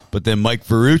But then Mike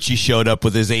Ferrucci showed up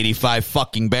with his 85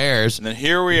 fucking Bears. And then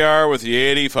here we are with the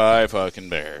 85 fucking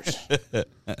Bears.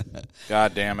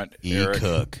 God damn it, Eric.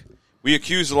 Cook. We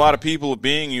accused a lot of people of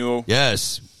being you.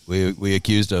 Yes. We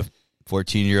accused a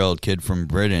 14-year-old kid from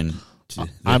Britain.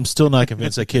 I'm still not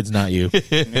convinced that kid's not you.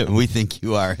 We think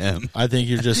you are him. I think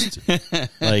you're just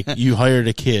like you hired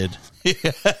a kid.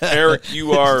 Eric,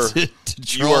 you are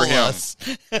you are him. Us.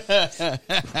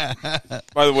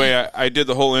 By the way, I did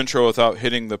the whole intro without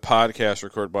hitting the podcast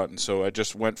record button, so I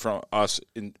just went from us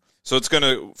in. So it's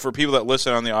gonna for people that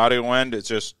listen on the audio end, it's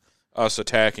just us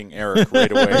attacking Eric right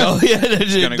away. Oh yeah,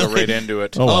 it's gonna go right into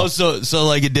it. Oh, wow. so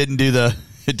like it didn't do the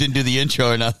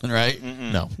intro or nothing, right?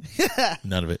 Mm-mm. No,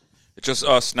 none of it. It's just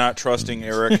us not trusting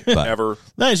Eric ever.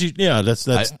 Nice, yeah. That's.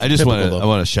 I just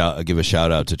want to give a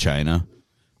shout out to China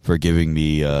for giving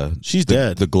me she's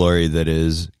dead the glory that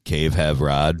is Cave Have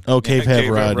Rod. Oh, Cave Have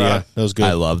Rod, yeah, that was good.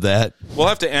 I love that. We'll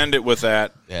have to end it with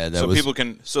that. Yeah, the people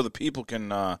can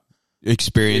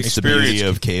experience the beauty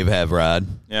of Cave Have Rod.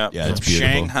 Yeah, it's beautiful.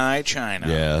 Shanghai, China.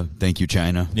 Yeah, thank you,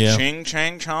 China. Yeah, Ching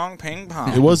Chang Chong Ping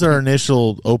Pong. It was our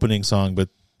initial opening song, but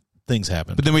things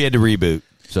happened. But then we had to reboot.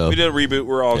 So we did a reboot.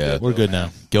 We're all good. We're good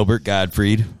now. Gilbert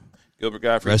Gottfried.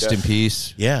 Rest in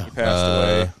peace. Yeah, he passed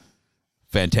away.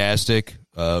 Fantastic.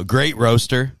 Great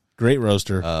roaster. Great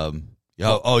roaster.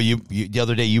 You the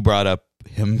other day you brought up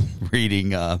him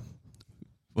reading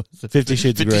 50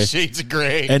 Shades of Grey. 50 Shades of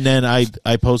Grey. And then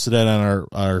I posted that on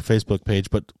our Facebook page,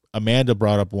 but Amanda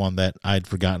brought up one that I'd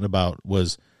forgotten about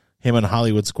was him on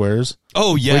Hollywood Squares.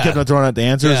 Oh, yeah. He kept on throwing out the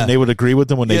answers, and they would agree with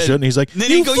them when they shouldn't. He's like,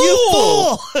 you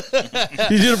fool!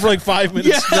 He did it for like 5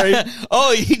 minutes straight.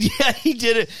 Oh, he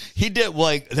did it. He did,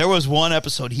 like, there was one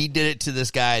episode, he did it to this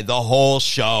guy the whole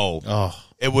show. Oh.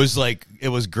 It was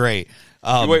great.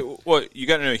 Wait, what? You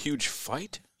got into a huge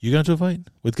fight? You got into a fight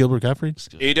with Gilbert Gottfried?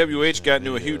 AWH got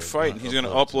into a huge fight, and he's going to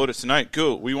upload it tonight.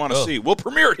 Cool. We want to see. We'll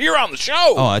premiere it here on the show.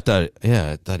 Oh, I thought he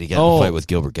got in a fight with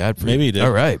Gilbert Gottfried. Maybe he did. All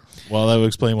right. Well, that would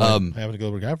explain what happened to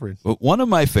Gilbert Gottfried. One of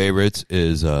my favorites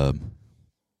is the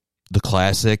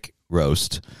classic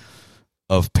roast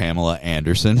of Pamela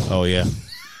Anderson. Oh, yeah.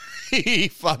 He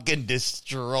fucking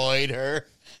destroyed her.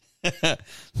 It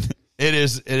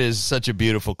is such a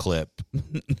beautiful clip.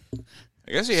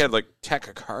 I guess he had like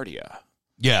tachycardia.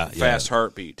 Yeah, fast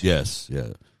heartbeat. Yes,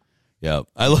 yeah.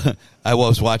 I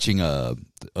was watching a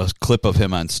clip of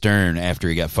him on Stern after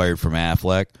he got fired from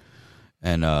Affleck,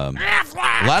 and a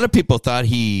lot of people thought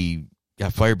he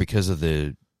got fired because of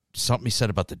something he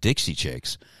said about the Dixie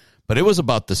Chicks, but it was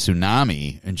about the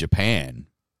tsunami in Japan.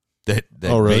 That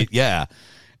oh really? Yeah,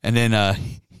 and then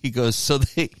he goes. So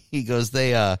they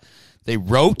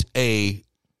wrote an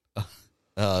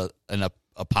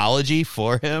apology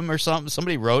for him or something.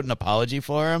 Somebody wrote an apology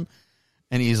for him,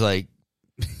 and he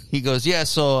goes, yeah,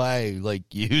 so I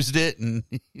used it, and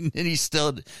he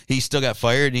still got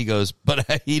fired. And he goes,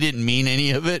 but he didn't mean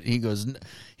any of it. He goes,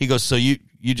 so you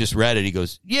just read it. He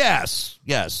goes, yes,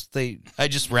 I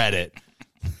just read it.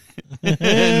 And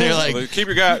they're like, well, keep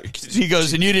your guy. He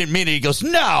goes, and you didn't mean it. He goes,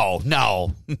 no,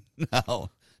 not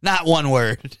one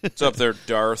word. It's up there,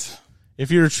 Darth. If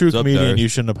you're a true comedian, you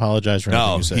shouldn't apologize for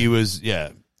anything you say. He was, yeah.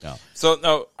 No. So,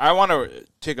 no, I want to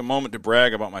take a moment to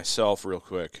brag about myself real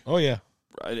quick. Oh, yeah.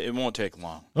 It won't take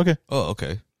long. Okay. Oh,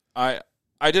 okay. I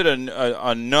did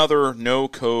another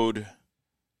no-code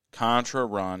Contra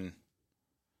run,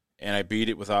 and I beat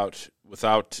it without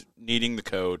needing the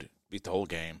code. Beat the whole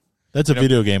game. That's a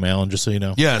video game, Alan, just so you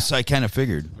know. Yes, I kind of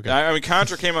figured. Okay. I mean,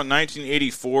 Contra came out in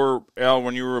 1984, Al,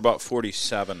 when you were about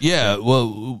 47. Yeah,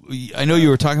 well, I know you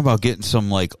were talking about getting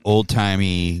some,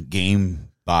 old-timey game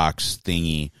box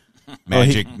thingy,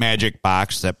 magic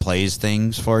box that plays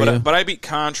things for you. But I beat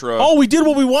Contra. Oh, we did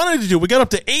what we wanted to do. We got up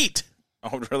to 8.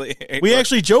 Oh, really? We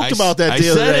actually joked about that the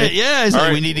other day. I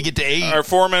said we need to get to 8. All right,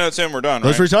 4 minutes in, we're done.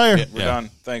 Let's right? retire. Yeah, we're done.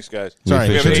 Thanks, guys. Sorry,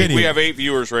 we have 8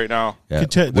 viewers right now. Yeah.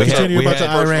 Continue about the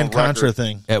Iran-Contra record.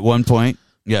 thing. At one point,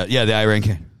 the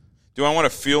Iran. Do I want to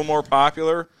feel more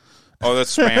popular? Oh,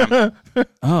 that's spam.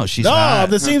 Oh, she's hot.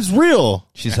 No, that seems real.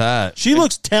 She's hot. She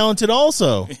looks talented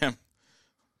also. Yeah.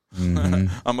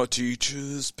 Mm-hmm. I'm a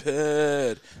teacher's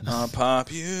pet. I'm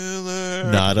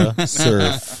popular. Not a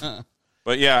surf.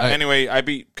 But yeah, anyway, I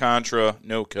beat Contra,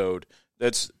 no code.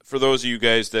 That's for those of you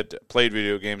guys that played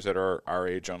video games that are our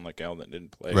age, unlike Al that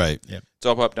didn't play. Right. Yep. It's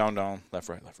up, down, left,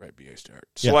 right, BA start.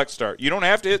 Select start. You don't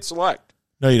have to hit select.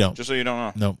 No, you don't. Just so you don't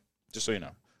know. No. Just so you know.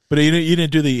 But you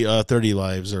didn't do the 30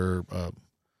 lives or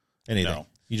anything. No.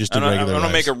 You just did I'm regular going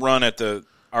to lives. make a run at the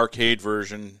arcade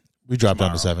version. We dropped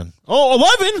down to 7. Oh,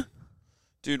 11?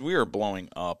 Dude, we are blowing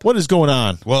up. What is going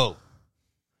on? Whoa.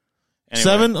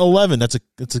 Anyway, 7-Eleven.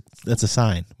 That's a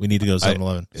sign. We need to go to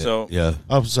 7-Eleven. So yeah.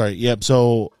 Oh, sorry. Yep.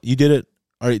 So you did it.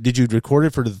 All right. Did you record it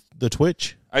for the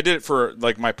Twitch? I did it for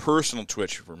like my personal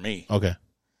Twitch for me. Okay.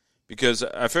 Because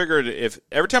I figured if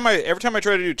every time I try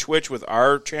to do Twitch with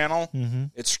our channel,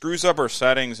 it screws up our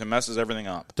settings and messes everything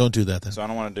up. Don't do that then. So I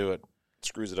don't want to do it. It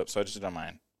screws it up. So I just did it on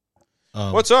mine.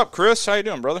 What's up, Chris? How you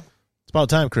doing, brother? It's about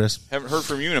time, Chris. Haven't heard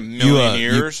from you in a million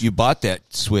years. You bought that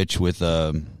Switch with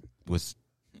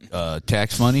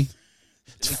tax money.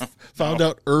 Found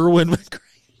out Erwin McGregor.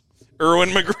 Erwin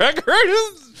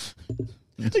McGregor.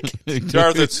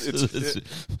 Darth, it's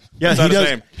Yeah, not he his does.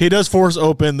 name. He does force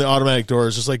open the automatic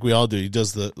doors just like we all do. He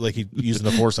does he's using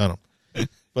the force on them.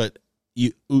 But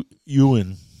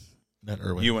Ewan, not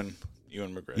Erwin.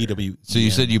 Ewan McGregor. EW. So you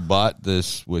said you bought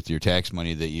this with your tax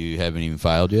money that you haven't even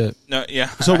filed yet? No, yeah.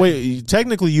 So wait,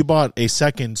 technically you bought a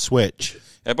second Switch.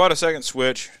 I bought a second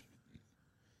Switch.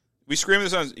 We scream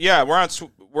this on. Yeah, we're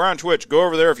on Twitch. Go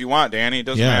over there if you want, Danny. It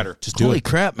doesn't matter. Just do Holy it.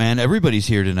 crap, man! Everybody's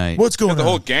here tonight. What's going The on?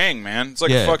 whole gang, man. It's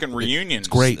like a fucking reunion. It's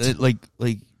great.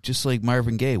 Just like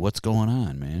Marvin Gaye. What's going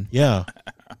on, man? Yeah.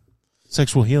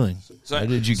 Sexual healing. So, How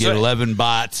did you get 11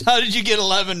 bots? How did you get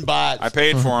 11 bots? I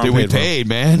paid for them. Dude, we paid,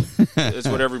 man. It's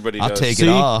what everybody does. I'll take See? it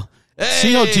all.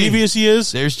 See how devious he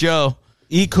is? There's Joe.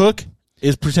 E. Cook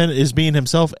is being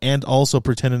himself and also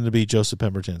pretending to be Joseph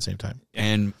Pemberton at the same time.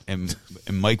 And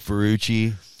Mike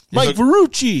Ferrucci. Mike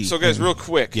Verrucci. So, guys, real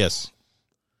quick. Yes.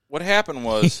 What happened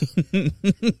was,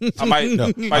 I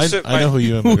know who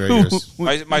you and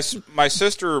McGregor is. my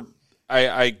sister,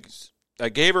 I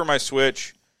gave her my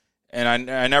Switch, and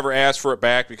I never asked for it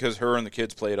back because her and the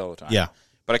kids play it all the time. Yeah.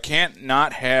 But I can't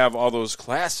not have all those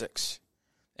classics,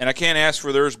 and I can't ask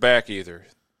for theirs back either.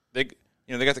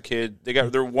 They got the kid. They got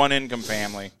their one income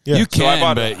family. Yeah. You So I can,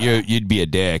 bought but you'd be a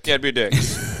dick. Yeah, it'd be a dick.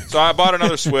 So I bought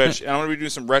another Switch, and I'm going to be doing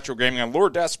some retro gaming on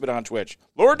Lord Despot on Twitch.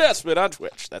 Lord Despot on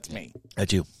Twitch. That's me.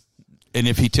 That's you. And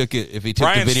if he took the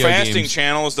Brian's video fasting games,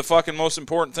 channel is the fucking most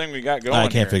important thing we got going. I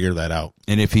can't here. figure that out.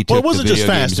 and if he Well, took it wasn't the just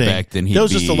video games fasting. back, then he'd that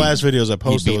was be, just the last videos I he'd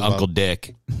posted. be was Uncle about-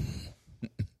 Dick.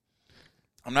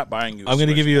 I'm not buying you. I'm going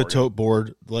to give you a Switch tote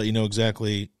board to let you know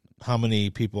exactly how many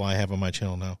people I have on my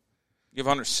channel now. You have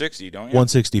 160, don't you?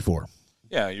 164.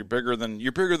 Yeah, you're bigger than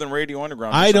Radio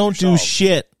Underground. I Just on don't do yourself.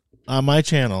 shit on my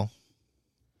channel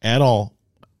at all.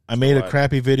 I made a what?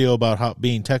 crappy video about how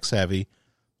being tech savvy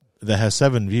that has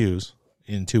 7 views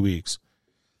in 2 weeks.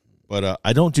 But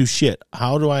I don't do shit.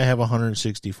 How do I have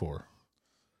 164?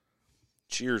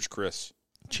 Cheers, Chris.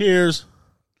 Cheers.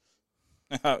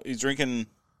 He's drinking.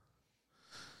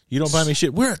 You don't buy me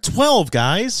shit. We're at 12,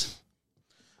 guys.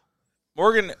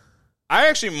 Morgan, I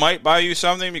actually might buy you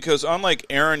something because unlike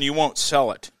Aaron, you won't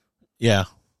sell it. Yeah.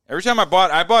 Every time I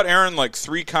bought Aaron like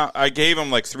 3. I gave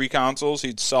him like 3 consoles.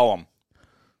 He'd sell them.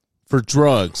 For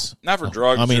drugs. Not for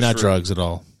drugs. I mean, just not for- drugs at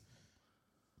all.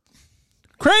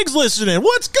 Craig's listening.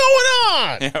 What's going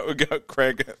on? Yeah, we got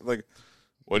Craig. Like,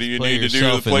 what do you Play need to do to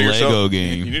yourself play in yourself? Lego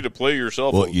game. You need to play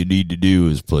yourself. What you need to do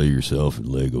is play yourself in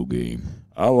Lego game.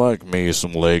 I like me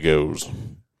some Legos,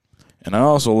 and I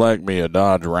also like me a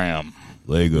Dodge Ram.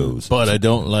 Legos. But I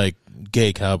don't like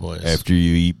gay cowboys. After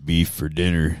you eat beef for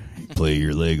dinner, you play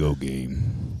your Lego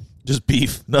game. Just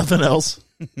beef. Nothing else.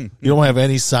 You don't have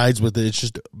any sides with it. It's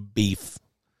just beef.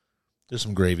 There's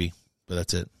some gravy, but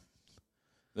that's it.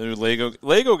 The new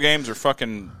Lego games are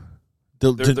fucking.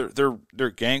 They're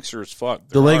gangster as fuck.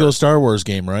 The Lego Star Wars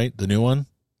game, right? The new one?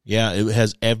 Yeah, it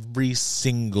has every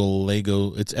single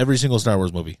Lego. It's every single Star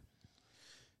Wars movie.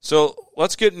 So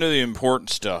let's get into the important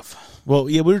stuff. Well,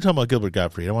 yeah, we were talking about Gilbert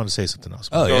Gottfried. I want to say something else.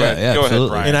 Oh, Go yeah, ahead. yeah, Go ahead, absolutely.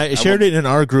 Brian. And I shared it in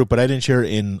our group, but I didn't share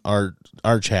it in our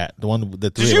chat. The one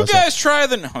that Did you guys try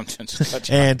the nonsense?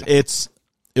 And it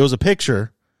was a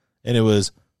picture, and it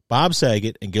was Bob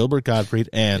Saget and Gilbert Gottfried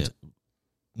and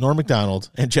Norm Macdonald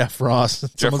and Jeff Ross.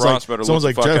 Jeff Ross better look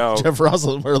the fuck out. Jeff Ross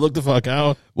better look the fuck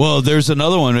out. Well, there's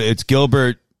another one. It's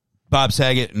Gilbert, Bob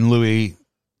Saget, and Louis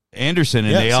Anderson,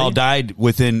 and Yeah, they all died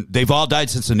they've all died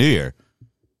since the new year.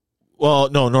 Well,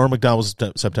 no, Norm Macdonald was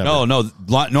September. No,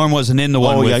 Norm wasn't in the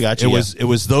one. Oh, with, yeah, I got you, It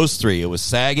was those 3. It was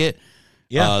Saget,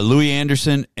 Yeah. Louis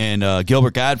Anderson, and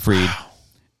Gilbert Gottfried.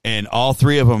 And all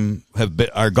 3 of them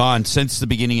are gone since the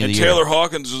beginning of And the Taylor year.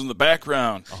 Hawkins was in the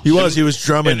background. He was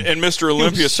drumming. And Mr.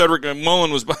 Olympia, Cedric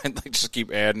McMullen was behind. Like, just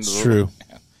keep adding. It's true.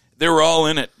 They were all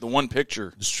in it. The one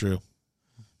picture. It's true.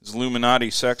 It's Illuminati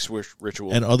sex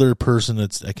ritual. And other person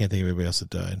that's I can't think of anybody else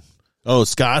that died. Oh,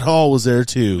 Scott Hall was there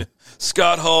too.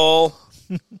 Scott Hall.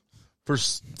 For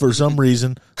some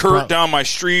reason, Kurt down my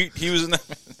street. He was in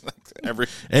the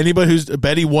anybody who's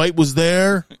Betty White was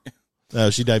there.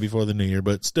 She died before the new year,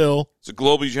 but still, It's a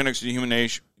global eugenics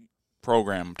dehumanization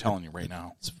program. I'm telling you right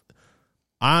now.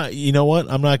 You know what?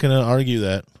 I'm not going to argue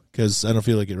that because I don't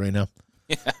feel like it right now.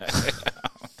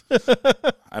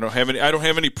 I don't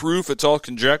have any proof. It's all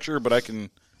conjecture, but I can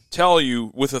tell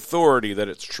you with authority that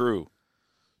it's true.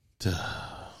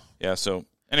 Yeah. So,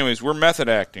 anyways, we're method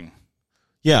acting.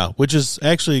 Yeah, which is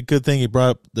actually a good thing you brought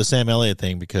up the Sam Elliott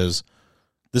thing because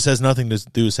this has nothing to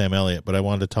do with Sam Elliott, but I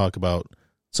wanted to talk about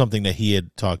something that he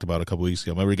had talked about a couple weeks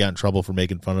ago. Remember he got in trouble for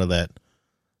making fun of that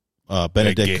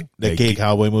Benedict, that gay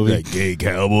cowboy movie? That gay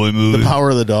cowboy movie. The Power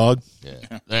of the Dog.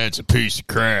 Yeah. That's a piece of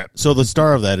crap. So the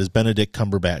star of that is Benedict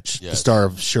Cumberbatch, Yes. the star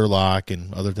of Sherlock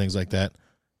and other things like that.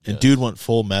 And dude went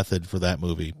full method for that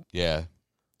movie. Yeah.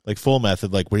 Like full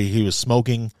method, like where he was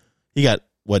smoking. He got,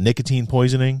 nicotine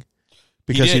poisoning?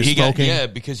 Because he was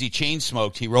smoking? Because he chain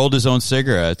smoked. He rolled his own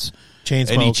cigarettes. Chain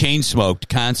smoked. And he chain smoked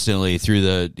constantly through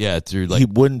like he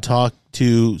wouldn't talk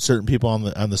to certain people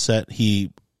on the set.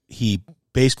 He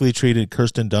basically treated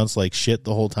Kirsten Dunst like shit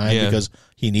the whole time because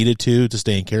he needed to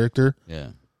stay in character. Yeah.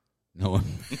 No one.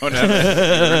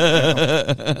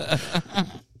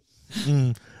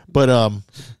 But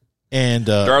and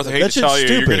Darth, I hate to tell you,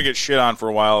 stupid. you're going to get shit on for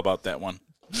a while about that one.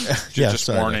 Just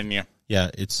sorry, warning you. Yeah,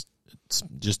 it's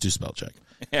just do spell check.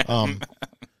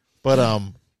 But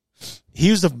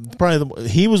he was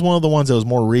he was one of the ones that was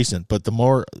more recent. But the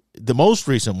most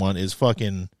recent one is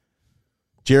fucking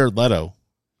Jared Leto.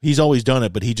 He's always done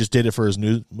it, but he just did it for his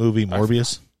new movie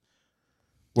Morbius.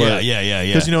 Yeah.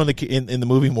 Because in the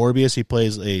movie Morbius, he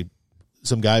plays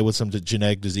some guy with some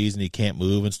genetic disease and he can't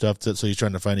move and stuff. So he's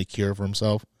trying to find a cure for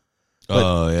himself.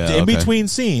 But in between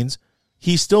scenes,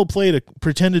 he still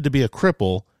pretended to be a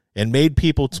cripple and made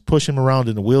people push him around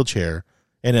in a wheelchair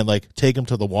and then like take him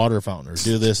to the water fountain or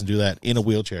do this and do that in a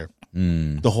wheelchair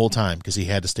the whole time because he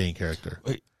had to stay in character.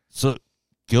 Wait, so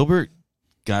Gilbert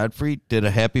Gottfried did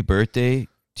a happy birthday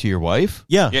to your wife?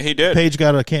 Yeah, he did. Paige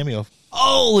got a cameo.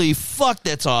 Holy fuck,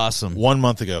 that's awesome. 1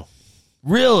 month ago.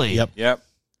 Really? Yep.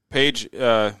 Paige,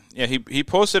 he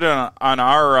posted it on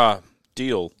our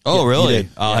deal. Oh, Yeah, really? he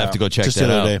did. I'll have to go check Just that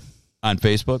the other out. day. On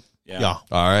Facebook? Yeah. All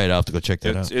right, I'll have to go check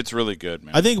that out. It's really good,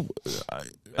 man. I think I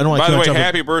don't want By to the way, jump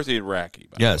happy birthday to Racky.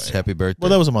 Yes, happy birthday. Well,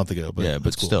 that was a month ago, but yeah, but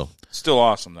that's cool. still. Still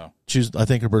awesome, though. I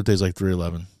think her birthday's like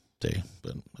 3/11 day,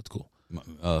 but that's cool.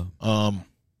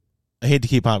 I hate to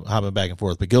keep hopping back and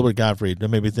forth, but Gilbert Gottfried, that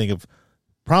made me think of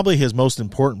probably his most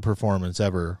important performance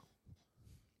ever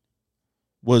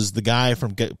was the guy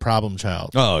from Problem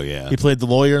Child. Oh, yeah. He played the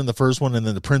lawyer in the first one and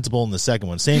then the principal in the second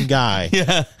one. Same guy,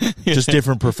 just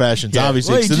different professions. Yeah.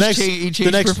 Obviously, Well, the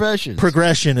changed next professions.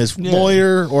 progression is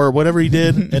lawyer or whatever he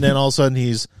did, and then all of a sudden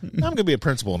I'm going to be a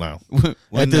principal now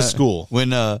at this school.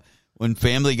 When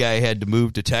Family Guy had to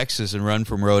move to Texas and run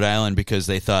from Rhode Island because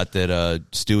they thought that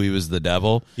Stewie was the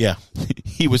devil. Yeah,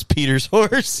 he was Peter's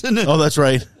horse. And oh, that's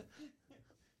right.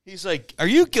 He's like, "Are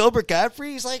you Gilbert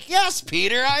Gottfried?" He's like, "Yes,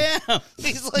 Peter, I am."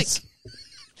 He's like,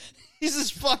 he's this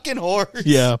fucking horse.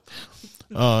 Yeah.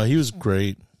 He was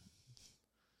great.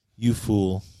 You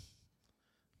fool.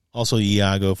 Also,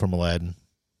 Iago from Aladdin.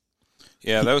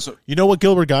 Yeah, that was. You know what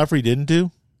Gilbert Gottfried didn't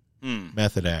do?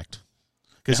 Method act.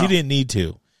 Because he didn't need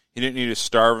to. He didn't need to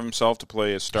starve himself to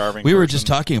play a starving We were person. just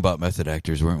talking about method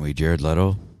actors, weren't we? Jared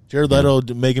Leto. Jared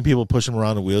Leto making people push him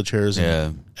around in wheelchairs.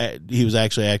 Yeah. And he was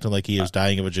actually acting like he was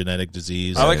dying of a genetic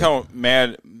disease. I like how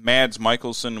Mads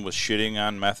Mikkelsen was shitting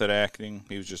on method acting.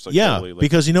 He was just like, totally,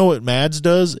 because you know what Mads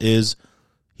does is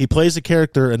he plays a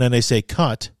character and then they say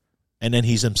cut and then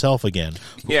he's himself again.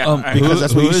 Yeah, because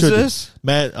that's what who you is should this? do.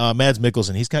 Mads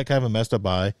Mikkelsen. He's got kind of a messed up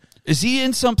eye. Is he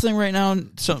in something right now?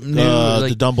 Something new?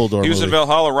 The Dumbledore he was in movie.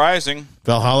 Valhalla Rising.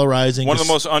 Valhalla Rising. One of the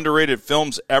most underrated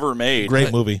films ever made.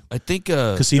 Great movie. I think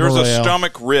Casino There was Royale. a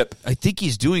stomach rip. I think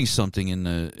he's doing something in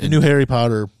the new Harry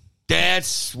Potter.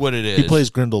 That's what it is. He plays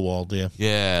Grindelwald, yeah.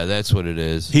 Yeah, that's what it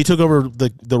is. He took over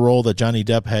the role that Johnny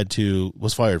Depp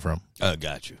was fired from. Oh,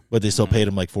 got you. But they still paid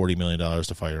him like $40 million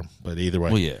to fire him. But either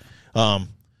way. Well, yeah.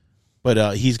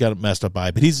 But he's got a messed up eye.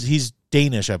 But he's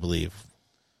Danish, I believe.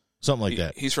 Something like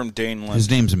that. He's from Daneland. His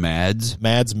name's Mads.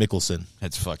 Mads Mikkelsen.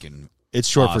 That's fucking. It's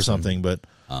short awesome. for something, but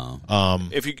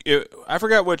I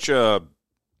forgot which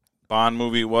Bond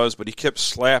movie it was, but he kept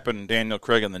slapping Daniel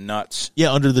Craig in the nuts.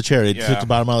 yeah, under the chair. He Yeah. took the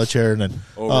bottom out of the chair and then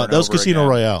Over and that was over Casino again.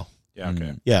 Royale. Yeah,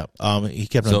 okay. Yeah, he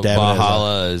kept on So dabbing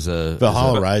Valhalla is a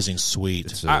Valhalla Rising,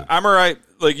 sweet. I'm all right.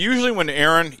 Like, usually when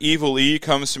Aaron, Evil E,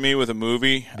 comes to me with a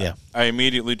movie, Yeah. I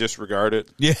immediately disregard it.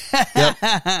 Yeah.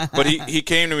 But he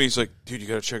came to me, he's like, dude, you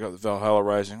got to check out the Valhalla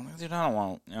Rising. I'm like, dude, I don't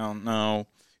want no.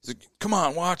 He's like, come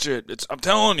on, watch it. I'm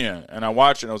telling you. And I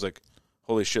watched it, and I was like,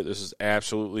 holy shit, this is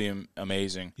absolutely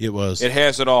amazing. It was. It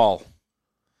has it all.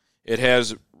 It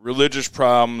has religious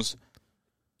problems,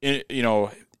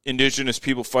 indigenous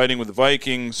people fighting with the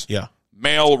Vikings. Yeah.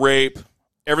 Male rape.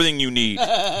 Everything you need.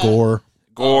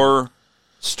 Gore.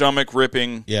 Stomach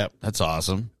ripping. Yeah. That's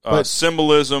awesome.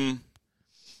 Symbolism.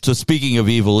 So speaking of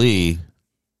Evil E,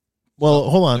 well,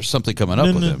 hold on. there's something coming up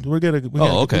with him. We gotta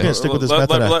stick with this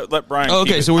method act. Let Brian. Oh,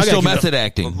 okay, keep so it. we're still method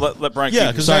acting. Let Brian. Yeah,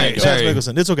 keep because it. Sorry.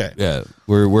 Nicholson. It's okay. Yeah,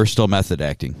 we're still method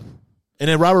acting. And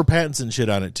then Robert Pattinson shit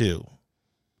on it too.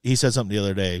 He said something the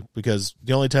other day because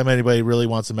the only time anybody really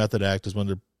wants a method act is when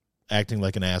they're acting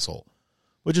like an asshole,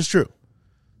 which is true.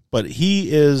 But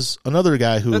he is another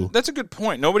guy who... That's a good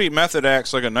point. Nobody method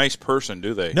acts like a nice person,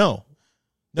 do they? No.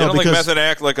 They don't like method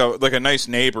act like a nice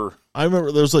neighbor. I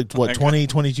remember there was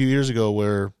 22 years ago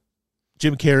where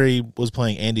Jim Carrey was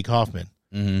playing Andy Kaufman,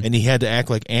 and he had to act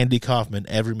like Andy Kaufman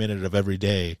every minute of every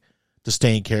day to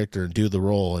stay in character and do the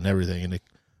role and everything, and it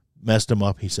messed him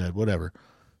up, he said. Whatever.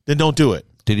 Then don't do it.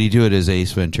 Did he do it as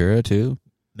Ace Ventura too?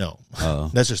 No. Oh.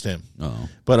 That's just him. Oh.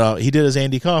 But he did as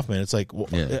Andy Kaufman. It's like, well,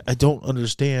 Yeah. I don't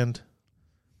understand.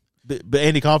 But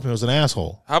Andy Kaufman was an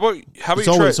asshole. How about you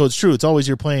always, so it's true. It's always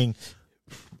you're playing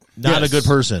not a good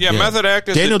person. Yeah, method act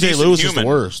is Daniel a decent Day-Lewis human. is the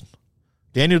worst.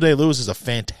 Daniel Day-Lewis is a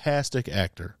fantastic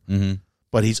actor,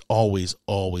 but he's always,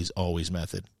 always, always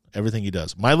method. Everything he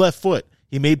does. My Left Foot,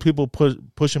 he made people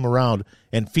push him around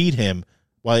and feed him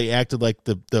while he acted like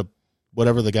the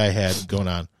whatever the guy had going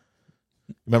on.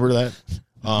 Remember that?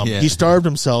 He starved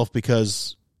himself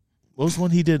because what was the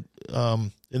one he did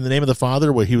in the Name of the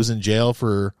Father where he was in jail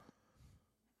for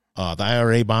the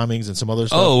IRA bombings and some other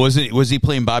stuff. Oh, was he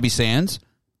playing Bobby Sands?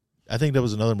 I think that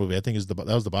was another movie. I think that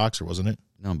was the boxer, wasn't it?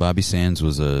 No, Bobby Sands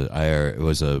was a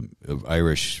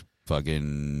Irish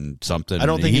fucking something. I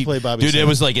don't think he played Bobby Dude, Sands. it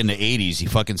was like in the 80s. He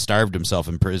fucking starved himself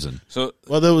in prison. So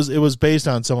it was based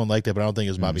on someone like that, but I don't think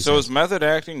it was Bobby So Sands. is method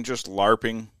acting just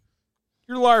LARPing?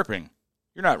 You're LARPing.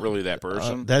 You're not really that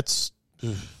person.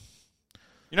 You're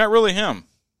not really him.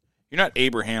 You're not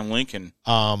Abraham Lincoln.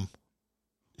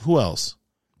 Who else?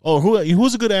 Oh,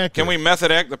 who's a good actor? Can we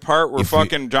method act the part where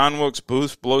fucking John Wilkes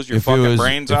Booth blows your If fucking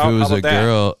brains out? How about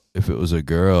that? If it was a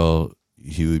girl,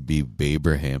 he would be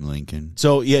Abraham Lincoln.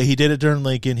 So yeah, he did it during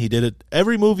Lincoln. He did it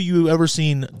every movie you ever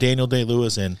seen Daniel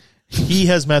Day-Lewis in. He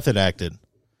has method acted.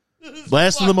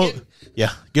 Last of the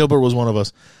yeah, Gilbert was one of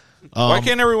us. Why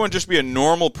can't everyone just be a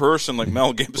normal person like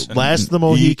Mel Gibson? Last of the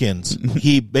Mohicans,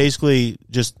 he basically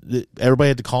just everybody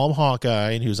had to call him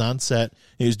Hawkeye, and he was on set.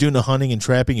 He was doing the hunting and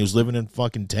trapping. He was living in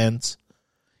fucking tents.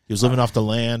 He was living off the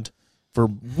land for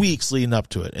weeks leading up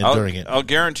to it and during it. I'll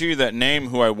guarantee you that name,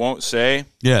 who I won't say,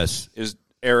 Yes. is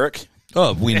Eric.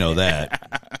 Oh, we know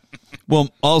that. Well,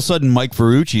 all of a sudden, Mike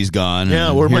Ferrucci's gone.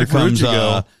 Yeah, where'd Mike Ferrucci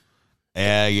go?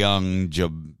 A young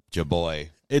Jaboy.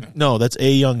 No, that's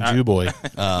a young Jew boy.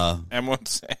 I won't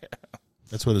say.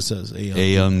 That's what it says. A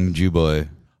young Jew boy.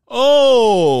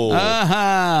 Oh,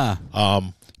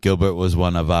 Aha. Gilbert was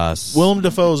one of us. Willem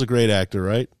Dafoe is a great actor,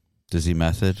 right? Does he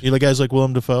method? You like guys like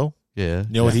Willem Dafoe? Yeah. You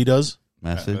know what he does?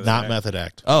 Method. Not method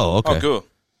act. Oh, okay. Oh, cool.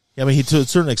 I mean, he to a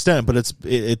certain extent, but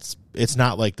it's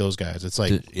not like those guys. It's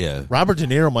like Yeah. Robert De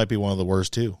Niro might be one of the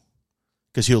worst too,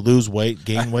 because he'll lose weight,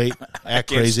 gain weight, act I can't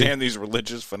crazy. stand these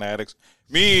religious fanatics.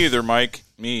 Me either, Mike.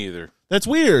 Me either. That's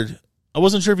weird. I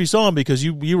wasn't sure if you saw him because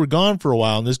you were gone for a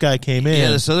while, and this guy came in.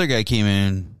 Yeah, this other guy came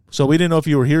in. So we didn't know if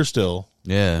you were here still.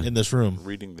 Yeah. In this room.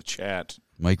 Reading the chat.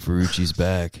 Mike Ferrucci's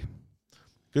back.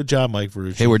 Good job, Mike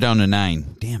Ferrucci. Hey, we're down to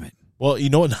 9. Damn it. Well, you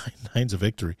know what? Nine's a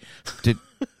victory. I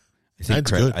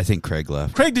think Craig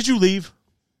left. Craig, did you leave?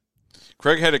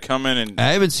 Craig had to come in and...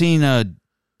 I haven't seen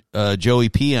Joey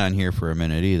P on here for a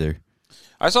minute either.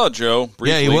 I saw Joe briefly.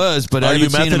 Yeah, he was, but I Are you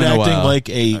haven't seen him method in a acting while. like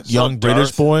a young Darth.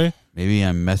 British boy? Maybe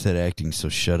I'm method acting, so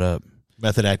shut up.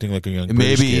 Method acting like a young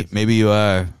British kid. Maybe you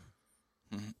are.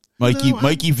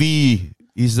 Mikey V.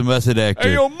 He's the method actor.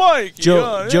 Hey, yo, Mike.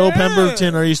 Joe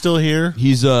Pemberton, are you still here?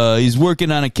 He's working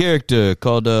on a character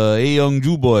called A Young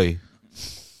Jew Boy.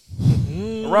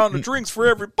 Around the drinks for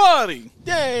everybody.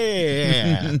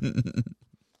 Yeah.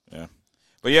 Yeah.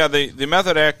 But yeah, the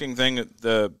method acting thing,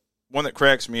 the one that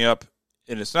cracks me up,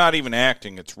 and it's not even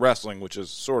acting, it's wrestling, which is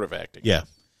sort of acting. Yeah.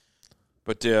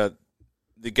 But the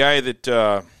guy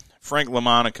that Frank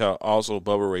LaMonica, also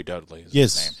Bubba Ray Dudley is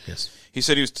his name. Yes. He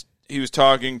said he was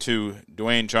talking to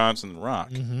Dwayne Johnson, The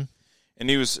Rock, and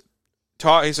he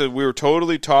said we were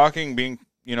totally talking, being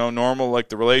normal, like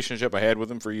the relationship I had with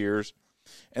him for years,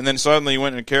 and then suddenly he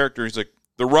went in character. He's like,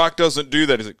 The Rock doesn't do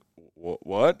that. He's like,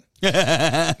 what?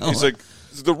 He's like,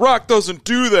 The Rock doesn't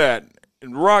do that,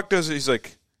 and The Rock does it. He's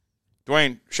like,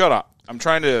 Dwayne, shut up. I'm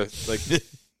trying to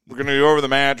we're gonna go over the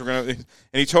match. And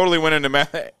he totally went into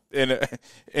match.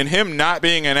 And him not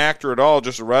being an actor at all,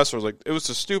 just a wrestler, it was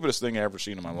the stupidest thing I ever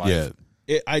seen in my life. Yeah.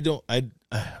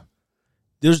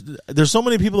 There's so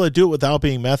many people that do it without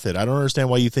being method. I don't understand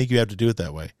why you think you have to do it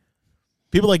that way.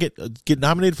 People that get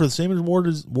nominated for the same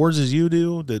awards as you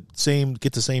do, get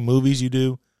the same movies you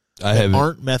do,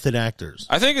 aren't method actors.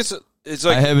 I think it's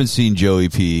like, I haven't seen Joey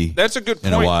P. That's a good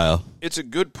point. In a while. It's a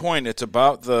good point. It's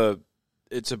about the.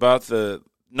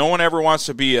 No one ever wants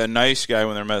to be a nice guy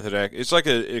when they're method act. It's like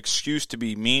an excuse to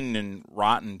be mean and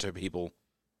rotten to people.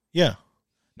 Yeah.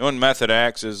 No one method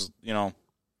acts as, a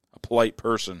polite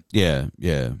person. Yeah.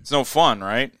 It's no fun,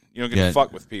 right? You don't get to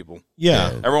fuck with people.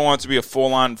 Yeah. Everyone wants to be a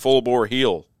full-on, full-bore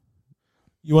heel.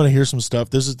 You want to hear some stuff?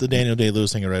 This is the Daniel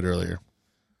Day-Lewis thing I read earlier.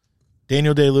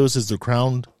 Daniel Day-Lewis is the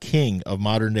crowned king of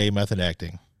modern-day method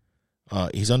acting.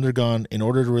 He's undergone, in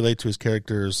order to relate to his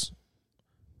characters,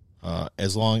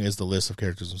 as long as the list of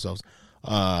characters themselves.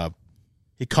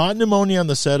 He caught pneumonia on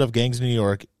the set of Gangs of New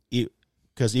York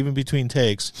because even between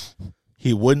takes,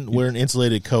 he wouldn't wear an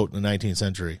insulated coat in the 19th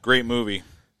century. Great movie.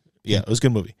 Yeah, it was a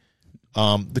good movie.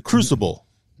 The Crucible,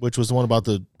 which was the one about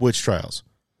the witch trials.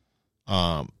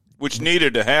 Which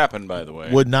needed to happen, by the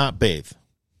way. Would not bathe.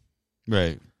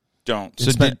 Right. Don't.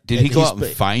 So did he go out and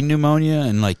find pneumonia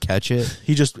and catch it?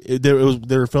 He just they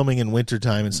were filming in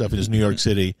wintertime and stuff in his New York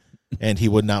City, and he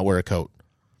would not wear a coat.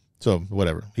 So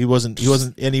whatever. He wasn't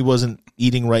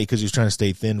eating right because he was trying to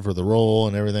stay thin for the role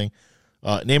and everything.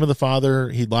 Name of the Father,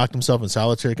 he locked himself in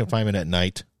solitary confinement at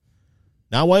night.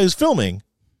 Not while he was filming,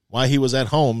 while he was at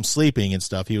home sleeping and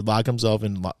stuff. He would lock himself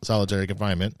in solitary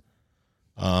confinement.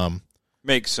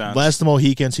 Makes sense. Last of the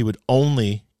Mohicans, he would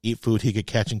only eat food he could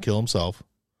catch and kill himself.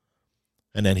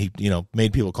 And then he,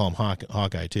 made people call him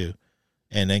Hawkeye too.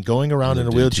 And then going around in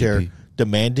a wheelchair,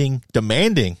 demanding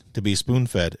to be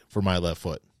spoon-fed for My Left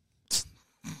Foot.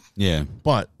 Yeah.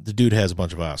 But the dude has a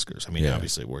bunch of Oscars. I mean,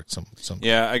 obviously worked some.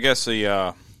 Yeah, I guess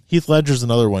the Heath Ledger's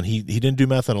another one. He didn't do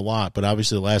method a lot, but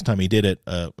obviously the last time he did it,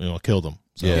 killed him.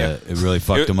 So. Yeah, it really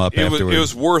fucked him up afterwards. It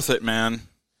was worth it, man.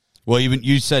 Well, even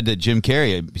you said that Jim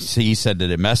Carrey, he said that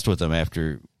it messed with him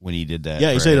after when he did that.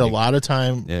 Yeah, he said a lot of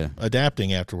time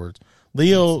adapting afterwards.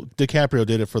 Leo DiCaprio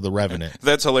did it for The Revenant.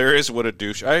 That's hilarious. What a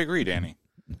douche. I agree, Danny.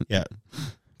 Yeah.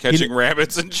 Catching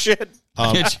rabbits and shit.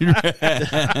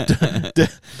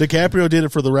 DiCaprio did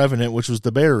it for The Revenant, which was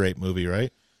the bear rape movie,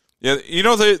 right? Yeah,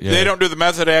 they don't do the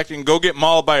method acting. Go get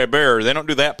mauled by a bear. They don't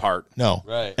do that part. No,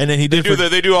 right? And then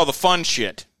they do all the fun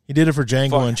shit. He did it for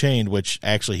Django Unchained, which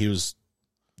actually he was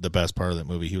the best part of that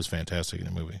movie. He was fantastic in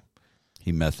the movie.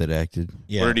 He method acted.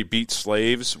 Yeah. Where did he beat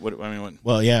slaves? What?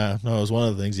 Well, yeah, no, it was one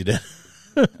of the things he did.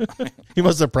 He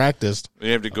must have practiced.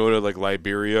 You have to go to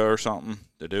Liberia or something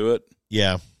to do it.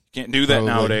 Yeah, can't do that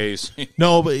nowadays.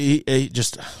 No, but he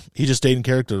just stayed in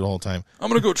character the whole time. I'm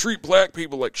gonna go treat black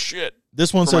people like shit.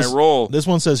 This one says my role. This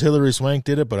one says Hilary Swank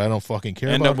did it, but I don't fucking care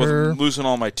End about up with her. losing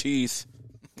all my teeth.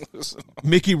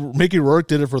 Mickey Rourke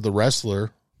did it for The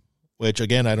Wrestler, which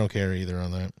again I don't care either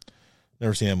on that.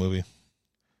 Never seen that movie.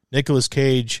 Nicolas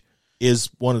Cage is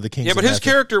one of the kings. Yeah, but his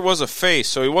character was a face,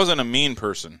 so he wasn't a mean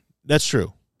person. That's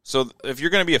true. So if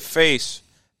you're going to be a face,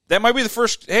 that might be the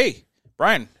first. Hey,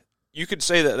 Brian, you could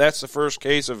say that's the first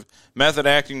case of method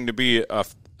acting to be a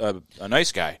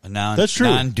nice guy. That's true.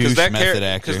 Non-douche method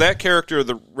actor. Because that character,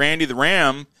 the Randy the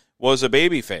Ram, was a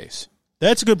baby face.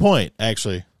 That's a good point,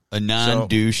 actually. A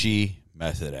non-douchey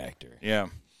method actor. Yeah,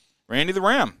 Randy the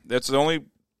Ram. That's the only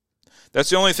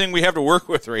thing we have to work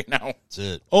with right now. That's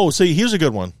it. Oh, so here's a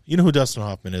good one. You know who Dustin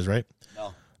Hoffman is, right?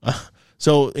 No.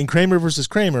 So in Kramer versus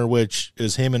Kramer, which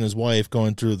is him and his wife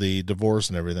going through the divorce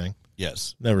and everything.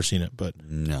 Yes. Never seen it, but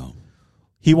no.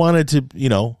 He wanted to,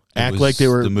 act like they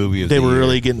were the movie of they the were year.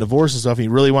 really getting divorced and stuff. He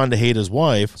really wanted to hate his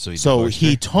wife, so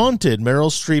he taunted Meryl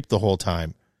Streep the whole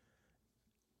time,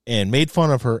 and made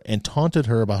fun of her and taunted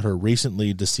her about her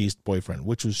recently deceased boyfriend,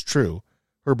 which was true.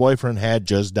 Her boyfriend had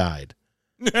just died.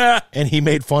 And he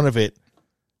made fun of it,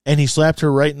 and he slapped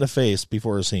her right in the face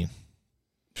before a scene.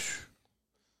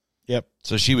 Yep.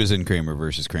 So she was in Kramer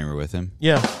versus Kramer with him?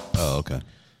 Yeah. Oh, okay.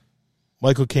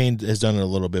 Michael Caine has done it a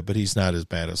little bit, but he's not as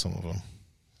bad as some of them.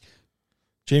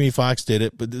 Jamie Foxx did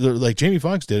it, but Jamie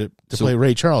Foxx did it to play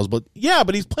Ray Charles. But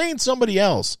but he's playing somebody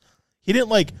else. He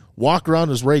didn't walk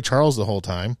around as Ray Charles the whole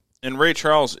time. And Ray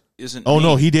Charles isn't. Oh,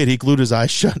 no, he did. He glued his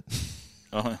eyes shut.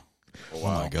 Oh, wow. Oh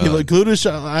my God. He glued his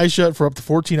eyes shut for up to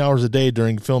 14 hours a day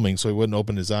during filming, so he wouldn't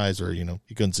open his eyes or, he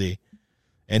couldn't see.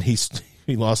 And he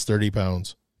lost 30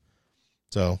 pounds.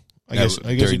 So I guess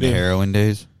he during did. the heroin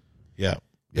days? Yeah.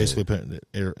 Basically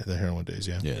the heroin days,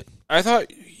 yeah. I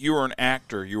thought you were an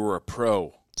actor. You were a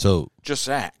pro. So just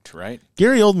act, right?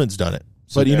 Gary Oldman's done it.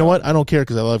 But you know what? I don't care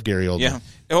because I love Gary Oldman. Yeah.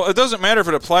 Well, it doesn't matter if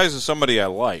it applies to somebody I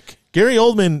like. Gary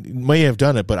Oldman may have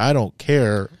done it, but I don't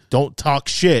care. Don't talk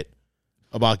shit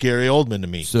about Gary Oldman to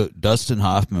me. So Dustin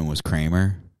Hoffman was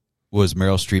Kramer. Was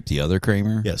Meryl Streep the other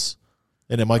Kramer? Yes.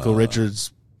 And then Michael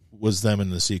Richards was them in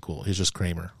the sequel. He's just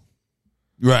Kramer.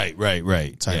 Right.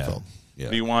 Seinfeld. What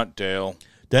do you want, Dale?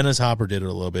 Dennis Hopper did it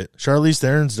a little bit. Charlize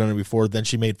Theron's done it before. Then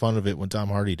she made fun of it when Tom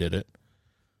Hardy did it.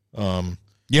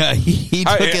 Yeah, he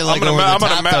took it like over the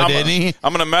top, though, didn't he?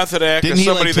 I'm going to method act as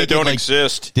somebody that don't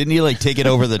exist. Didn't he like take it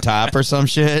over the top or some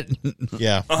shit?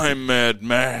 Yeah. I'm Mad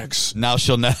Max. Now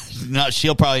she'll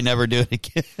probably never do it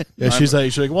again. Yeah, she's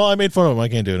like, well, I made fun of him. I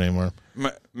can't do it anymore.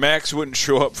 Max wouldn't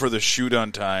show up for the shoot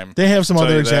on time. They have some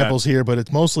other examples here, but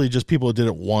it's mostly just people who did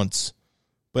it once.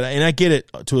 And I get it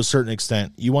to a certain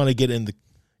extent. You want to get in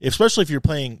especially if you're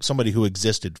playing somebody who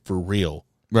existed for real.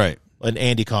 Right. An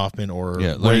Andy Kaufman or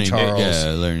Ray Charles.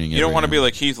 You don't want to be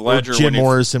like Heath Ledger. Or Jim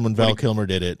Morrison when Val Kilmer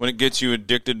did it. When it gets you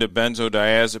addicted to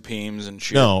benzodiazepines and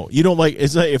shit. No, you don't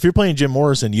it's like if you're playing Jim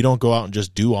Morrison, you don't go out and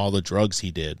just do all the drugs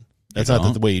he did. That's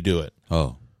not the way you do it.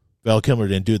 Oh. Val Kilmer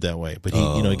didn't do it that way, but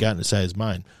he got inside his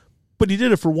mind. But he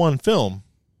did it for one film,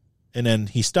 and then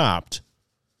he stopped.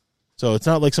 So it's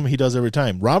not like something he does every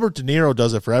time. Robert De Niro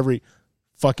does it for every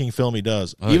fucking film he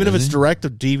does, even if it's direct to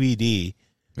DVD.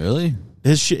 Really?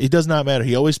 His shit, it does not matter.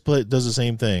 He always does the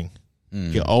same thing.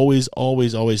 He always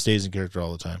stays in character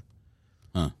all the time.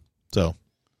 Huh. So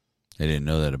I didn't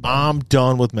know that about I'm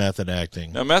done with method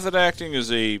acting. Now, method acting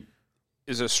is a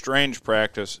strange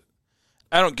practice.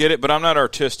 I don't get it, but I'm not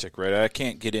artistic, right? I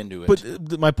can't get into it.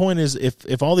 But my point is,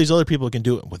 if all these other people can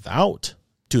do it without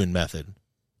doing method,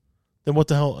 then what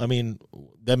the hell? I mean,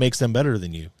 that makes them better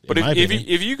than you. But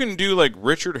if you can do like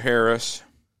Richard Harris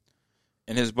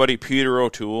and his buddy Peter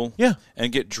O'Toole,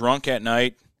 and get drunk at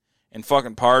night and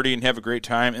fucking party and have a great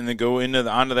time, and then go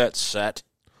onto that set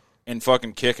and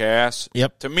fucking kick ass.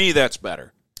 Yep. To me, that's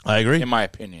better. I agree. In my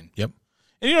opinion. Yep.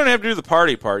 And you don't have to do the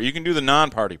party part. You can do the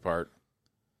non-party part.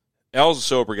 Al's a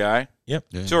sober guy. Yep.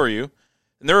 Yeah. So are you.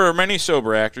 And there are many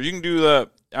sober actors. You can do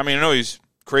I know he's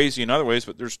crazy in other ways,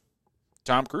 but there's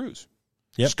Tom Cruise.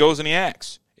 Yep. Just goes and he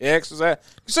acts. He acts as that.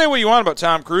 You can say what you want about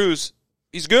Tom Cruise.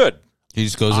 He's good. He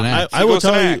just goes and acts. I will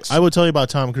tell you about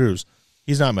Tom Cruise.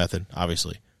 He's not method,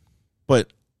 obviously.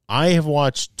 But I have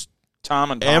watched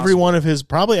Tom and every one of his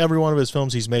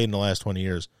films he's made in the last 20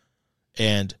 years.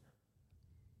 And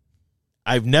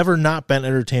I've never not been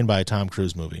entertained by a Tom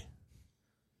Cruise movie.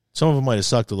 Some of them might have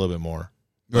sucked a little bit more.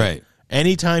 Right.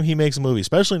 Anytime he makes a movie,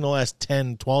 especially in the last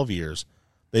 10, 12 years,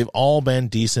 they've all been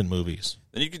decent movies.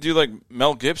 Then you could do like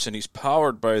Mel Gibson. He's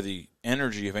powered by the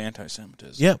energy of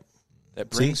anti-Semitism. Yep. That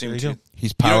brings him to...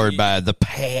 He's powered by the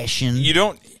passion. You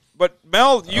don't... But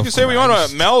Mel, you can say what you want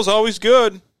about it. Mel's always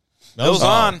good. Mel's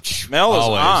on. Mel is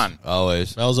on.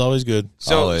 Always. Mel's always good.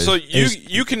 So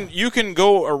you can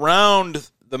go around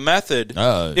the method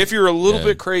if you're a little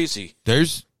bit crazy.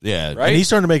 Right? And he's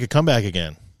starting to make a comeback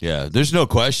again. Yeah, there's no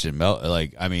question.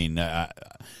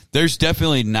 There's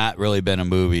definitely not really been a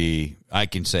movie I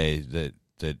can say that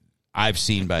I've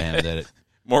seen by him that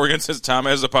Morgan says Tom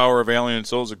has the power of alien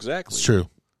souls. Exactly. It's true.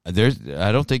 I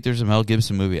don't think there's a Mel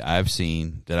Gibson movie I've ever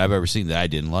seen that I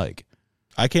didn't like.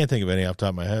 I can't think of any off the top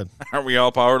of my head. Aren't we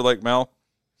all powered like Mel?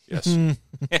 Yes.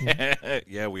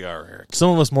 Yeah, we are, Eric.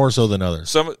 Some of us more so than others.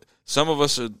 Some of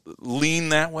us lean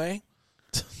that way.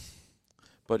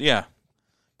 But yeah.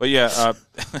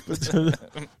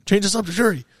 Change this up to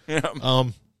jury. Yeah.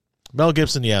 Mel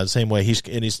Gibson, the same way. He's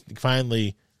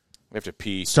finally we have to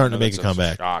pee. Starting to make a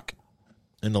comeback. Shock.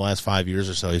 In the last 5 years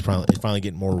or so, he's finally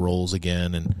getting more roles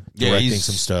again and directing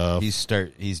some stuff.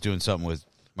 He's doing something with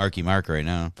Marky Mark right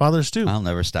now. Father Stu. I'll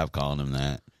never stop calling him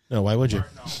that. No, why would you?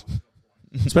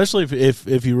 Especially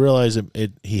if you realize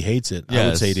he hates it. I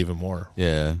would say it even more.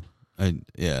 Yeah.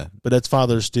 But that's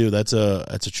Father Stu. That's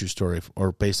a true story,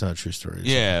 or based on a true story.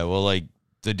 Yeah, well, like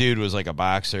the dude was like a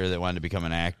boxer that wanted to become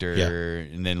an actor,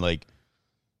 and then like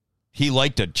he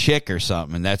liked a chick or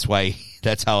something, and that's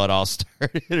how it all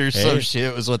started, or some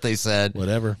shit was what they said.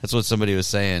 Whatever. That's what somebody was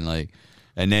saying. Like,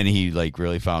 and then he like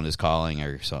really found his calling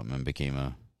or something and became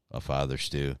a Father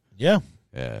Stu. Yeah.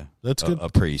 Yeah, that's good. A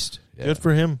priest. Yeah. Good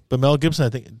for him. But Mel Gibson, I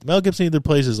think Mel Gibson either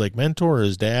plays his like mentor or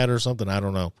his dad or something. I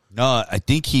don't know. No, I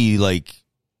think he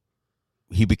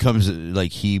becomes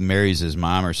like he marries his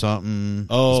mom or something.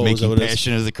 Oh, he's making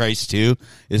Passion of the Christ too.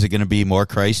 Is it going to be more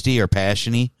Christy or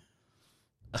passiony?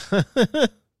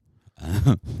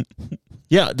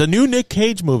 Yeah, the new Nick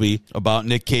Cage movie about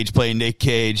Nick Cage playing Nick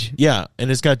Cage. Yeah,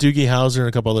 and it's got Doogie Howser and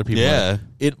a couple other people. Yeah,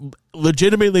 it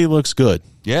legitimately looks good.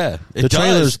 Yeah, it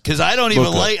does, because I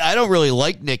don't really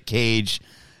like Nick Cage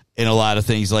in a lot of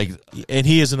things. Like, and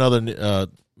he is another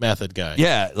method guy.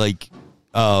 Yeah, like,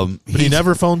 but he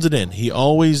never phones it in. He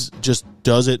always just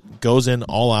does it, goes in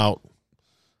all out.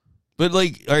 But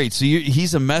like, all right, so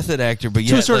he's a method actor, but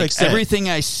To a yet certain like, extent. everything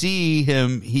I see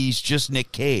him, he's just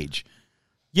Nick Cage.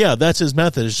 Yeah, that's his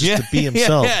method. Is just to be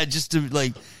himself. Yeah, just to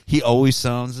like, he always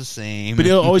sounds the same. But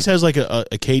he always has like a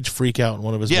Cage freak out in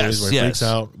one of his movies where he freaks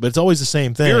out. But it's always the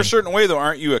same thing. If you're a certain way, though,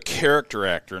 aren't you a character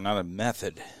actor, not a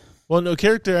method? Well, no,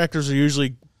 character actors are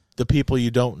usually the people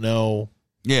you don't know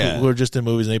who are just in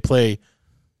movies, and they play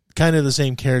kind of the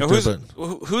same character.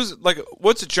 Now who's like,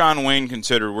 what's a John Wayne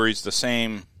considered where he's the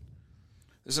same?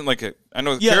 Isn't like a, I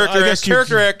know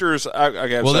character actors. I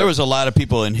guess. Well, there was a lot of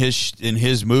people in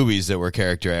his movies that were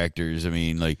character actors. I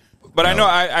mean, like, but I know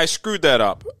I screwed that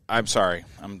up. I'm sorry,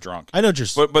 I'm drunk. I know,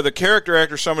 just but the character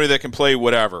actor is somebody that can play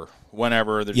whatever,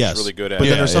 whenever. They're just really good at. But it.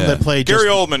 then there's some that play. Gary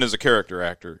Oldman is a character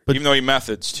actor, even though he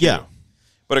methods too. Yeah,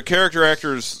 but a character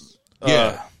actor's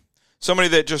somebody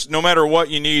that just no matter what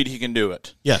you need, he can do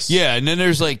it. Yes. Yeah, and then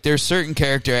there's certain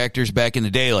character actors back in the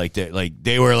day like that, like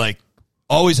they were like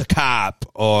always a cop,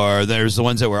 or there's the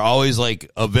ones that were always like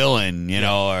a villain, you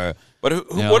know, or but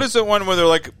what is the one where they're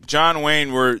like John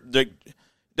Wayne, where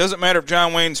doesn't matter if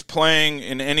John Wayne's playing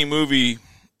in any movie,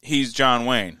 he's John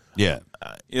Wayne. Yeah.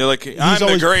 You're like, I'm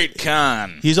the great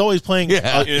Khan. He's always playing like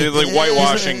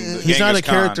whitewashing. He's not a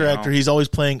character Khan, actor. He's always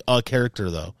playing a character,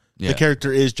 though. Yeah. The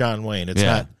character is John Wayne. It's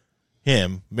not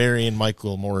him, Marion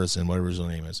Michael Morrison, whatever his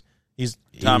name is. He's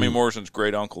Tommy Morrison's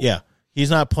great uncle. Yeah. He's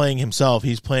not playing himself.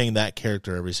 He's playing that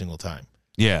character every single time.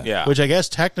 Yeah. Yeah. Which I guess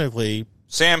technically...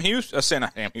 Sam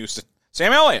Elliott.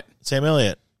 Sam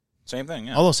Elliott. Same thing,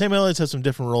 yeah. Although Sam Elliott's had some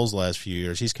different roles the last few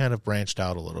years. He's kind of branched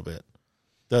out a little bit.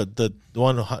 The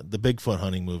Bigfoot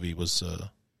hunting movie was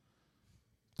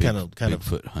kind of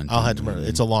Bigfoot hunting. I'll have to remember.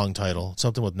 It's a long title.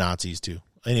 Something with Nazis too.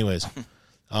 Anyways,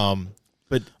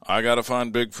 but I gotta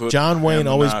find Bigfoot. John Wayne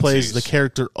always plays the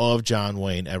character of John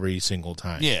Wayne every single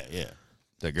time. Yeah.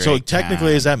 So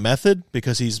technically, is that method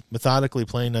because he's methodically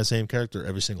playing that same character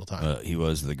every single time? He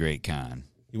was the great Khan.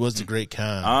 He was the great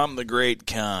Khan. I'm the great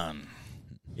Khan.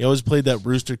 He always played that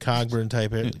Rooster Cogburn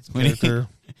type character.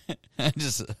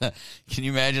 Can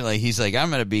you imagine? Like he's like, I'm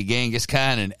going to be Genghis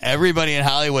Khan, and everybody in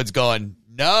Hollywood's going,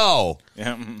 no,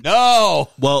 no.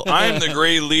 Well, I'm the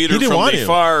great leader from the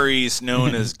Far East,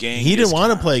 known as Genghis. He didn't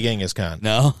want to play Genghis Khan.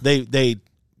 No, they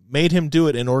made him do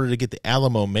it in order to get the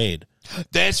Alamo made.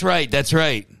 That's right.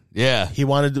 Yeah, he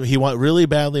really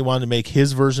badly wanted to make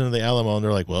his version of the Alamo, and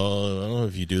they're like, well, I don't know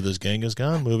if you do this Genghis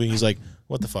Khan movie. He's like,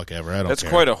 what the fuck ever, I don't care. That's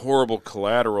quite a horrible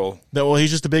collateral. No, well, he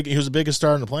was the biggest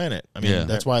star on the planet. I mean,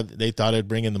 that's why they thought it'd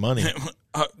bring in the money.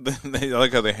 They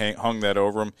like how they hung that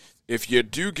over him. If you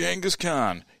do Genghis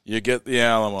Khan, you get the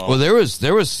Alamo. Well, there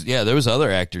was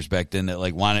other actors back then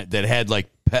that had like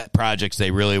pet projects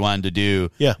they really wanted to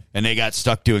do. Yeah, and they got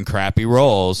stuck doing crappy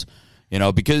roles, you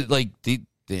know, because like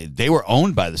they were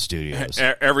owned by the studios.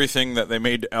 Everything that they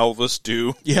made Elvis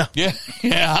do. Yeah.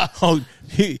 Oh,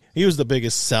 he was the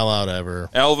biggest sellout ever.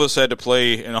 Elvis had to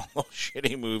play in all those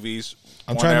shitty movies,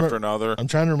 one after another. I'm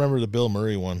trying to remember the Bill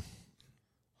Murray one.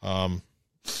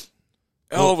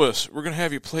 Elvis, we're going to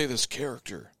have you play this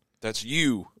character. That's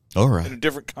you. All right. In a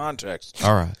different context.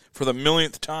 All right. For the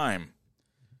millionth time.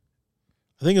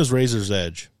 I think it was Razor's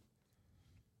Edge.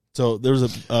 So there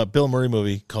was a Bill Murray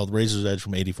movie called Razor's Edge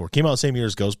from '84. Came out the same year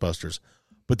as Ghostbusters.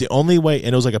 But the only way,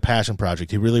 and it was like a passion project.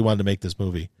 He really wanted to make this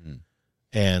movie.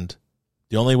 And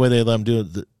the only way they let him do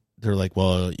it, they're like,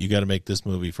 well, you got to make this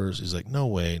movie first. He's like, no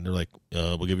way. And they're like,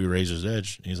 we'll give you Razor's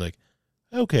Edge. And he's like,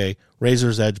 okay.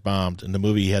 Razor's Edge bombed, and the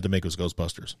movie he had to make was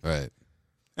Ghostbusters. Right.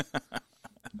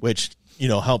 Which,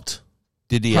 helped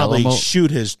Did the probably Alamo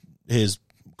shoot his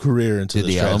career into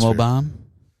the stratosphere. Alamo bomb?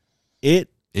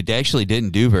 It actually didn't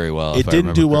do very well. It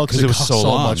didn't do well because it was so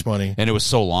long. much money, and it was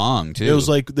so long too. It was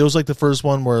like the first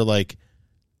one where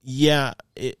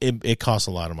it costs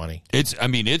a lot of money. It's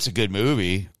a good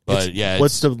movie, but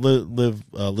what's the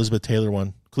Elizabeth Taylor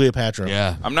one? Cleopatra.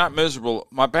 Yeah, I'm not miserable.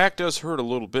 My back does hurt a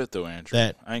little bit though, Andrew.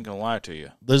 I ain't gonna lie to you.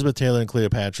 Elizabeth Taylor and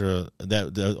Cleopatra.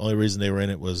 That the only reason they were in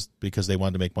it was because they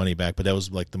wanted to make money back. But that was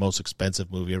like the most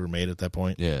expensive movie ever made at that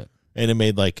point. Yeah, and it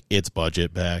made like its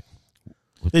budget back.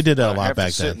 They did that a lot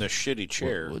back then. Sit in a shitty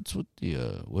chair. What's with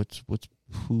the what's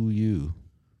who you?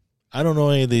 I don't know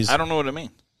any of these. I don't know what I mean.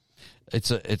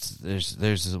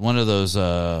 There's one of those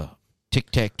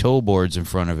tic-tac-toe boards in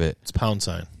front of it. It's pound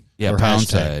sign. Yeah, pound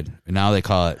sign. Now they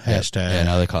call it hashtag. Yeah,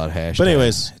 now they call it hashtag. But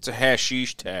anyways, it's a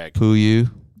hashish tag. Who you?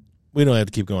 We don't have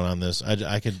to keep going on this.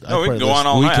 I could. No, we can go on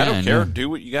all night. I don't care. Do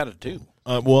what you got to do.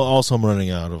 Well, also I'm running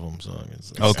out of them, so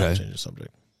it's okay. Change the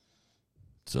subject.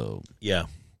 So yeah,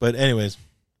 but anyways.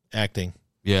 Acting,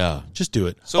 yeah, just do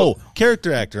it. So,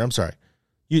 character actor. I'm sorry.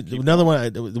 Another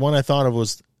one. The one I thought of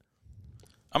was.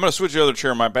 I'm going to switch the other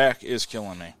chair. My back is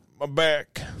killing me. My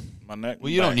back. My neck. Well,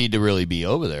 you don't need to really be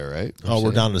over there, right? Oh,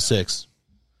 we're down to 6.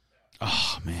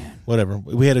 Oh man. Whatever.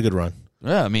 We had a good run.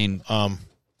 Yeah, I mean, I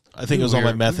think it was all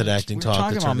my method acting we talk.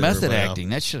 Talking that about turned method everybody acting,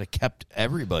 that should have kept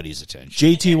everybody's attention.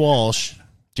 JT Walsh.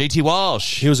 JT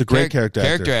Walsh. He was a great character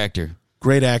actor.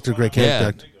 Great actor, great character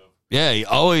actor. Yeah, he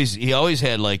always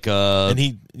had like and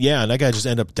that guy just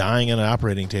ended up dying on an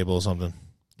operating table or something.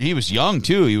 He was young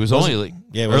too. He was only like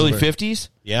early 50s.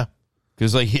 Yeah.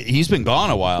 Cuz like he's been gone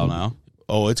a while now.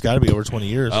 Oh, it's got to be over 20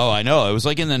 years. Oh, I know. It was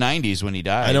like in the 90s when he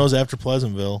died. I know it was after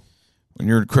Pleasantville. When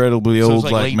you're incredibly so old it was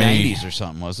like late me. 90s or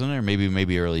something, wasn't it? Or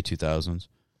maybe early 2000s.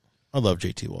 I love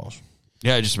JT Walsh.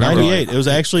 Yeah, I just remember 98. It was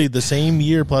actually the same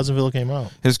year Pleasantville came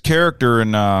out. His character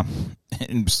in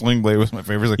Sling Blade was my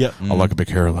favorite. He's like, yep. I like a big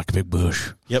hair, I like a big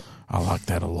bush. Yep. I like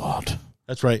that a lot.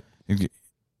 That's right.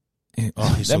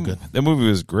 Oh, he's so good. That movie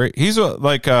was great. He's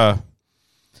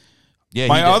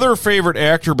my other favorite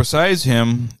actor besides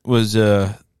him was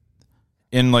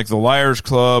in like The Liars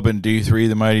Club and D3,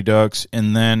 The Mighty Ducks,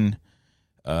 and then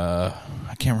I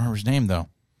can't remember his name though.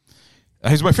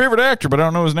 He's my favorite actor, but I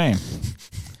don't know his name.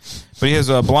 But he has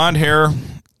blonde hair.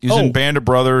 He's in Band of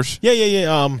Brothers.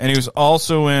 Yeah. And he was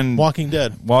also in Walking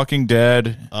Dead.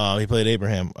 He played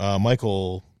Abraham.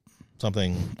 Michael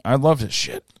something. I loved his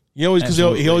shit. He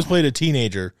always played a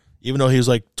teenager, even though he was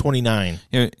like 29.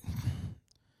 Yeah.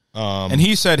 And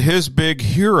he said his big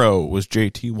hero was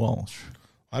J.T. Walsh.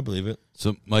 I believe it.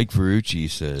 So Mike Ferrucci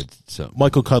said something.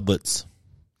 Michael Cudlitz.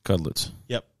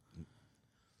 Yep.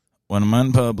 When I'm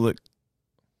in public.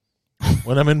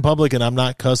 When I'm in public and I'm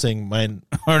not cussing,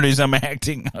 I'm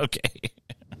acting. Okay.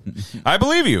 I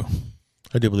believe you.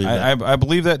 I do believe that. I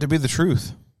believe that to be the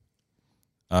truth.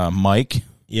 Mike.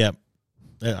 Yep.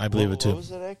 I believe it too. What was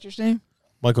that actor's name?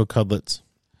 Michael Cudlitz.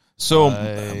 So,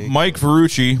 Mike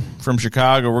Ferrucci from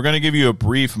Chicago, we're going to give you a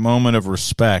brief moment of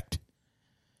respect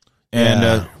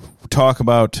and talk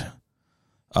about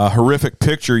a horrific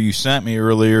picture you sent me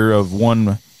earlier of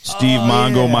one Steve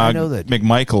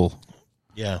McMichael.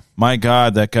 Yeah. My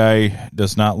God, that guy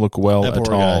does not look well at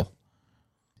all.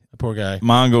 That poor guy.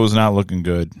 Mongo is not looking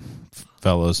good,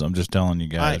 fellas. I'm just telling you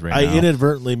guys right now. I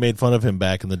inadvertently made fun of him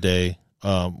back in the day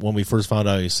when we first found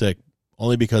out he was sick,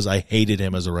 only because I hated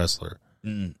him as a wrestler.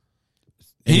 Mm.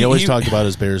 And he always talked about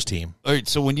his Bears team. All right,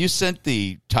 so when you sent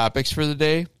the topics for the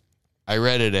day, I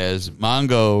read it as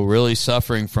Mongo really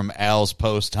suffering from Al's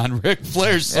post on Ric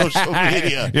Flair's social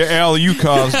media. Yeah, Al, you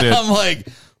caused it. I'm like,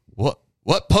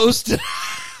 what post? I'm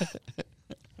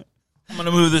going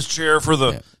to move this chair for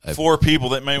the 4 people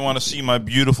that may want to see my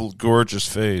beautiful, gorgeous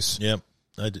face. Yep.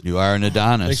 You are an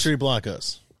Adonis. Make sure you block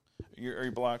us. Are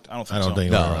you blocked? I don't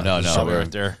think so. No. We're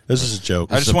right there. This is a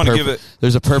joke. I just want to give it.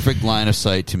 There's a perfect line of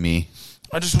sight to me.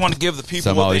 I just want to give the people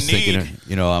so what they need.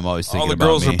 I'm always thinking all the about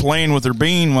girls me. are playing with their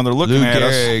bean when they're looking Lou at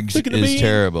Gehrig's us. is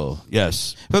terrible.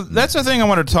 Yes, but that's the thing I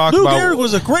want to talk Lou about. Gehrig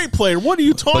was a great player. What are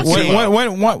you talking about? Why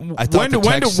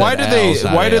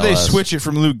did they switch it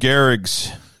from Lou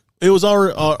Gehrig's? It was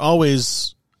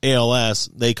always ALS.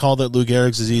 They called it Lou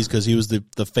Gehrig's disease because he was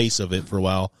the face of it for a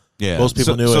while. Yeah, most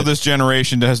people knew it. So this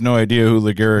generation has no idea who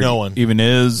Lou Gehrig even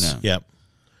is. No. Yep.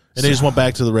 And they just went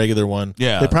back to the regular one.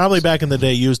 Yeah. They probably back in the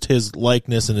day used his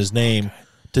likeness and his name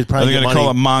to probably Are they going to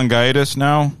call it Mongitis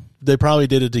now? They probably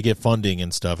did it to get funding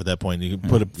and stuff at that point. You could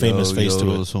put a famous face to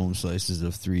it. Those home slices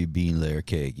of 3 bean layer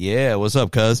cake. Yeah, what's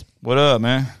up, cuz? What up,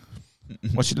 man?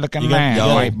 What you looking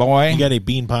at, white boy? You got a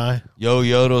bean pie?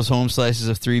 Those home slices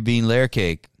of 3 bean layer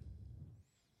cake.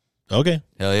 Okay.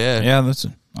 Hell yeah. Yeah, that's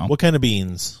it. What kind of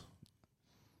beans?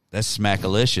 That's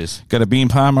smackalicious. Got a bean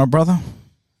pie, my brother?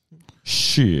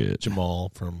 Shit.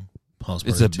 Jamal from House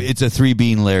It's a 3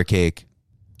 bean layer cake.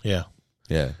 Yeah.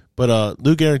 Yeah. But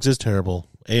Lou Gehrig's is terrible.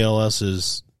 ALS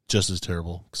is just as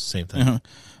terrible. Same thing.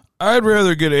 I'd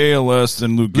rather get ALS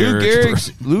than Lou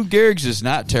Gehrig's. Lou Gehrig's is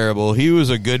not terrible. He was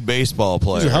a good baseball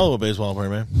player. He's a hell of a baseball player,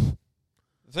 man.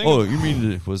 Oh, you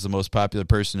mean was the most popular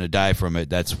person to die from it?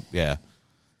 That's, yeah.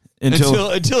 Until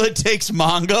it takes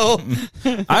Mongo.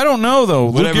 I don't know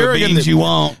though. Whatever beans you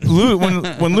want.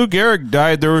 When Lou Gehrig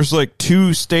died, there was like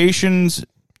 2 stations,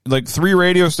 like 3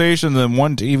 radio stations and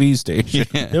 1 TV station.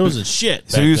 It was a shit.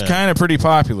 So he was kind of pretty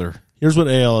popular. Here's what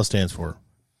ALS stands for: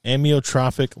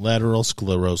 amyotrophic lateral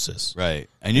sclerosis. Right.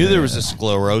 I knew there was a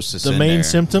sclerosis. The main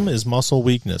symptom is muscle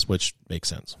weakness, which makes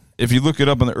sense. If you look it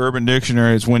up in the Urban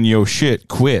Dictionary, it's when yo shit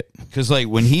quit. Because like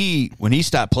when he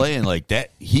stopped playing like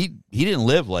that, he didn't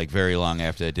live like very long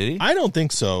after that, did he? I don't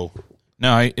think so.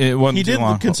 No, it wasn't. He too didn't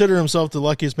long. consider himself the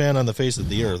luckiest man on the face of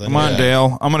the earth. Come on,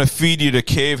 Dale. I'm going to feed you to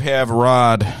Cave Have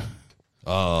Rod.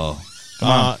 Oh, come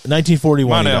on.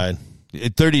 1941 he died.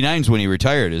 39 is when he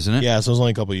retired, isn't it? Yeah, so it was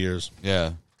only a couple of years.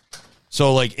 Yeah.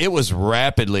 So like it was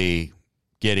rapidly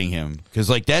getting him because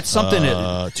like that's something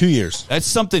that 2 years. That's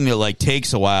something that like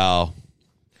takes a while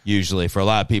usually for a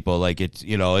lot of people. Like it's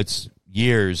it's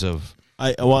years of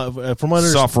from what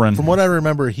suffering. From what I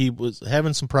remember, he was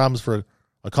having some problems for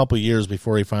a couple of years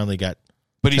before he finally got.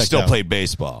 But he still out. played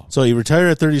baseball. So he retired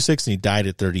at 36 and he died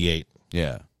at 38.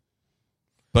 Yeah.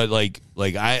 But like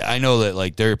I know that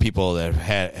like there are people that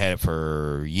have had it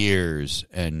for years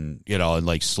and and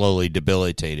like slowly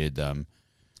debilitated them.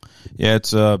 Yeah,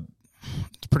 it's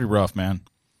pretty rough, man.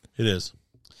 It is.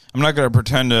 I'm not going to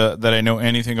pretend that I know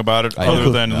anything about it other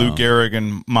than Lou Gehrig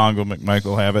and Mongo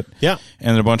McMichael have it. Yeah.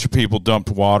 And a bunch of people dumped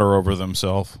water over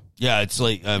themselves. Yeah, it's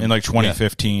like in like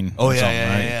 2015. Yeah. Oh right?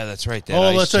 yeah, that's right.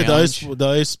 That that's right. Challenge. The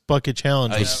ice bucket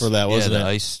challenge was for that, wasn't it? The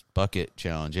ice bucket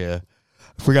challenge. Yeah,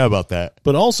 I forgot about that.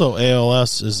 But also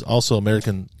ALS is also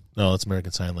American. No, it's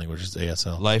American Sign Language. It's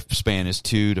ASL. Lifespan is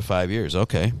 2 to 5 years.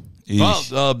 Okay. Well,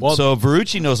 so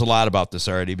Verrucci knows a lot about this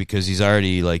already because he's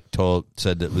already like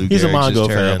said that Lou Gehrig's is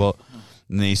terrible,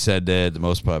 and he said that the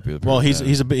most popular. Well, he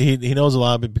knows a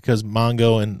lot of it because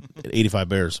Mongo and 85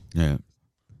 Bears. Yeah.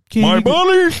 My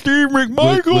buddy Steve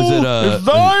McMichael is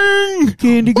dying.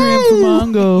 Candygram for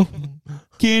Mongo.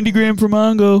 Candygram for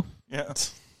Mongo. Yeah.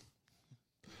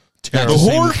 Terrible.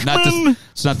 The Horseman.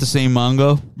 It's not the same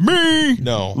Mongo. Me.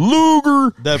 No.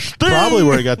 Luger. That's Sting. probably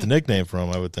where he got the nickname from,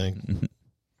 I would think.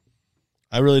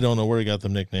 I really don't know where he got the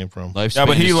nickname from. Yeah,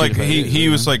 but he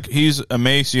was like he's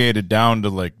emaciated down to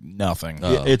like nothing.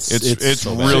 It's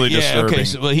really disturbing. Okay,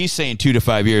 so, he's saying 2 to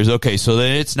 5 years. Okay, so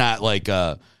then it's not like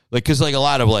because like a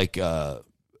lot of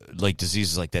like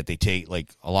diseases like that they take like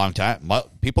a long time.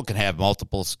 People can have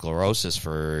multiple sclerosis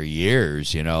for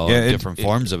years, different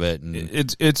forms of it. And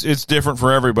it's different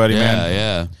for everybody, man.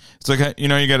 Yeah. It's like you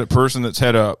got a person that's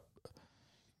had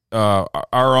our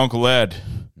Uncle Ed.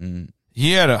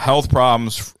 He had health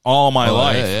problems all my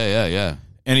life. Yeah.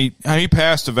 And he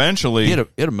passed eventually. He had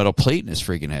a metal plate in his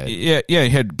freaking head. Yeah, he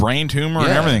had brain tumor and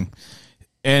everything.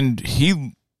 And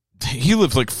he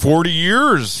lived like 40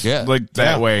 years like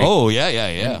that way. Oh,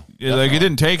 yeah. Like it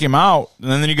didn't take him out. And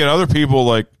then you get other people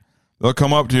like they'll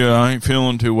come up to you, I ain't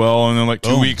feeling too well, and then like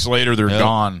 2 weeks later they're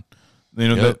gone.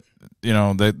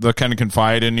 They'll kind of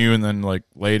confide in you, and then like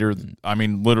later, I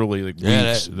mean, literally like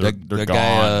weeks, they're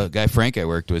gone. Guy Frank I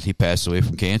worked with, he passed away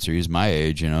from cancer. He was my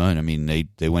age, and I mean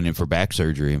they went in for back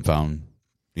surgery and found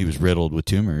he was riddled with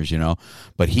tumors,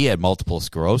 but he had multiple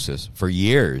sclerosis for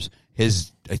years.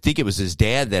 I think it was his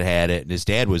dad that had it, and his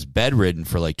dad was bedridden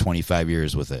for like 25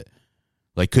 years with it.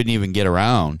 Like couldn't even get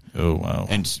around. Oh wow!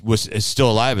 And is still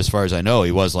alive as far as I know.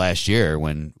 He was last year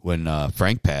when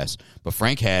Frank passed. But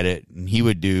Frank had it, and he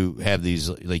would have these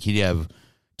like he'd have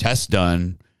tests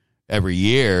done every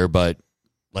year, but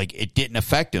like it didn't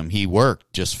affect him. He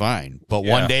worked just fine. But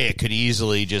one day it could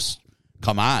easily just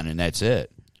come on, and that's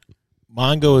it.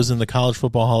 Mongo is in the College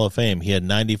Football Hall of Fame. He had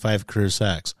 95 career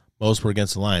sacks. Most were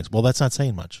against the Lions. Well, that's not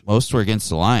saying much. Most were against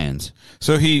the Lions.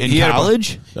 So he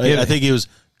college. I think he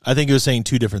was saying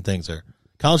two different things there.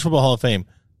 College Football Hall of Fame,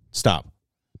 stop.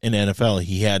 In the NFL,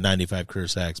 he had 95 career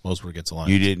sacks. Most were against the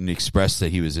Lions. You didn't express that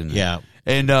he was in there. Yeah.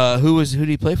 And who did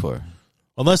he play for?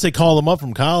 Unless they called him up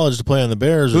from college to play on the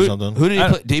Bears or something. Who did he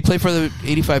play? Did he play for the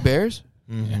 85 Bears?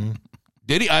 Mm-hmm.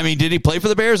 Did he? I mean, did he play for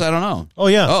the Bears? I don't know. Oh,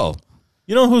 yeah. Oh.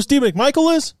 You know who Steve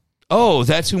McMichael is? Oh,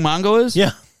 that's who Mongo is?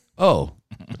 Yeah. Oh.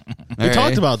 We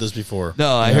talked about this before.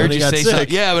 No, I heard you say something.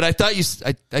 Yeah, but I thought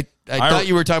I thought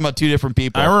you were talking about two different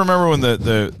people. I remember when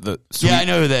the yeah, I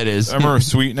know who that is. I remember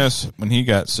Sweetness when he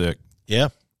got sick. Yeah.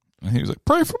 And he was like,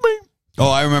 pray for me. Oh,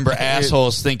 I remember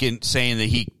assholes saying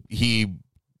that he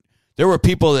there were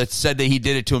people that said that he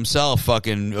did it to himself,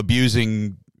 fucking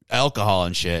abusing alcohol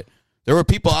and shit. There were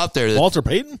people out there that, Walter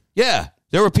Payton? Yeah.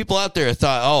 There were people out there that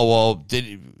thought, "Oh,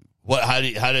 well, how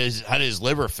did his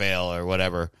liver fail or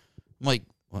whatever?" I'm like,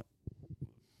 what?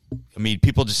 I mean,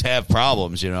 people just have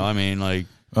problems, I mean, like.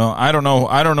 Well, I don't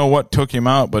know what took him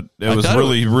out, but it was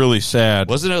really sad.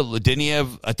 Wasn't it? Didn't he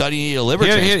have? I thought he needed a liver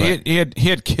transplant. He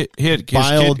had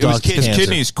bile duct his cancer.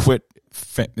 kidneys quit.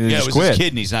 It was his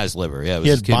kidneys, not his liver. Yeah, it was he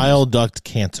had his kidneys. bile duct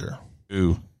cancer.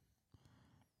 Ooh,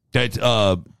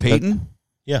 that Peyton.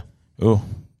 Yeah. Oh,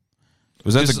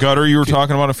 was that the gutter you were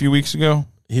talking about a few weeks ago?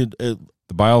 The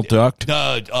bile duct,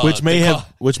 which may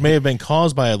have been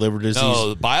caused by a liver disease. No,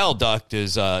 the bile duct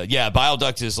is bile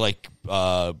duct is like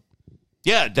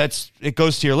it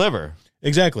goes to your liver.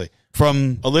 Exactly.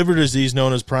 From a liver disease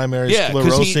known as primary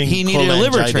sclerosing he needed a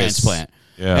liver transplant.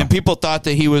 Yeah. And people thought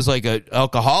that he was like an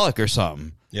alcoholic or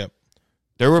something. Yep.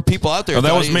 There were people out there. Oh,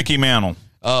 that was Mickey Mantle.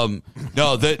 No,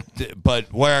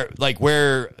 but where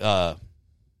the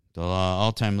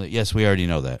all-time. Yes, we already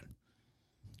know that.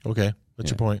 Okay.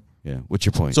 What's your point? Yeah. What's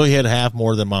your point? So he had half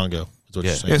more than Mongo. Is what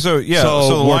you're saying. So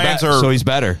the Lions are so he's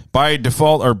better. by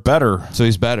default are better. So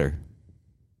he's better.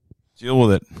 Deal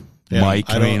with it, Yeah, Mike.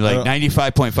 I mean, like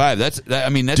 95.5. That's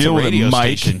Deal a with it, radio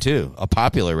Mike. station too, a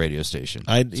popular radio station.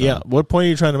 Yeah. What point are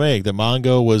you trying to make? That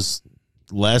Mongo was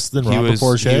less than Robert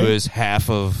Porsche? He was half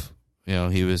of.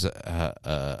 He was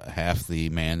half the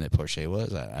man that Porsche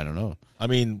was. I don't know. I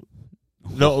mean,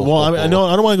 no. Well, I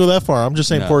don't want to go that far. I'm just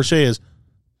saying Porsche is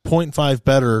 0.5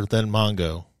 better than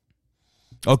Mongo.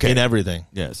 Okay. In everything.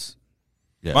 Yes.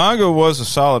 Yeah. Mongo was a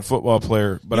solid football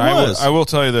player, but He was. I will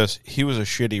tell you this: he was a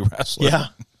shitty wrestler. Yeah.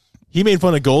 He made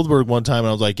fun of Goldberg one time, and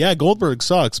I was like, "Yeah, Goldberg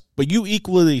sucks, but you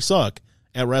equally suck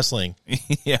at wrestling."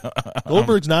 Yeah.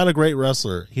 Goldberg's not a great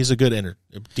wrestler. He's a good,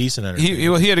 decent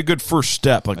entertainer. He had a good first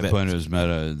step like My that. point was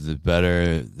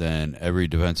better than every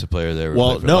defensive player that ever Well,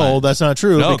 played for no, Lions. that's not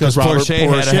true. No, because Robert Porsche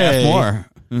had a half more.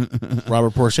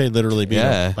 Robert Porsche literally beat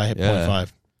Yeah, him by 0.5. yeah.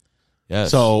 Yes.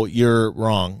 So you're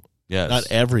wrong. Yes. Not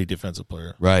every defensive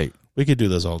player. Right. We could do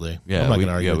this all day. Yeah. I'm not going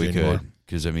to argue with you anymore. could.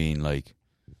 Because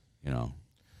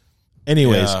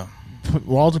Anyways, Yeah.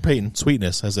 Walter Payton,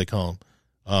 sweetness as they call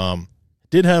him,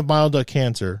 did have bile duct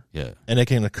cancer, Yeah. and it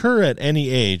can occur at any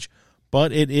age,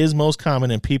 but it is most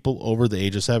common in people over the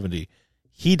age of 70.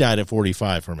 He died at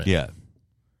 45 from it. Yeah.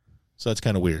 So that's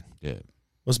kind of weird. Yeah.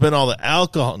 Must have been all the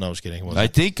alcohol. No, I was kidding. I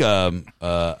think I'm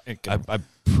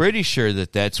pretty sure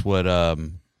that's what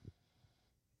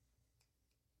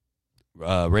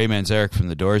Ray Manzarek from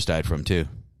the Doors died from too.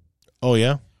 Oh,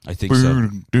 yeah? I think so.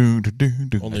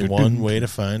 Only one way to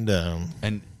find out.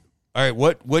 And all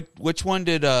right, which one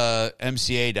did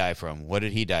MCA die from? What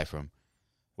did he die from?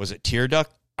 Was it tear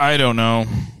duct? I don't know.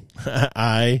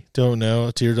 I don't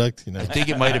know. Tear duct? I think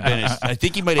it might have been. I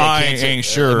think he might have had cancer. I ain't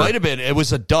sure. It might have been. It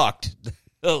was a duct,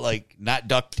 like not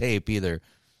duct tape either.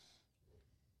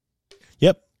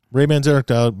 Yep. Ray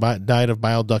Manzarek died of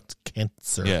bile duct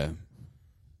cancer. Yeah.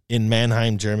 In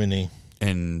Mannheim, Germany.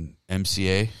 And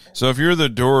MCA. So if you're the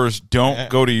Doors, don't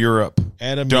go to Europe.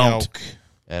 Adam Don't. Yauch.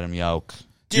 Adam Yauch.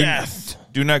 Death.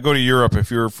 Do not go to Europe if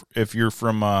you're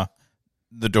from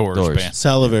the Doors band.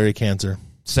 Salivary cancer.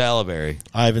 Salivary.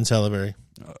 Ivan Salivary.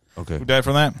 Okay. Who died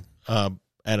from that?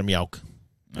 Adam Yauch.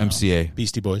 MCA.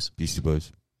 Beastie Boys. Beastie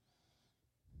Boys.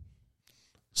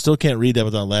 Still can't read that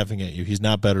without laughing at you. He's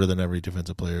not better than every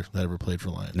defensive player that ever played for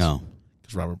Lions. No.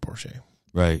 Because Robert Porsche.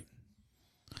 Right.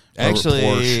 Actually,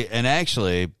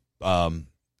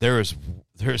 there's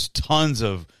tons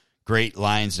of great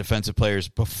Lions defensive players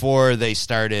before they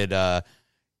started.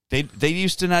 They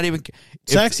used to not even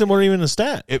Saxon weren't even a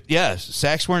stat.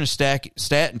 Sacks weren't a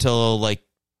stat until like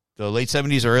the late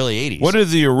 70s or early 80s. What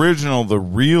is the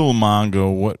real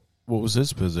Mongo? What was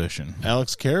his position?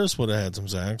 Alex Karras would have had some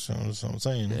sacks. That's what I'm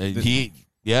saying. He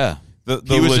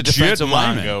was a defensive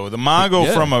lineman. The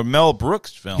Mongo from a Mel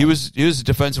Brooks film. He was a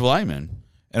defensive lineman.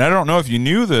 And I don't know if you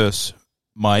knew this,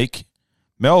 Mike.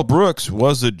 Mel Brooks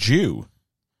was a Jew.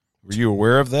 Were you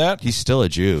aware of that? He's still a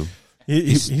Jew.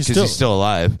 He's still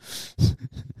alive.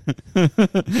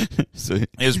 So,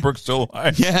 is Brooks still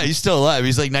alive? Yeah, he's still alive.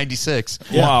 He's like 96.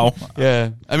 Yeah. Wow.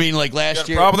 Yeah. I mean, like last Got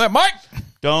a year. problem with that, Mike?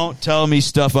 Don't tell me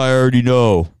stuff I already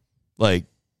know. Like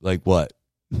what?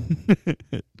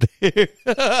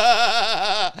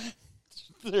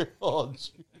 They're all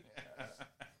Jews.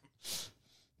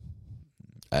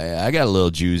 I got a little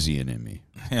Jewsian in me.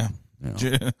 Yeah.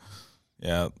 You know.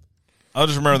 Yeah. I'll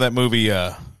just remember that movie,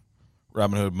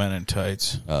 Robin Hood Men in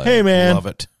Tights. Hey, man. Love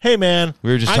it. Hey, man.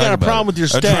 We were just I talking got a about problem it. with your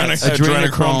stats.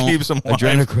 Adrenochrome keeps them alive.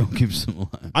 Adrenochrome keeps them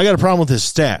alive. I got a problem with his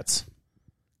stats.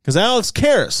 Because Alex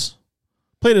Karras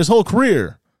played his whole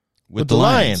career with the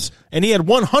Lions. And he had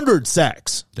 100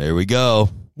 sacks. There we go.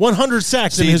 100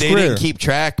 sacks in See, his they career. didn't keep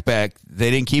track back.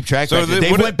 They didn't keep track So back.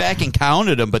 They went back and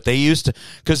counted them, but they used to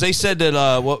because they said that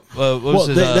what was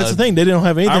it? That's the thing. They didn't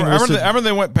have anything. I remember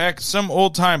they went back. Some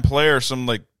old time player, some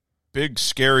like big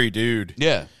scary dude.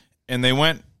 Yeah, and they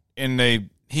went and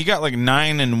he got like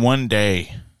 9 in one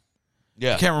day.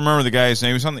 Yeah, I can't remember the guy's name.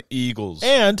 He was on the Eagles,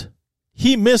 and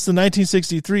he missed the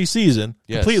 1963 season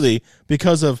completely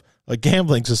because of a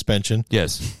gambling suspension.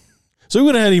 Yes, so he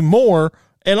would have had even more.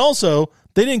 And also,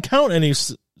 they didn't count any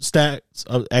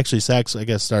stats. Actually, sacks, I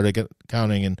guess, started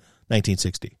counting in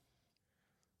 1960.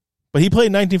 But he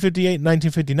played 1958 and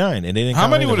 1959, and they didn't How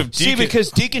count many any would of have them. see, because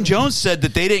Deacon Jones said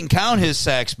that they didn't count his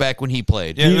sacks back when he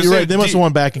played. Yeah, You're right. They must have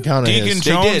went back and counted Deacon his.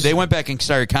 Jones- They did. They went back and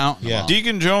started counting. Yeah. them all.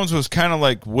 Deacon Jones was kind of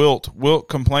like Wilt. Wilt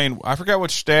complained. I forgot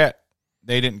which stat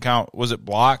they didn't count. Was it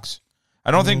blocks?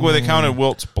 I don't think where they counted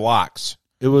Wilt's blocks.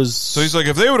 It was So he's like,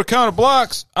 if they would have counted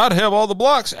blocks, I'd have all the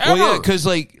blocks ever. Well, yeah, because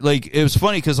like it was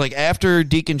funny because like after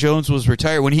Deacon Jones was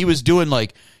retired, when he was doing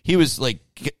like he was like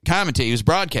commentating, he was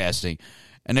broadcasting,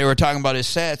 and they were talking about his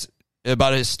stats,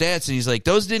 and he's like,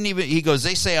 those didn't even. He goes,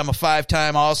 they say I'm a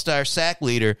 5-time All-Star sack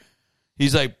leader.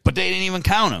 He's like, but they didn't even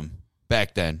count him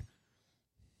back then.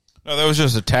 No, that was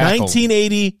just a tackle.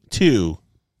 1982.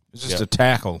 It was just a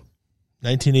tackle.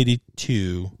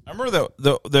 1982. I remember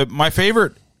the my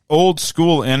favorite old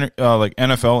school like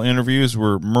NFL interviews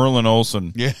were Merlin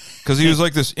Olsen. Yeah, because he was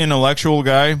like this intellectual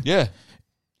guy. Yeah,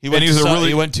 he went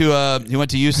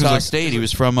to Utah State. He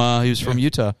was from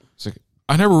Utah. It's like,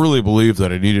 I never really believed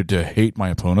that I needed to hate my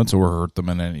opponents or hurt them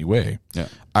in any way. Yeah,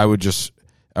 I would just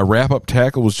a wrap up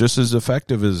tackle was just as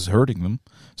effective as hurting them.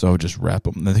 So I would just wrap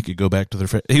them, and then they could go back to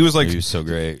their. He was so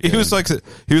great. He was like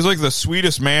the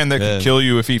sweetest man that could kill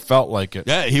you if he felt like it.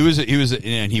 Yeah, he was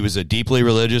a deeply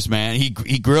religious man. He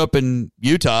grew up in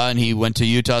Utah, and he went to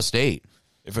Utah State.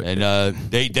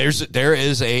 There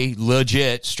is a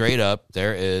legit, straight up,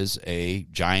 there is a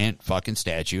giant fucking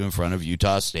statue in front of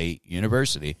Utah State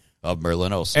University of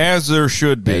Merlin Olsen. As there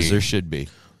should be.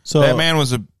 So that man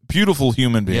was a beautiful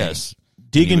human being. Yes.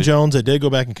 Deacon Jones, I did go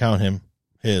back and count him.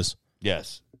 Yes.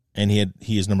 And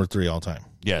he is number 3 all time.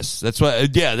 Yes. That's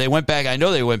what, they went back. I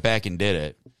know they went back and did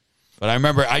it. But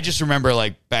I just remember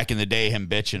like back in the day him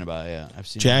bitching about it. Yeah. I've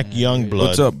seen Jack Youngblood.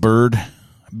 What's up, Bird?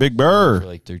 Big Bird. For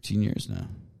like 13 years now.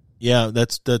 Yeah,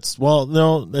 that's well,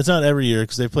 no, that's not every year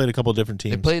because they played a couple different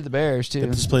teams. They played the Bears too. They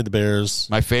just played the Bears.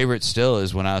 My favorite still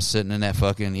is when I was sitting in that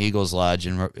fucking Eagles lodge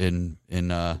in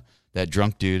that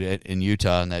drunk dude in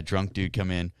Utah, and that drunk dude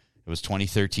come in. It was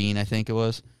 2013, I think it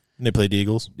was. And they played the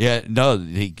Eagles? Yeah, no,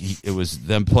 it was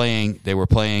them playing. They were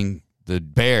playing the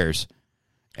Bears.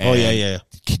 Oh, yeah.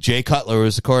 Jay Cutler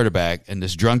was the quarterback, and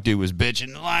this drunk dude was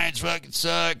bitching, the Lions fucking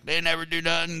suck. They never do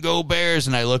nothing. Go Bears.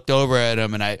 And I looked over at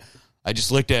him, and I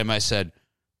just looked at him. I said,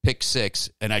 pick 6.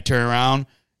 And I turned around,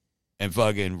 and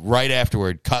fucking right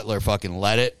afterward, Cutler fucking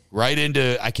let it right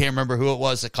into, I can't remember who it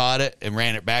was that caught it and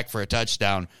ran it back for a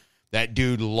touchdown. That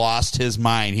dude lost his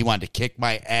mind. He wanted to kick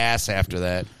my ass after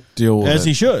that. Deal with As it.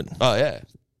 he should. Oh, yeah.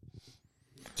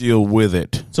 Deal with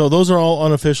it. So those are all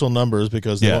unofficial numbers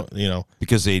because,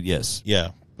 Because they, yes. Yeah,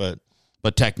 but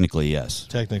technically, yes.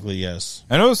 Technically, yes.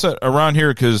 I noticed that around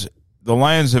here because the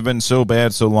Lions have been so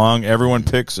bad so long, everyone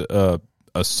picks a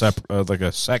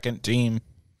second team.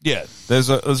 Yeah. There's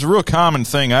a real common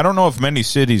thing. I don't know if many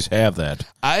cities have that.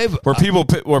 Now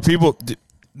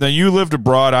you lived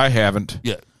abroad, I haven't.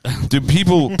 Yeah. Do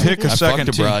people pick a second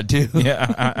fucked abroad too?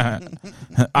 Yeah,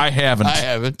 I haven't. I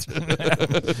haven't.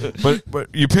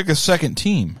 but you pick a second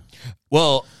team.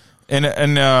 Well,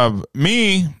 and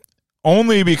me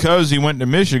only because he went to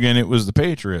Michigan. It was the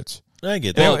Patriots. I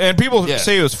get that. And people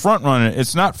say it was front running.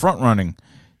 It's not front running.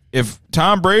 If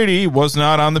Tom Brady was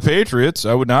not on the Patriots,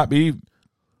 I would not be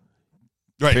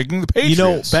picking the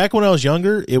Patriots. Back when I was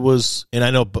younger, it was, and I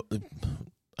know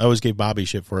I always gave Bobby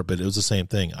shit for it, but it was the same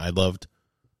thing. I loved.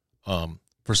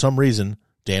 For some reason,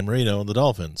 Dan Marino and the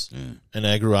Dolphins. Yeah. And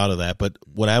I grew out of that. But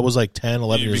when I was like 10,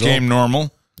 11 years old. Became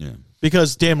normal? Yeah.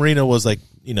 Because Dan Marino was like,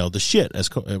 the shit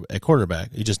at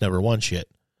quarterback. He just never won shit.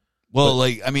 Well,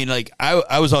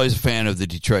 I was always a fan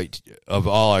of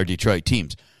all our Detroit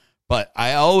teams. But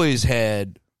I always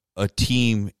had a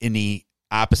team in the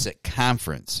opposite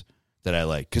conference that I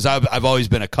liked. Because I've always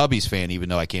been a Cubbies fan, even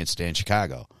though I can't stand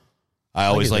Chicago. I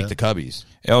always like the Cubbies.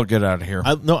 I'll get out of here.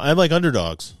 I like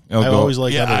underdogs. Always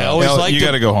like underdogs. I always liked you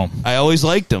got to go home. I always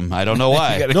liked them. I don't know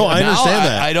why. No, I understand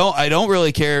that. I don't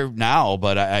really care now,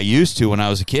 but I used to when I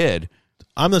was a kid.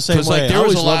 I'm the same way. Like, there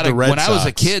was a lot of when I was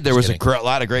a kid. There was a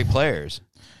lot of great players.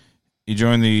 You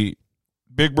joined the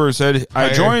Big Bird said I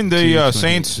joined the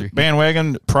Saints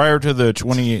bandwagon prior to the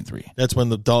 28-3. That's when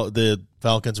the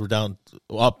Falcons were down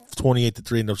up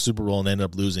 28-3 in the Super Bowl and ended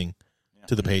up losing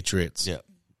to the Patriots. Yeah.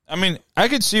 I mean, I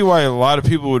could see why a lot of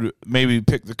people would maybe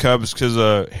pick the Cubs because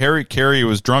Harry Carey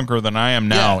was drunker than I am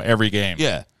now every game.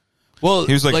 Yeah. Well,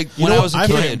 he was like when I was a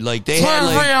kid, they had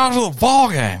out of the ball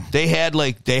game. They had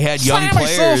young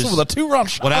players with a 2-run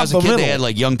shot. When I was a kid, they had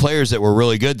like young players that were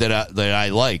really good that I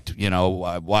liked.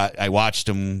 I watched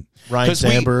them. Ryan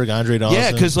Sandberg, Andre Dawson.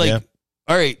 Yeah, because all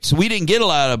right, so we didn't get a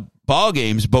lot of ball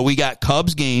games, but we got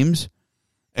Cubs games.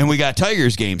 And we got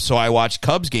Tigers games, so I watched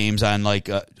Cubs games on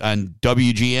on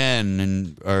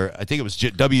WGN or I think it was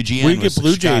WGN. We get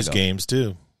Blue Jays games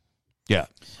too. Yeah,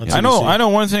 I know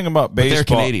one thing about baseball. They're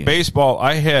Canadian. Baseball,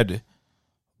 I had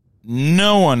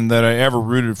no one that I ever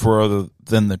rooted for other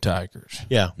than the Tigers.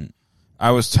 Yeah,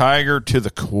 I was Tiger to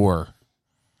the core.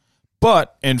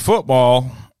 But in football,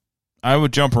 I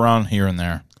would jump around here and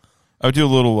there. I would do a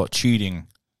little cheating.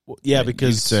 Yeah,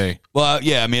 because you'd say. Well,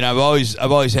 yeah, I mean, I've always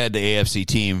had the AFC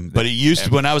team, but it used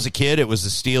to, when I was a kid, it was the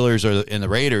Steelers and the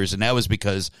Raiders, and that was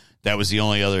because that was the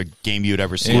only other game you'd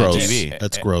ever see on TV.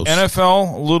 That's gross.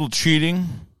 NFL, a little cheating.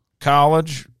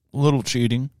 College, a little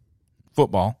cheating.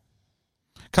 Football.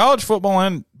 College football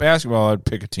and basketball, I'd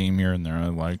pick a team here and there I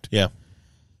liked. Yeah.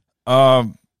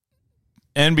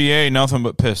 NBA, nothing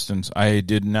but Pistons. I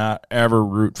did not ever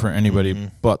root for anybody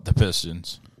but the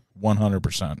Pistons.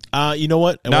 100%. You know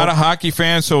what? Not a hockey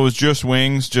fan, so it was just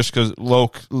wings, just because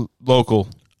local.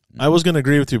 I was going to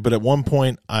agree with you, but at one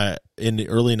point, in the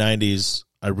early 90s,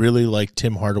 I really liked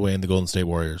Tim Hardaway and the Golden State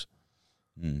Warriors.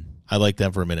 I liked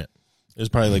them for a minute. It was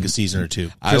probably like a season or two.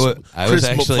 I was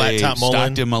actually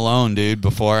Stockton Malone, dude,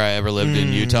 before I ever lived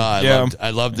in Utah.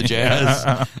 I loved the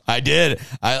Jazz. I did.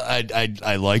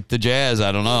 I liked the Jazz.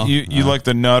 I don't know. You like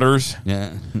the Nutters?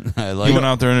 Yeah. You went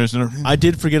out there and I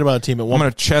did forget about a team at one. I'm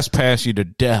going to chest pass you to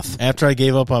death. After I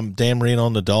gave up on Dan Marino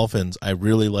and the Dolphins, I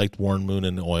really liked Warren Moon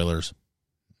and the Oilers.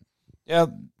 Yeah.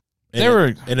 They were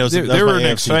an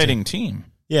AFC exciting team.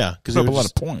 Yeah, because they put up a lot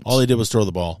of points. All they did was throw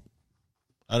the ball.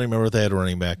 I don't even remember if they had a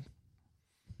running back.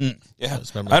 Yeah,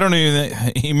 I don't even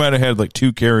think he might have had like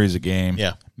 2 carries a game.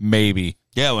 Yeah, maybe.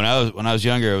 Yeah, when I was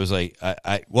younger, it was like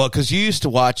because you used to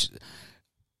watch,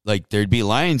 like, there'd be a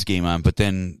Lions game on, but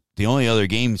then the only other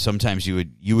game sometimes you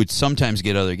would sometimes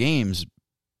get other games,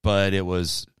 but it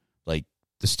was like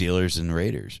the Steelers and the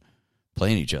Raiders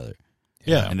playing each other.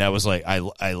 Yeah, and that was like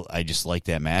I just like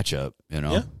that matchup. You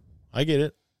know, yeah, I get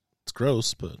it. It's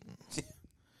gross, but.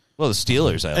 Well, the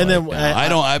Steelers,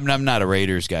 I'm not a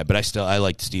Raiders guy, but I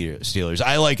like the Steelers.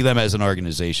 I like them as an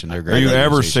organization. They're great. Are you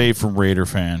ever safe from Raider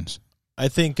fans? I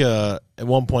think at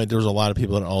one point there was a lot of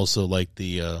people that also liked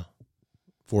the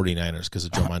 49ers because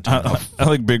of Joe Montana. I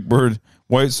like Big Bird.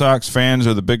 White Sox fans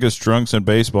are the biggest drunks in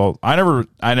baseball. I'd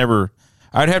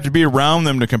have to be around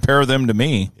them to compare them to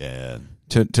me. Yeah.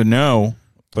 To know,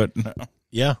 but no.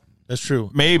 Yeah, that's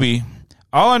true. Maybe.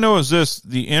 All I know is this: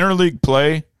 the interleague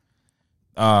play.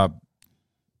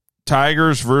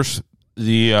 Tigers versus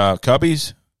the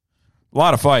Cubbies, a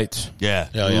lot of fights. Yeah.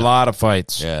 A lot of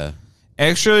fights. Yeah.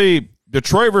 Actually,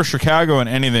 Detroit versus Chicago and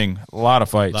anything, a lot of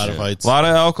fights. A lot of fights. A lot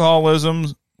of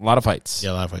alcoholisms, a lot of fights.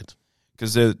 Yeah, a lot of fights.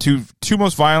 Because they're the two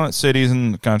most violent cities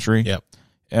in the country.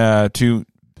 Yep. 2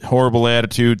 horrible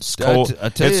attitudes. Cold.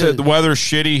 The weather's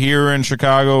shitty here in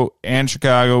Chicago and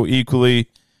Chicago equally.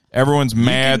 Everyone's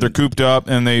mad. They're cooped up,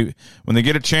 and when they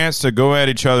get a chance to go at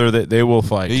each other, they will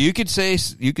fight. You could say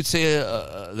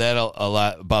that a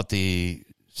lot about the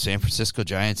San Francisco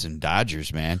Giants and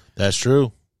Dodgers, man. That's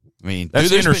true. I mean,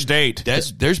 that's interstate.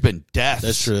 There's been deaths.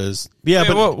 That's true. Yeah,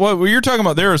 but what you're talking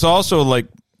about there is also like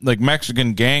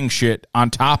Mexican gang shit on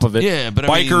top of it. Yeah, but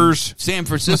bikers. I mean, San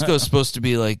Francisco's supposed to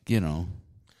be like,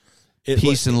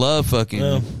 peace and love. Fucking.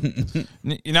 Well,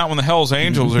 you're not when the Hells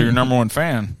Angels are your number one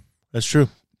fan. That's true.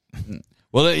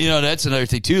 Well, that's another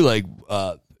thing too. I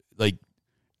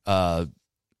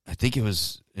think it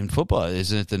was in football.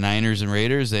 Isn't it the Niners and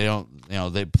Raiders? They don't,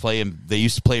 they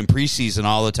used to play in preseason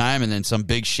all the time, and then some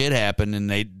big shit happened, and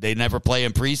they never play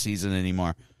in preseason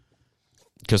anymore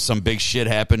because some big shit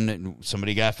happened, and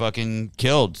somebody got fucking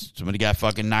killed. Somebody got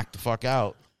fucking knocked the fuck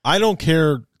out. I don't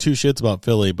care 2 shits about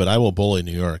Philly, but I will bully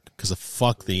New York because of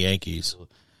fuck the Yankees.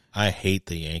 I hate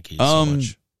the Yankees so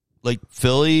much.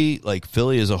 Philly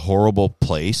is a horrible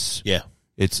place. Yeah.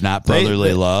 It's not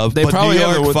brotherly love. They probably New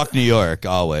York, fuck New York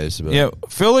always. But. Yeah,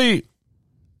 Philly,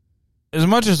 as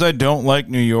much as I don't like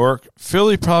New York,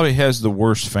 Philly probably has the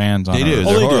worst fans on They do. earth.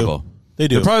 They're horrible. They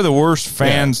do. They're probably the worst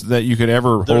fans that you could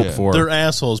ever hope for. They're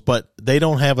assholes, but they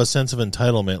don't have a sense of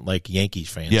entitlement like Yankees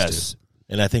fans do.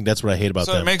 And I think that's what I hate about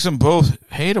them. So it makes them both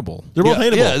hateable. They're both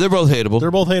hateable. Yeah, they're both hateable.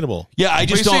 They're both hateable. Yeah, I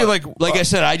just don't like I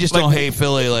said, I just don't hate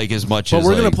Philly as much. But as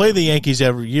we're going to play the Yankees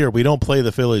every year. We don't play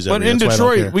the Phillies every year. But in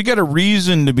Detroit, we got a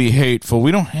reason to be hateful.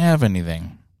 We don't have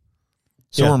anything,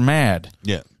 so we're mad.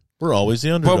 Yeah, we're always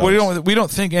the underdogs. But we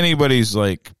don't think anybody's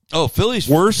like Philly's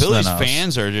worse. Philly's than us.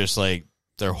 fans are just like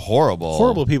they're horrible.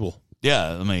 Horrible people.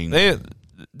 Yeah, I mean they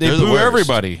boo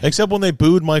everybody. Except when they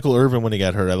booed Michael Irvin when he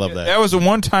got hurt. I love that. That was the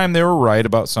one time they were right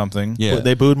about something. Yeah.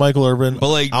 They booed Michael Irvin out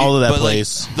of that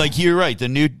place. Like you're right. The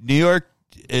New York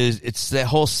it's that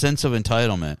whole sense of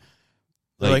entitlement.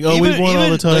 Like we've won all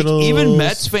the titles. Even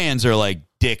Mets fans are like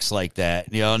dicks like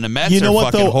that. And the Mets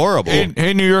are fucking horrible.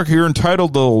 Hey, New York, you're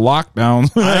entitled to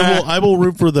lockdowns. I will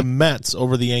root for the Mets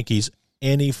over the Yankees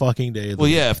any fucking day. Well,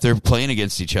 yeah, if they're playing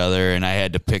against each other and I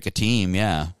had to pick a team,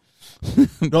 yeah.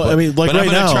 No, I mean, like but right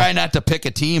I'm now, gonna try not to pick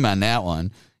a team on that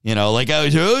one. Like I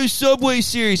was, Subway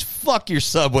Series. Fuck your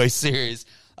Subway Series.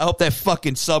 I hope that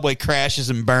fucking Subway crashes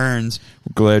and burns.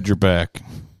 Glad you're back.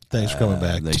 Thanks for coming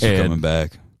back. Thanks for coming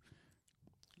back.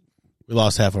 We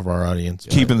lost half of our audience.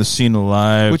 Keeping the scene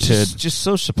alive. Which is just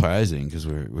so surprising because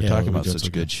we're talking about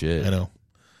such good shit. I know.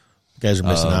 You guys are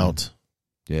missing out.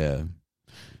 Yeah.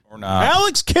 Or not.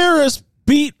 Alex Karras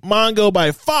beat Mongo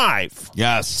by 5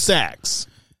 Yes. sacks.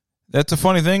 That's the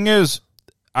funny thing is,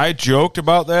 I joked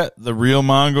about that, the real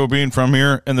Mongo being from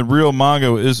here, and the real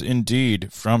Mongo is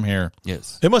indeed from here.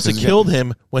 Yes. They must have killed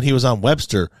him when he was on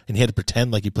Webster, and he had to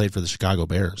pretend like he played for the Chicago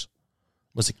Bears.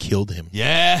 Must have killed him.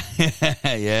 Yeah.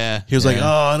 Yeah. He was like, "Oh,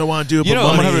 I don't want to do it." You but know,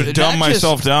 I'm money." going to have to dumb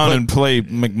myself down and play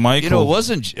McMichael. You know,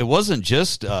 it wasn't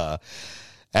just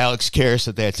Alex Karras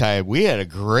at that time. We had a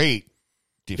great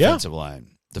defensive line.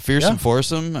 The fearsome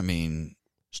foursome. I mean,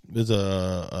 there's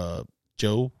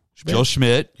Joe Schmidt. Joe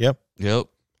Schmidt. Yep. Yep.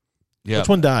 Which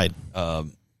one died?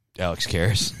 Alex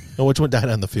Karras. No, which one died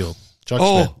on the field? Chuck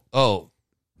Schmidt. No.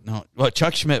 Well,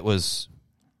 Chuck Schmidt was.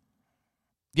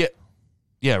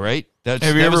 Yeah. Right. That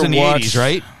was in the 80s,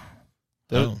 right?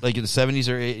 Oh. Like in the 70s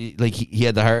or 80s, like he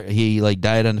had the heart. He like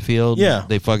died on the field. Yeah.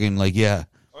 They fucking like Oh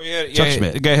yeah, Chuck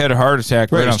Schmidt. The guy had a heart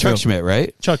attack. Right, Right it on was Chuck field. Schmidt,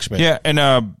 right? Chuck Schmidt. Yeah,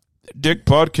 and Dick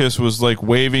Butkus was like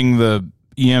waving the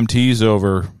EMTs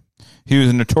over. He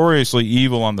was notoriously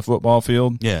evil on the football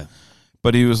field. Yeah.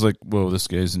 But he was like, "Whoa, this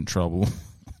guy's in trouble."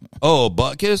 Oh,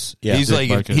 Butkus? Yeah, he's Dick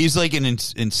like Butkus. he's like an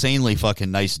insanely fucking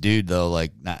nice dude though.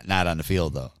 Like not on the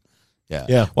field though. Yeah.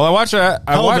 Yeah. Well, I watched Hell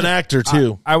of an actor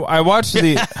too. I watched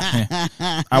the.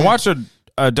 I watched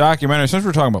a documentary. Since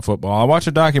we're talking about football, I watched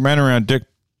a documentary on Dick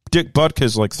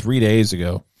Butkus like 3 days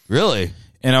ago, Really?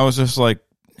 and I was just like,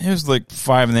 it was like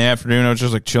 5 in the afternoon. I was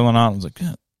just like chilling out. I was like,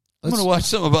 I'm gonna watch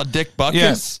something about Dick Butkus.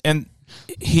 yes, and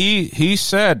he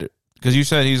said, because you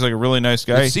said he's like a really nice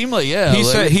guy. It seemed like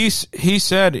He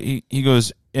said he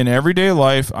goes, in everyday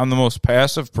life, I'm the most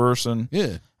passive person.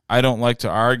 Yeah. I don't like to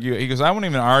argue. He goes, I won't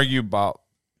even argue about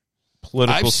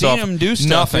political I've stuff. seen him do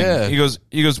stuff. Nothing. Yeah.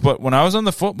 He goes, but when I was on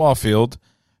the football field,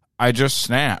 I just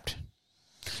snapped.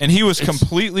 And he was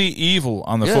completely evil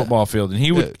on the football field. And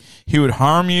he would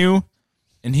harm you,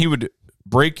 and he would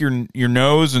break your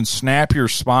nose and snap your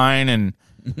spine and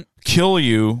kill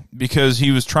you because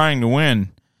he was trying to win.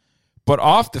 But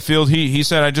off the field, he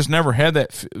said, I just never had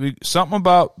that. Something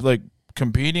about like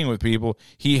competing with people,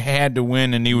 he had to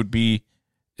win, and he would be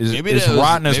as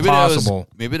rotten as possible.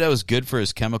 Maybe that was good for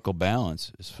his chemical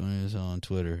balance. As funny as on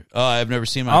Twitter. Oh, I've never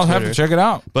seen him on I'll Twitter. have to check it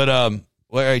out. But all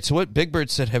right. So what Big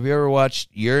Bird said? Have you ever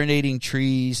watched Urinating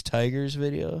Trees Tigers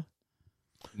video?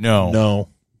 No.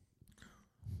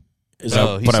 He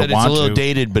said it's a little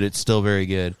dated, but it's still very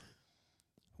good.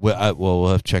 Well, we'll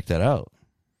have to check that out.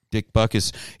 Dick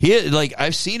Butkus.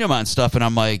 I've seen him on stuff, and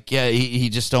I'm like, yeah, he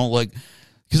just don't look.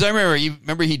 Because I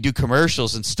remember he'd do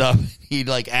commercials and stuff. He'd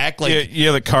like act like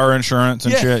the car insurance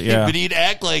and shit. Yeah, but he'd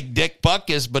act like Dick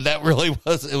Butkus, but that really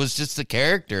was. It was just a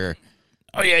character.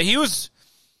 Oh yeah, he was.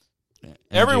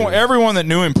 Everyone that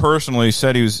knew him personally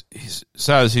said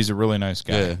says he's a really nice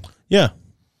guy. Yeah.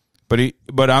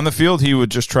 But on the field, he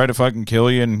would just try to fucking kill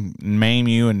you and maim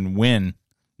you and win,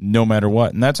 no matter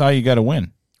what. And that's how you got to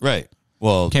win. Right.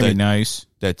 Well, Can't be nice.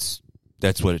 That's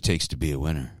what it takes to be a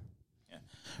winner.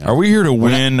 Are we here to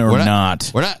win or not?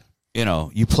 We're not.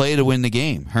 You play to win the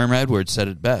game. Herm Edwards said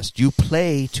it best. You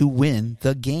play to win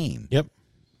the game. Yep.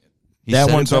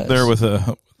 That one's up there with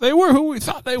they were who we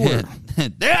thought they were.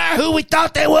 They are who we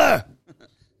thought they were.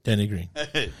 Danny Green.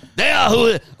 They are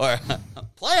who or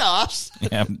playoffs.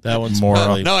 Yeah, that one's more.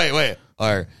 No, wait.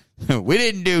 Or we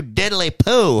didn't do diddly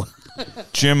poo.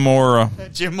 Jim Mora.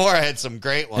 Jim Mora had some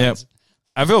great ones. Yep.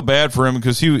 I feel bad for him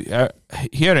because he had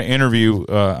an interview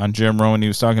on Jim Rohn. He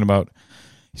was talking about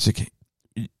he's like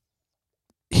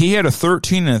he had a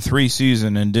 13-3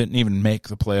 season and didn't even make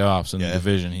the playoffs in the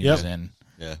division he was in.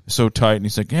 Yeah, so tight, and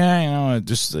he's like,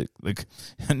 just like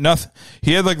nothing.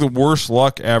 He had like the worst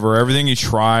luck ever. Everything he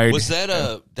tried. Was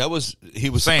that he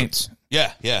was Saints?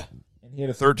 Yeah. And he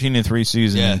had a 13-3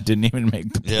 season and didn't even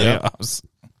make the playoffs.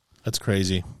 That's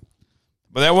crazy.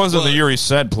 But that wasn't the year he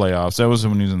said playoffs. That was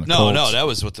when he was in the Colts. No, that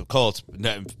was with the Colts.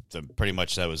 Pretty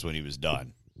much that was when he was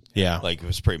done. Yeah. Like, it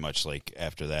was pretty much like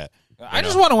after that. I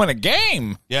just want to win a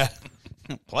game. Yeah.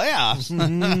 Playoffs?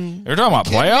 You're talking about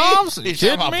playoffs? You're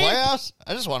talking about playoffs?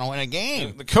 I just want to win a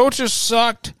game. The coaches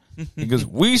sucked. Because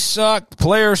we sucked. The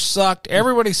players sucked.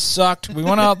 Everybody sucked. We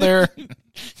went out there.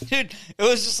 Dude, it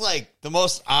was just like the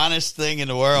most honest thing in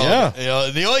the world. Yeah.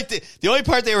 The only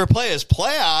part they ever play is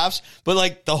playoffs, but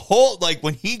like the whole, like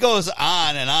when he goes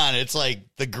on and on, it's like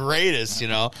the greatest,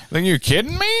 Think you're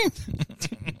kidding me?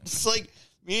 It's like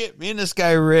me and this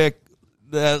guy Rick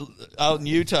out in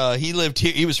Utah. He lived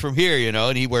here. He was from here,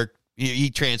 and he worked. He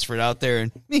transferred out there,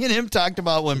 and me and him talked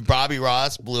about when Bobby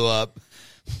Ross blew up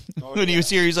When he was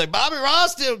here, he's like, Bobby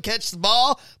Ross didn't catch the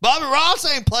ball. Bobby Ross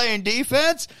ain't playing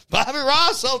defense. Bobby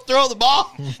Ross don't throw the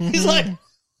ball. He's like, and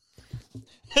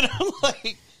I'm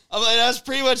like, that's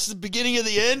pretty much the beginning of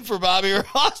the end for Bobby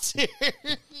Ross here.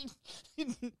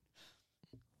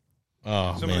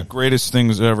 Some of the greatest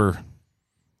things ever.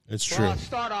 It's true. Well, I'll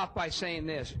start off by saying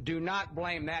this. Do not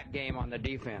blame that game on the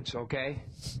defense, okay?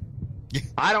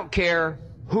 I don't care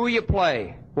who you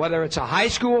play, whether it's a high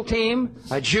school team,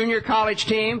 a junior college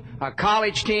team, a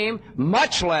college team,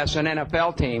 much less an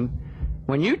NFL team.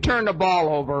 When you turn the ball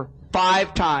over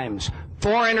 5 times,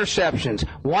 4 interceptions,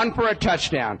 1 for a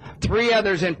touchdown, 3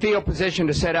 others in field position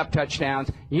to set up touchdowns,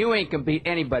 you ain't going to beat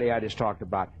anybody I just talked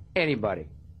about. Anybody.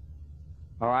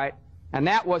 All right? And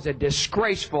that was a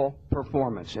disgraceful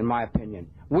performance, in my opinion.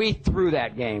 We threw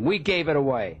that game. We gave it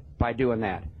away by doing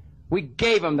that. We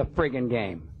gave them the friggin'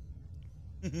 game.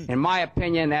 In my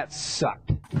opinion, that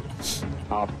sucked.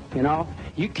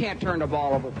 You can't turn the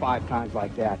ball over 5 times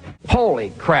like that.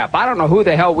 Holy crap. I don't know who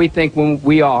the hell we think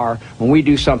we are when we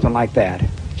do something like that.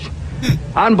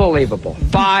 Unbelievable.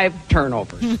 5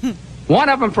 turnovers. One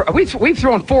of them, we've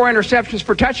thrown 4 interceptions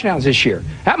for touchdowns this year.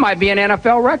 That might be an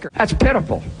NFL record. That's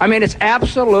pitiful. I mean, it's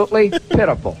absolutely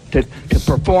pitiful to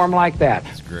perform like that.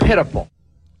 Pitiful.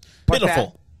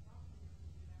 Pitiful.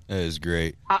 That is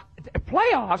great.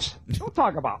 Playoffs? Don't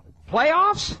talk about it.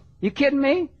 Playoffs? You kidding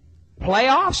me?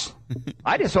 Playoffs?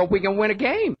 I just hope we can win a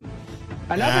game.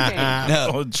 Another game.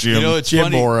 No, Jim. You know, it's Jim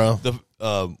funny. Mora.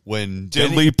 When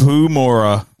Diddly Poo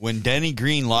Mora. when Denny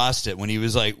Green lost it, when he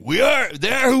was like,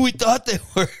 they're who we thought they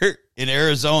were in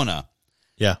Arizona.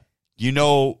 Yeah. You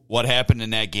know what happened in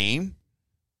that game?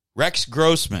 Rex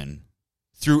Grossman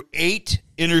threw 8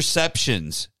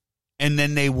 interceptions, and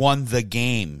then they won the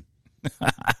game.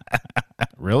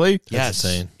 Really? Yes.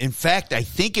 insane. In fact, I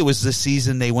think it was the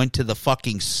season they went to the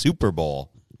fucking Super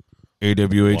Bowl.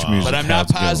 AWH music. But I'm not has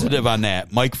to go. positive on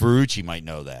that. Mike Verrucci might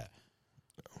know that.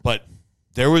 But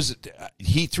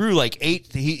he threw like 8.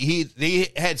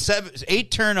 They had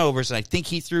 8 turnovers, and I think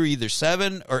he threw either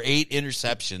 7 or 8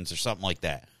 interceptions or something like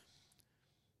that.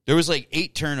 There was like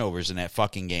 8 turnovers in that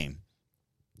fucking game,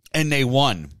 and they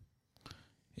won.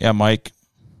 Yeah, Mike.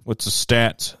 What's the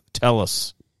stats? Tell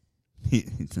us.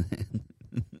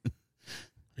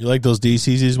 You like those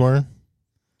DCs he's wearing?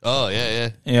 Oh yeah.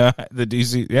 Yeah, the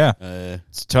DC. Yeah,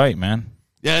 it's tight, man.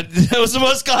 Yeah, that was the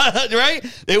most right.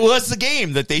 It was the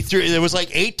game that they threw. There was like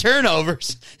 8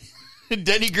 turnovers. And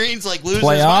Denny Green's like losing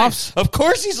Playoffs? his mind. Of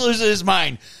course he's losing his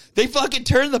mind. They fucking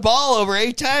turned the ball over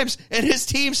 8 times, and his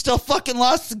team still fucking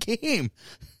lost the game.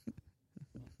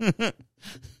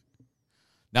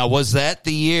 Now, was that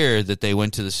the year that they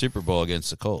went to the Super Bowl against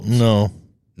the Colts? No.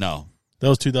 No. That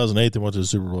was 2008 they went to the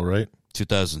Super Bowl, right?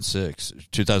 2006,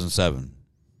 2007.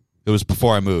 It was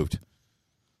before I moved.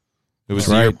 It was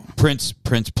Right. the year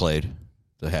Prince played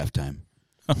the halftime,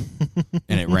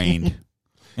 and it rained.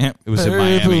 Yep. It was in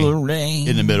Miami. Purple rain.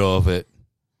 In the middle of it,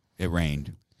 it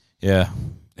rained. Yeah,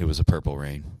 It was a purple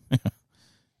rain, it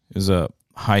was a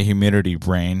high humidity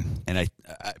rain. and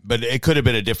but it could have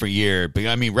been a different year. But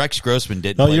I mean, Rex Grossman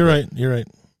didn't. Oh, play you're very- right. You're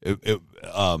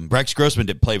right. Rex Grossman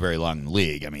didn't play very long in the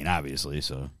league. I mean, obviously,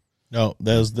 so No,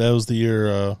 that was the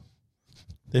year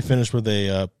they finished with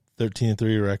a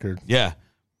 13-3 record. yeah.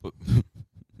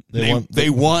 They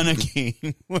won a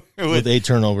game with 8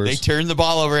 turnovers. They turned the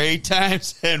ball over 8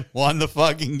 times and won the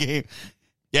fucking game.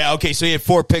 Yeah, okay, so he had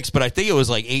 4 picks, but I think it was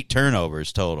like 8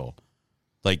 turnovers total.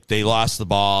 Like they lost the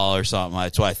ball or something.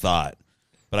 That's what I thought.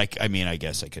 But I mean, I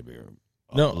guess I could be wrong.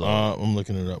 No, I'm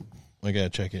looking it up. I gotta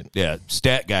check it. Yeah,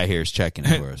 stat guy here is checking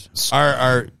it for us.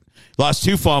 Our lost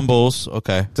 2 fumbles.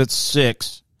 Okay, That's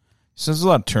 6. So there's a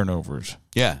lot of turnovers.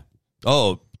 yeah.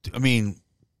 Oh, I mean,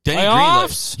 Denny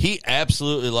Playoffs? Green, he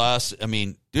absolutely lost. I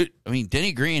mean,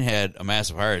 Denny Green had a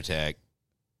massive heart attack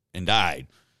and died.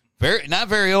 Not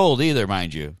very old either,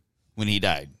 mind you, when he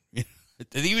died.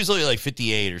 He was only like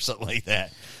 58 or something like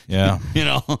that. Yeah, You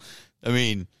know, I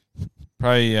mean,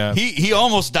 probably. he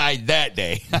almost died that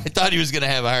day. I thought he was going to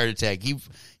have a heart attack. He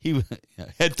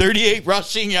had 38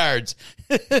 rushing yards.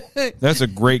 That's a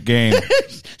great game.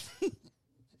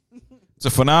 It's a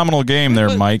phenomenal game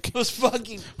there, Mike. It was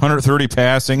fucking. 130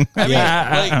 passing. I mean,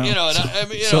 like, you know, and I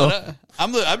mean, you So- know,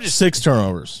 I'm just 6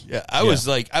 turnovers. Yeah, I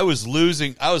was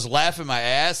losing. I was laughing my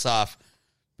ass off,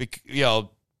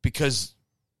 because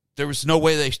there was no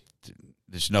way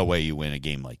there's no way you win a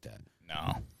game like that.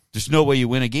 No. There's no way you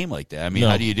win a game like that. I mean, No.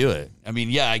 how do you do it? I mean,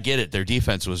 yeah, I get it. Their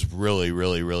defense was really,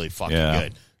 really, really fucking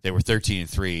good. They were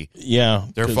 13-3. Yeah.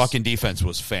 Their 'cause- fucking defense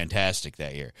was fantastic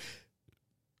that year.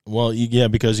 Well, yeah,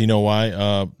 because you know why?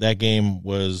 That game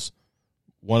was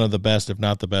one of the best, if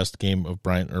not the best, game of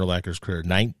Brian Urlacher's career.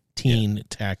 19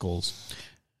 tackles,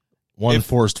 one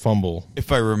forced fumble.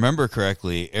 If I remember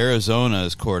correctly,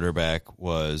 Arizona's quarterback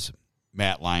was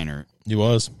Matt Leinart. He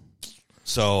was.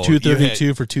 So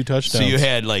 232 for 2 touchdowns. So you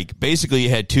had basically you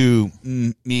had 2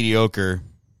 mediocre,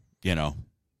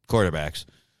 quarterbacks,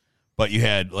 but you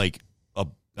had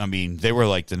they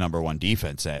were the number 1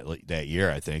 defense that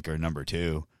year, I think, or number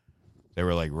 2. They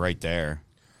were right there.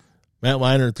 Matt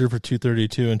Leinart threw for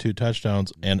 232 and 2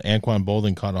 touchdowns, and Anquan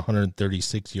Boldin caught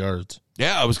 136 yards.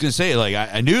 Yeah, I was gonna say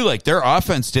I knew their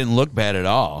offense didn't look bad at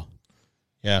all.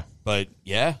 Yeah, but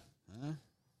yeah,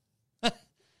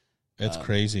 it's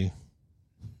crazy.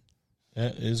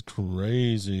 That is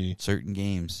crazy. Certain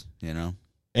games, And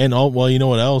you know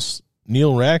what else?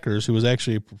 Neil Rackers, who was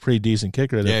actually a pretty decent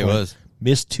kicker at that point,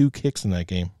 missed 2 kicks in that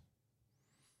game.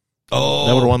 Oh,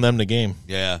 that would have won them the game.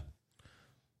 Yeah.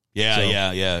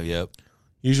 Yep.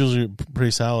 Usually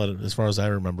pretty solid as far as I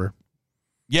remember.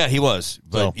 Yeah, he was,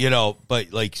 but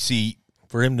see,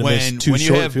 for him to miss 2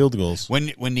 short field goals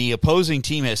when the opposing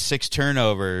team has 6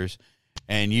 turnovers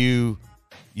and you've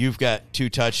got 2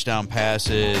 touchdown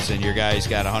passes and your guy's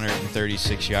got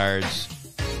 136 yards,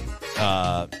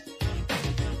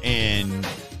 and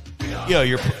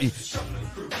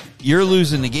you're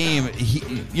losing the game.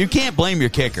 You can't blame your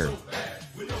kicker.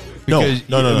 Because,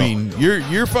 no. I mean,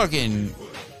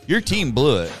 your team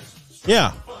blew it.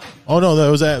 Yeah. Oh no, that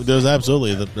was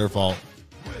absolutely their fault.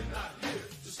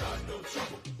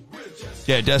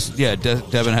 Yeah,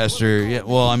 Devin Hester. Yeah,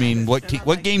 well, I mean,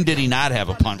 what game did he not have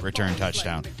a punt return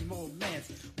touchdown?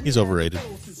 He's overrated.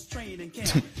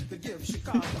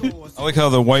 I like how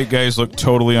the white guys look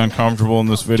totally uncomfortable in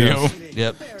this video.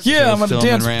 Yep. Yeah, I'm gonna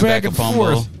dance back and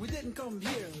forth.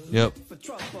 Yep.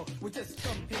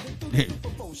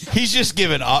 He's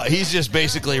just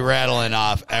basically rattling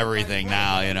off everything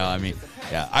now, I mean,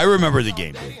 yeah, I remember the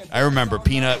game, dude. I remember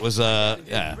Peanut was that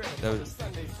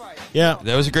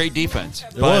was a great defense.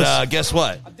 But guess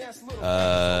what?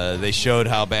 They showed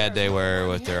how bad they were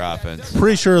with their offense.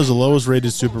 Pretty sure it was the lowest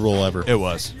rated Super Bowl ever. It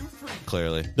was,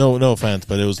 clearly. No offense,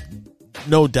 but it was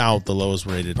no doubt the lowest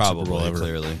rated Super Bowl ever.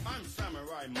 Clearly.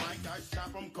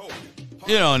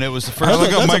 And it was the first.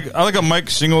 I like a Mike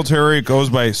Singletary goes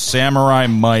by Samurai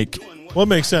Mike. Well, it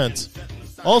makes sense.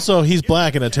 Also, he's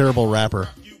black and a terrible rapper.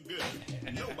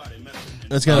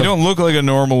 You don't look like a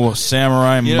normal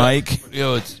Samurai Mike.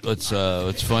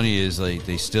 What's funny is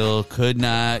they still could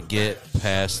not get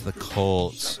past the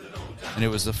Colts, and it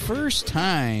was the first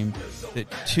time that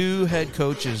 2 head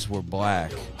coaches were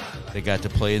black. They got to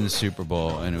play in the Super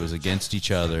Bowl, and it was against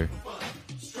each other.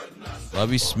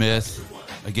 Lovie Smith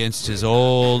against his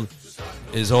old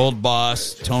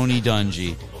boss, Tony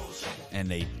Dungy. And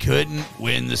they couldn't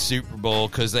win the Super Bowl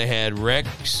because they had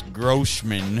Rex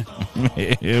Grossman.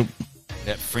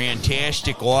 That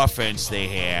fantastic offense they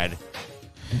had.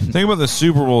 Think about the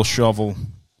Super Bowl shuffle.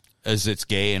 As it's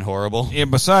gay and horrible? Yeah,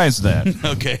 besides that.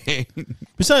 Okay.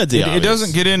 Besides it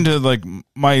doesn't get into,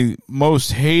 my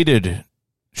most hated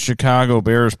Chicago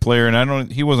Bears player,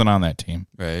 and he wasn't on that team.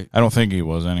 Right. I don't think he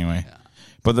was anyway. Yeah.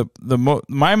 But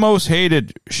my most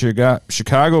hated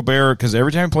Chicago Bear, because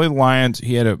every time he played the Lions,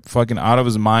 he had a fucking out of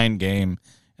his mind game,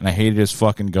 and I hated his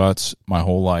fucking guts my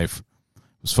whole life.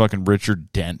 It was fucking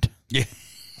Richard Dent. Yeah.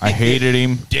 I hated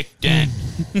him. Dick Dent.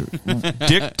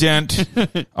 Dick Dent.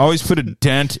 Always put a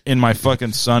dent in my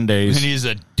fucking Sundays. And he's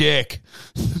a dick.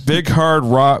 Big, hard,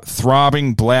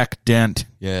 throbbing black dent.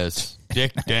 Yes.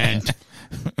 Dick Dent.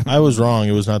 I was wrong.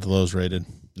 It was not the lowest rated.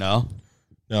 No?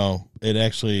 No. It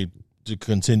actually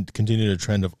continued a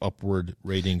trend of upward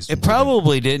ratings. It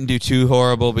probably didn't do too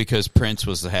horrible because Prince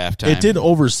was the halftime. It did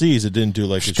overseas. It didn't do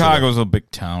like Chicago's a big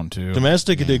town, too.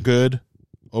 Domestic, it did good.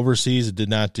 Overseas, it did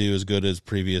not do as good as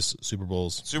previous Super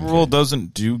Bowls. Super Bowl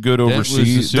doesn't do good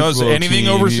overseas. Does anything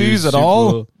overseas at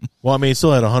all? Well, I mean, it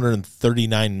still had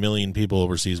 139 million people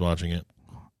overseas watching it.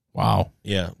 Wow.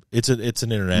 Yeah, it's an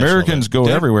international. Americans go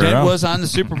everywhere. Dent was on the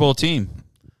Super Bowl team.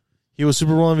 He was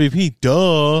Super Bowl MVP.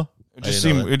 Duh.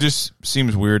 It just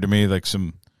seems weird to me. Like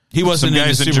he wasn't some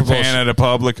guys in, in Japan at a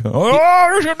public. It's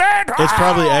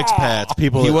probably expats.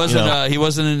 People. He wasn't. He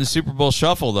wasn't in the Super Bowl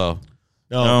shuffle though.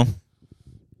 No.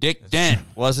 Dick Dent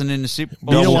wasn't in the Super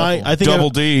Bowl. You know why? I think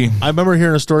Double D. I remember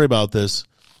hearing a story about this.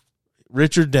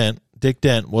 Dick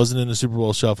Dent, wasn't in the Super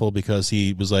Bowl shuffle because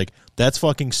he was like, "That's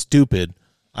fucking stupid.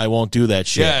 I won't do that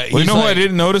shit." Yeah, well, you know what I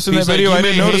didn't notice in that video? I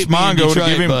didn't notice Mongo to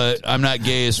give him. But I'm not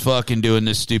gay as fucking doing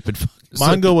this stupid.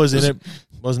 Mongo was in it.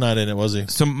 Was not in it, was he?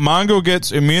 So Mongo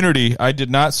gets immunity. I did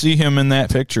not see him in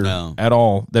that picture at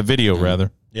all. That video,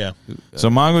 rather. Yeah. So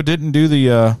Mongo didn't do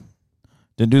the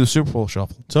Super Bowl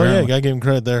shuffle. So apparently. Yeah, gotta give him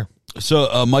credit there.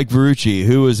 So, Mike Verrucci,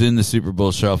 who was in the Super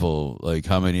Bowl Shuffle? Like,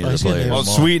 how many of the players? Well,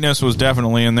 Sweetness was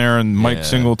definitely in there, and Mike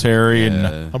Singletary,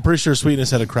 and I'm pretty sure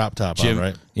Sweetness had a crop top on,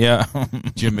 right? Yeah,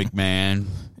 Jim McMahon.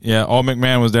 Yeah,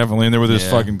 McMahon was definitely in there with his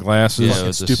fucking glasses. Yeah,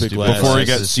 fucking stupid glasses. Before he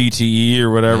got CTE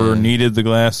or whatever, needed the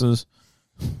glasses.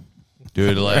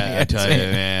 Dude, I tell you,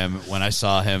 man, when I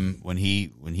saw him when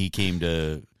he came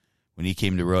to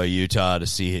Roy, Utah to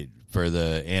see it for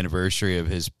the anniversary of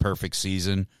his perfect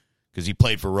season, because he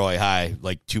played for Roy High,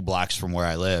 like 2 blocks from where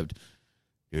I lived.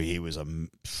 Dude, it was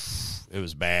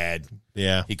bad.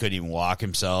 Yeah, he couldn't even walk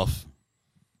himself.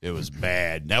 It was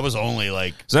bad. That was only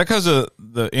like. Is that because of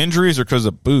the injuries or because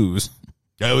of booze?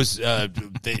 That was, I don't.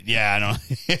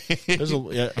 it was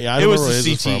a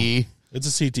CTE. It's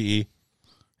a CTE.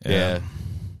 Yeah.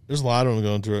 There's a lot of them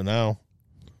going through it now.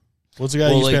 What's the guy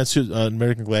who used to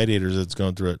American Gladiators that's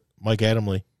going through it? Mike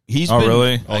Adamle.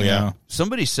 Really? Oh, yeah.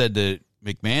 Somebody said that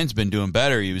McMahon's been doing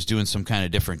better. He was doing some kind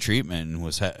of different treatment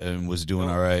and was doing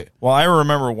all right. Well, I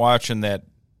remember watching that.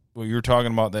 Well, you were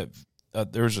talking about that.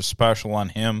 There was a special on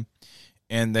him,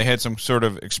 and they had some sort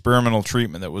of experimental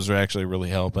treatment that was actually really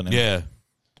helping him. Yeah.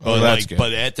 That's good.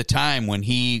 But at the time when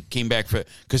he came back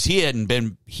because he hadn't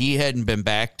been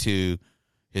back to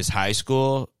his high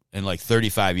school in like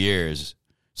 35 years.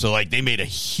 So like they made a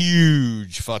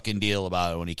huge fucking deal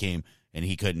about it when he came, and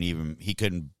he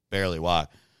couldn't barely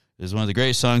walk. This is one of the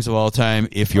greatest songs of all time.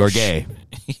 If you're gay,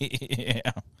 yeah,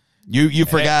 you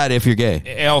forgot if you're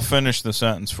gay. I'll finish the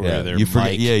sentence for you there. You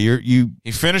forget. Mike. Yeah, you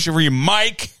finish it for you,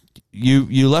 Mike.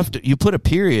 You put a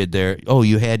period there. Oh,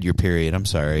 you had your period. I'm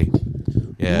sorry.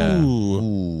 Yeah.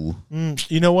 Ooh.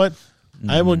 You know what?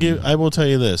 I will tell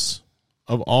you this.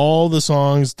 Of all the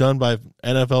songs done by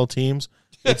NFL teams,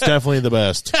 it's definitely the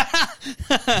best.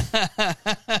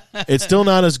 It's still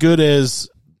not as good as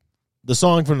the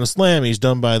song from the Slammies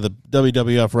done by the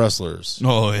WWF wrestlers.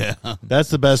 Oh yeah, that's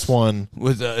the best one.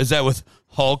 With is that with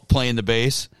Hulk playing the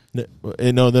bass?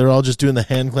 No, they're all just doing the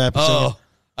hand clap. Oh,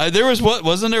 there was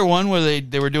wasn't there one where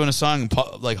they were doing a song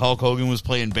like Hulk Hogan was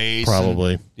playing bass?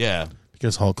 Probably, yeah,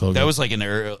 because Hulk Hogan. That was like in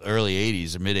the early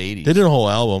 '80s or mid '80s. They did a whole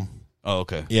album. Oh,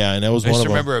 okay. Yeah, and that was I one just of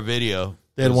them. remember a video.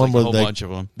 They had like one a where whole bunch of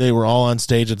them. They were all on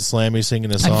stage at the Slammy singing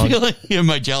a song. I feel like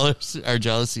our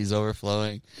jealousy is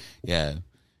overflowing. Yeah,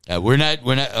 we're not.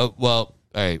 Well, all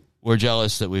right. We're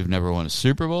jealous that we've never won a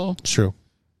Super Bowl. It's true,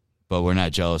 but we're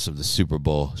not jealous of the Super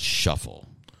Bowl shuffle.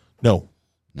 No.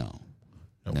 No.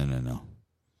 Hey,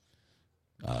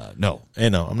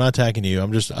 no, I'm not attacking you. I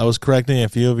was correcting a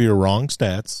few of your wrong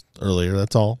stats earlier.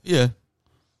 That's all. Yeah.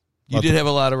 You did have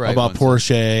a lot of right about ones.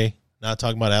 Porsche. Not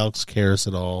talking about Alex Karras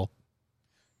at all.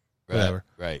 Right, whatever.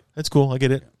 Right. That's cool. I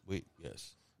get it.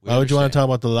 Yes. Why would you want to talk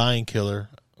about the lion killer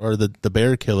or the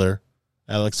bear killer,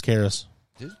 Alex Karras?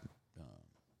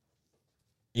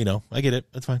 I get it.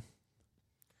 That's fine.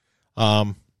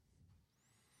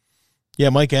 Yeah,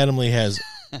 Mike Adamle has,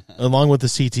 along with the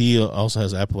CTE, also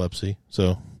has epilepsy,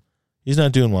 so he's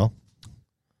not doing well.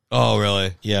 Oh,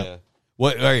 really? Yeah.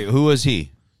 What? All right, who was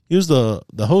he? He was the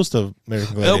host of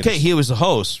American Gladiators. Okay, he was the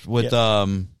host with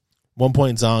one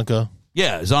point Zonka.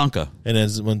 Yeah, Zonka. And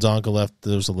when Zonka left,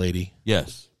 there was a lady.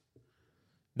 Yes.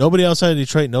 Nobody outside of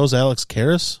Detroit knows Alex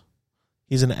Karras.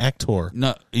 He's an actor.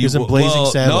 No, he's in Blazing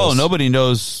Saddles. No, nobody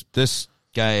knows this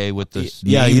guy with this.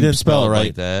 Yeah, you didn't spell it right.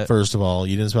 Like that. First of all,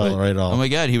 you didn't spell it right at all. Oh my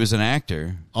God, he was an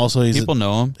actor. Also, people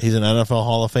know him. He's an NFL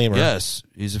Hall of Famer. Yes,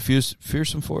 he's a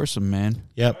fearsome foursome man.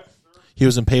 Yep, he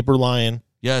was in Paper Lion.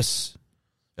 Yes,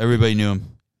 everybody knew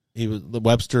him. He was the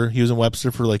Webster. He was in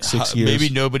Webster for like 6 years. Maybe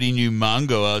nobody knew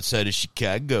Mongo outside of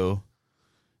Chicago.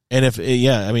 And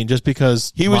just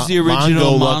because he was the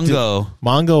original Mongo.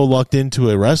 Mongo lucked into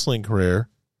a wrestling career.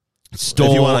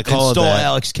 Stole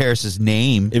Alex Karras'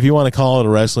 name. If you want to call it a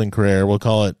wrestling career, we'll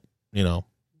call it,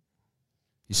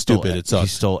 he's stupid. It sucks. He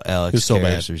stole Alex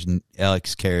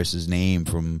Karras' name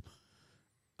from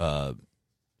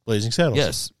Blazing Saddles.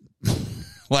 Yes.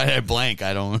 Why did I blank?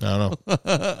 I don't know.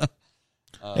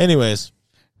 Anyways,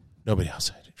 nobody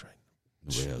outside Detroit.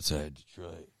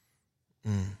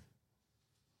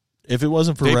 If it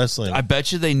wasn't for wrestling, I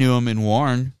bet you they knew him in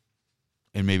Warren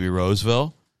and maybe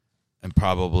Roseville and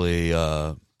probably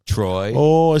Troy.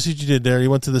 Oh, I see what you did there. He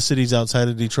went to the cities outside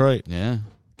of Detroit. Yeah.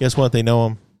 Guess what? They know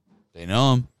him. They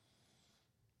know him.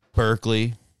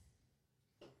 Berkeley,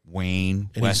 Wayne,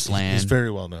 and Westland. He's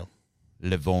very well known.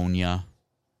 Livonia.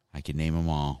 I could name them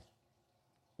all.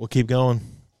 We'll keep going.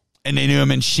 And they knew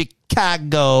him in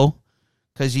Chicago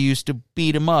because he used to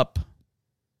beat him up.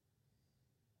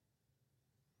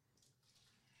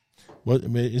 What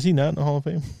is he not in the Hall of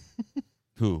Fame?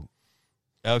 Who?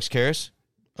 Alex Karras?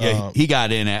 Yeah, he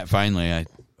got in at finally.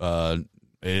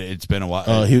 It's been a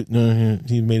while.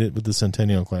 He made it with the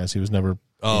Centennial class. He was never.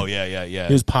 Oh yeah.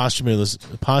 He was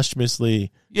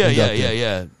posthumously.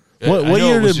 Yeah. What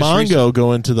year did Mongo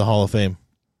go into the Hall of Fame?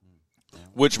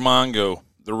 Which Mongo?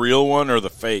 The real one or the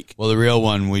fake? Well, the real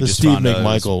one we the just Steve found out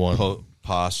McMichael one,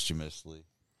 posthumously,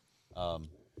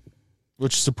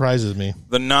 which surprises me.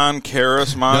 The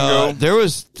non-Karis Mongo. No, there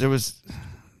was,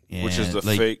 yeah, which is the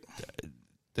fake.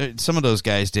 Some of those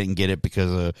guys didn't get it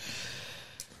because of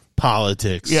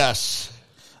politics. Yes,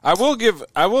 I will give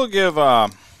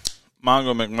Mongo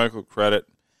McMichael credit.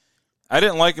 I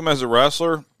didn't like him as a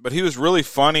wrestler, but he was really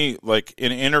funny, like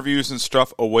in interviews and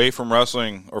stuff away from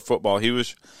wrestling or football. He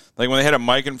was like when they had a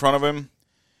mic in front of him,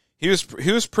 he was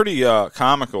pretty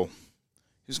comical.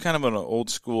 He was kind of an old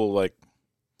school, like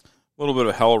a little bit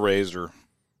of a Hellraiser.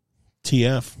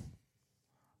 TF.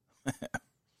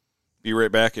 Be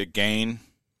right back again.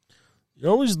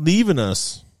 You're always leaving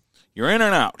us. You're in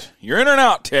and out. You're in and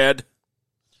out, Ted.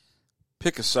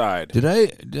 Pick a side. Did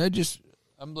I just?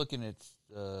 I'm looking at.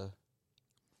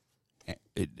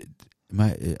 Am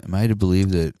I to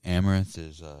believe that Amaranth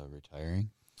is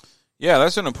retiring? Yeah,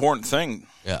 that's an important thing.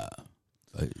 Yeah,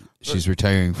 she's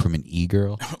retiring from an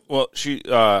e-girl. Well,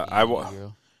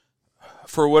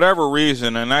 for whatever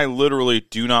reason, and I literally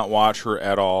do not watch her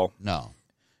at all. No,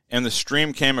 and the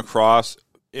stream came across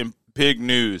in big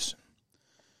news,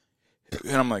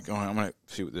 and I'm like, I'm gonna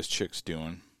see what this chick's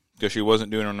doing because she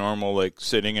wasn't doing her normal like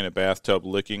sitting in a bathtub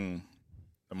licking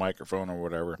the microphone or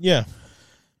whatever. Yeah.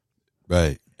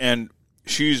 Right. And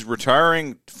she's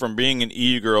retiring from being an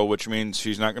e-girl, which means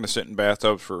she's not going to sit in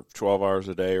bathtubs for 12 hours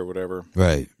a day or whatever.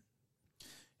 Right.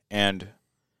 And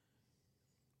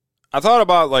I thought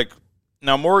about, like,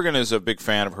 now Morgan is a big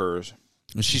fan of hers.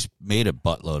 She's made a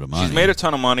buttload of money. She's made a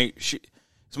ton of money.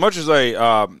 As much as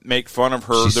I make fun of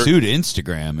her. She sued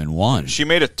Instagram and won. She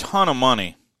made a ton of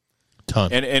money.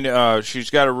 And she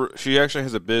actually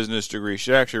has a business degree.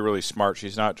 She's actually really smart.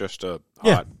 She's not just a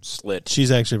hot slit.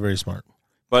 She's actually very smart.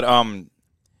 But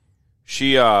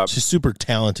she's super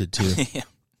talented too.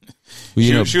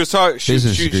 Well, she was talking.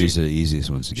 Business degrees are the easiest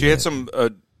ones to get. She had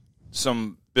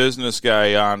some business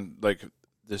guy on like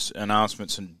this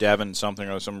announcements in Devon something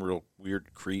or some real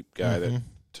weird creep guy that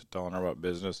telling her about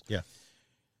business. Yeah.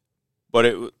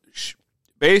 But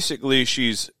basically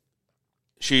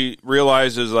she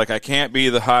realizes, like, I can't be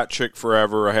the hot chick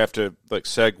forever. I have to, like,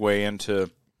 segue into...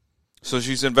 So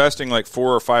she's investing, like, $400,000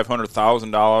 or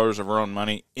 $500,000 of her own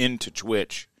money into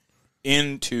Twitch,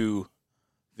 into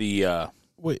the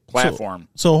platform.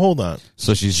 So hold on.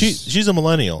 So she's a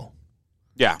millennial.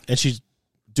 Yeah. And she's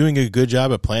doing a good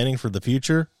job at planning for the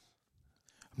future?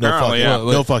 Apparently,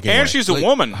 No fucking way. And she's a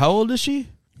woman. How old is she?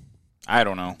 I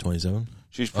don't know. 27?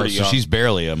 She's pretty young. So she's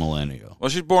barely a millennial. Well,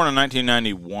 she's born in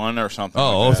 1991 or something.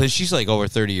 So she's like over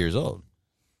 30 years old.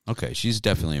 Okay, she's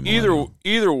definitely a millennial.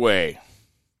 Either way,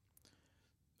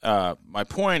 my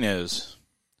point is,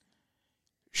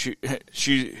 she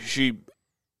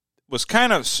was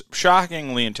kind of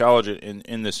shockingly intelligent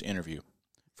in this interview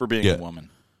for being a woman.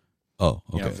 Oh,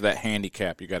 okay. You know, for that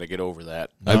handicap, you got to get over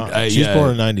that. She's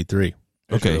born in 93.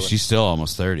 Okay, she's still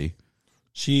almost 30.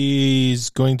 She's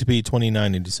going to be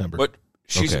 29 in December. But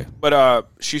she said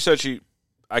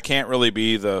I can't really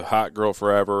be the hot girl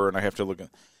forever, and I have to look.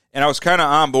 And I was kind of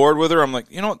on board with her. I'm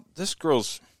like, you know what, this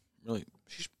girl's really,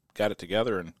 she's got it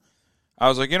together. And I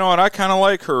was like, you know what, I kind of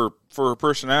like her for her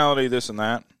personality, this and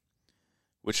that,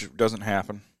 which doesn't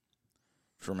happen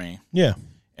for me. Yeah.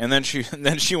 And then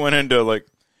she went into like,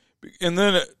 and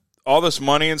then all this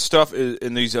money and stuff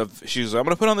in these. She's like, I'm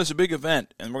going to put on this big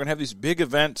event, and we're going to have these big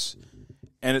events.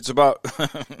 And it's about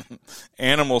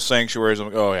animal sanctuaries. I'm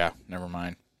like, oh, yeah, never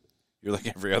mind. You're like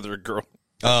every other girl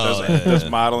does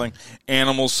modeling.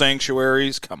 Animal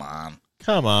sanctuaries, come on.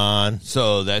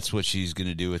 So that's what she's going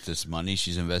to do with this money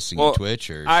she's investing in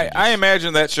Twitch? Or I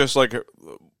imagine that's just like,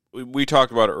 we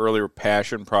talked about it earlier,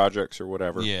 passion projects or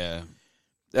whatever. Yeah.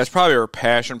 That's probably her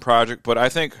passion project, but I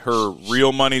think her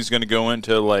real money's going to go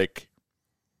into, like,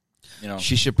 you know.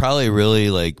 She should probably really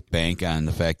like bank on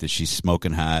the fact that she's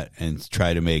smoking hot and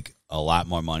try to make a lot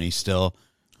more money still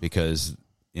because,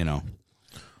 you know,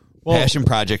 passion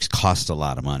projects cost a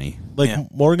lot of money.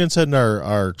 Like Morgan said in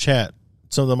our chat,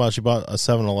 something about she bought a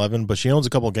 7-Eleven, but she owns a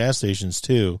couple of gas stations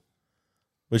too,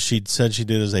 which she said she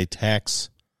did as a tax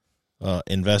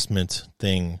investment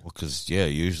thing. Well, because,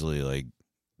 usually like,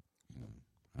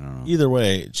 I don't know. Either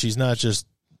way, she's not just...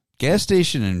 Gas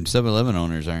station and 7-Eleven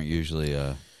owners aren't usually...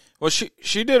 Well,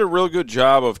 she did a real good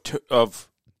job of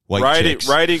white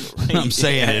writing. I'm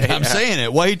saying it. I'm saying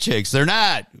it. White chicks. They're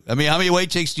not. I mean, how many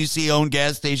white chicks do you see own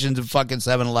gas stations and fucking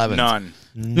 7-Elevens? None.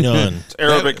 It's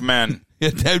Arabic men.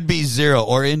 That'd be 0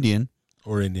 or Indian.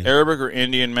 Or Indian. Arabic or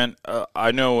Indian meant,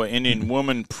 I know an Indian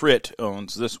woman, Prit,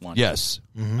 owns this one. Yes.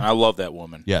 And I love that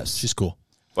woman. Yes. She's cool.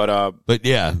 But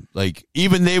yeah, like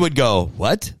even they would go,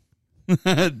 what?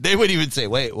 They would even say,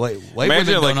 wait.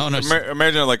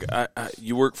 Imagine like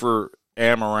you work for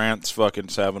Amaranth's fucking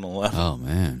 7-Eleven. Oh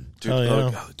man, dude,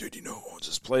 yeah. Dude, you know who owns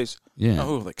this place? Yeah,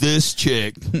 oh, like this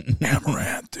chick,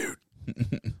 Amaranth, dude.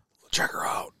 Check her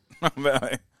out.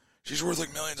 She's worth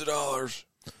like millions of dollars.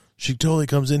 She totally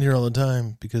comes in here all the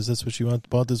time because that's what she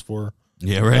bought this for.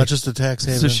 Yeah, right. Not just a tax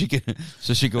haven.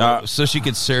 So she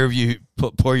could serve you,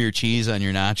 pour your cheese on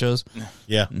your nachos.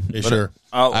 Yeah, sure.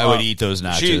 I would eat those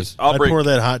nachos. I'd pour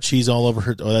that hot cheese all over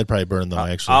her. Oh, that'd probably burn them.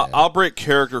 Actually, I'll break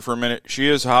character for a minute. She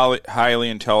is highly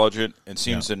intelligent and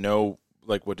seems to know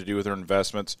like what to do with her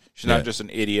investments. She's not just an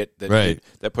idiot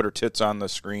that put her tits on the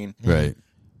screen. Right.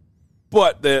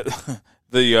 But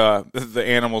the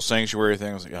animal sanctuary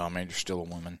thing, I was like, oh man, you're still a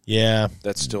woman. Yeah,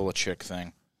 that's still a chick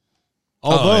thing.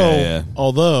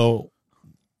 Although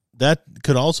that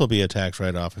could also be a tax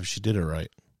write-off if she did it right.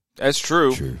 That's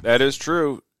true. That is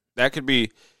true. That could be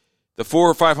the $400,000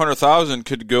 or $500,000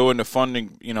 could go into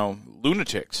funding,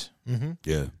 lunatics. Mm-hmm.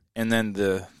 Yeah, and then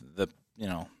the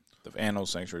animal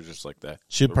sanctuary just like that.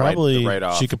 She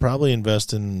could probably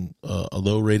invest in a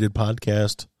low-rated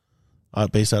podcast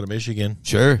based out of Michigan.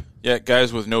 Sure. Yeah,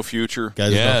 guys with no future.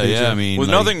 Yeah. I mean, with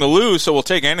nothing to lose, so we'll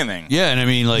take anything. Yeah, and I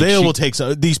mean, like they will take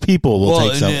some. These people will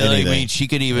take some. I mean, she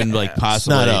could even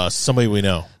possibly not us, somebody we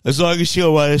know. As long as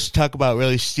she'll want us to talk about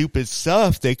really stupid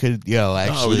stuff, they could,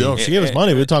 actually. Oh, she gives us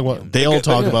money. We talk about. They'll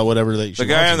talk about whatever they. The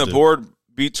guy on the board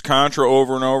beats Contra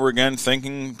over and over again,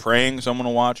 thinking, praying someone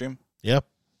will watch him. Yep.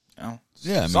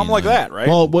 Something like that, right?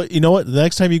 Well, you know what? The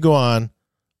next time you go on,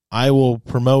 I will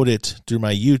promote it through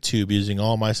my YouTube using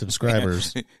all my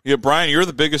subscribers. Yeah, Brian, you're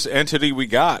the biggest entity we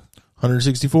got.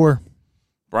 164.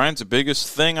 Brian's the biggest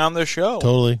thing on this show.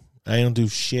 Totally. I don't do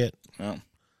shit. Yeah.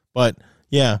 But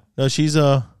yeah, no, she's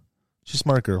a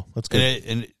smart girl. That's good.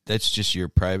 And that's just your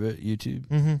private YouTube?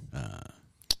 Mm-hmm.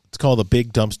 It's called A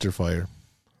Big Dumpster Fire.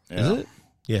 Yeah. Is it?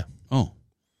 Yeah. Oh.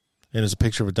 And there's a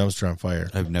picture of a dumpster on fire.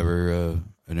 I've never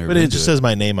but it just says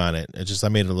my name on it. I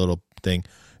made a little thing.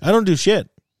 I don't do shit.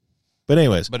 But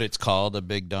anyways. But it's called A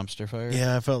Big Dumpster Fire?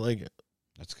 Yeah, I felt like it.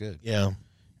 That's good. Yeah.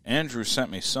 Andrew sent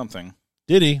me something.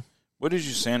 Did he? What did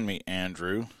you send me,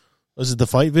 Andrew? Was it the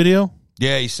fight video?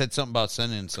 Yeah, he said something about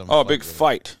sending some. Oh, a big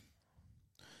fight.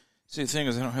 See, the thing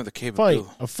is, I don't have the capability.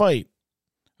 A fight.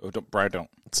 Oh, Brian, don't.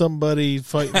 Somebody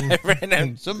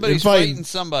fighting. Somebody's fighting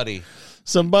somebody.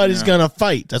 Somebody's gonna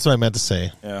fight. That's what I meant to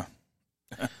say. Yeah.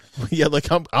 Yeah, like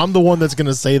I'm the one that's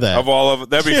gonna say that. Of all of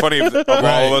that'd be funny if of all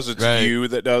of us, it's you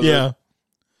that does it.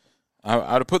 I'd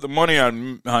have put the money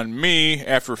on me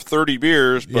after 30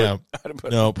 beers, but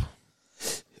nope.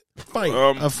 Fight.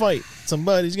 A fight.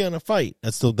 Somebody's gonna fight.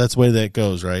 That's the way that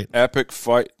goes, right? Epic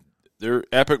fight. Their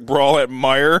epic brawl at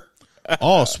Meyer.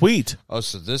 Oh, sweet. Oh,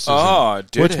 so this is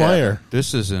which Meyer?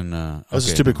 This is in. That was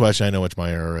a stupid question. I know which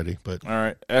Meyer already, but all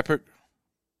right, epic.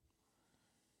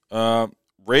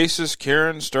 Racist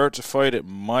Karen starts a fight at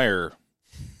Meyer.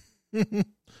 I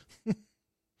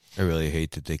really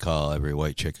hate that they call every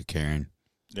white chick a Karen.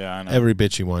 Yeah, I know. Every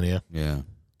bitchy one, yeah. Yeah.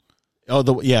 Oh,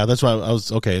 that's why I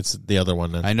was okay. It's the other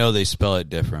one then. I know they spell it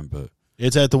different, but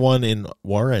it's at the one in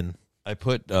Warren. I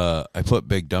put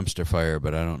Big Dumpster Fire,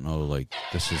 but I don't know. Like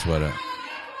this is what.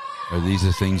 Are these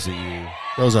the things that you?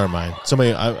 Those aren't mine.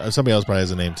 Somebody else probably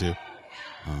has a name too.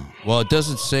 Well, it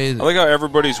doesn't say. I like how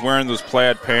everybody's wearing those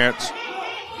plaid pants.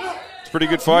 It's a pretty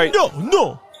good fight.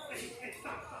 No.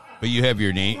 But you have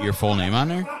your name, your full name on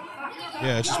there?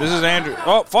 Yeah. It's just, this is Andrew.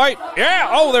 Oh, fight. Yeah.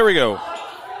 Oh, there we go.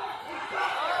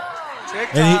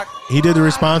 And he did the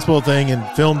responsible thing and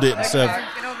filmed it and stuff.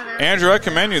 Andrew, I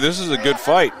commend you. This is a good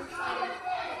fight.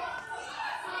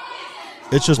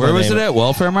 It's just where was it at?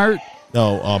 Welfare Mart?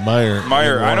 No, Meyer.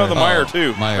 Meyer. I know the Meyer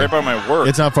too. Meyer. Right by my work.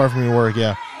 It's not far from your work.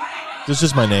 Yeah. It's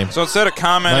just my name. So instead of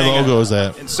commenting, my logo is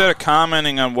that. Instead of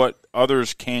commenting on what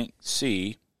others can't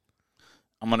see,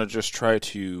 I'm gonna just try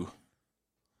to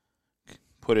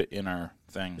put it in our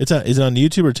thing. Is it on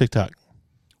YouTube or TikTok?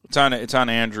 It's on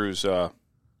Andrew's.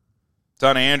 It's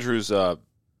on Andrew's. Brian.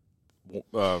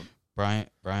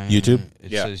 YouTube.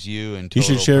 It says you and you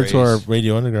should share it to our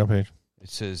Radio Underground page. It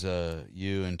says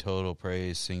you in total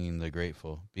praise, singing the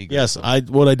grateful. Be grateful. Yes,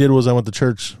 what I did was I went to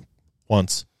church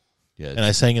once. Yeah, and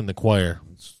I sang in the choir.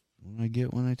 That's what I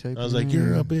get when I type. I was like,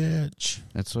 "You're a bitch."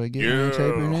 That's what I get when I type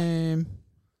your name.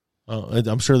 Oh,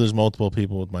 I'm sure there's multiple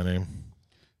people with my name.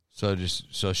 So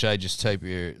should I just type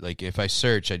your, like, if I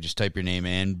search, I just type your name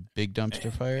and Big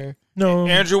Dumpster Fire? No.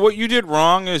 Andrew, what you did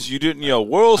wrong is you didn't yell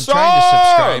World I'm Star. trying to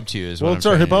subscribe to you is what World I'm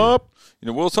Star trying Hip to do. Hop.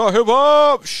 World Star Hip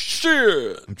Hop.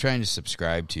 Shit. I'm trying to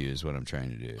subscribe to you is what I'm trying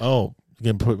to do. Oh,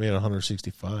 you can put me at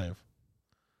 165.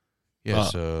 Yeah,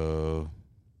 so...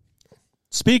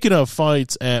 Speaking of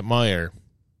fights at Meijer,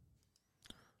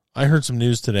 I heard some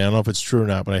news today. I don't know if it's true or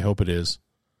not, but I hope it is.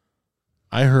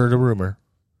 I heard a rumor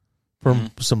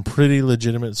from some pretty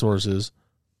legitimate sources,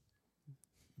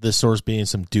 this source being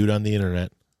some dude on the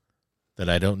internet that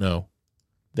I don't know,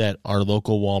 that our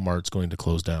local Walmart's going to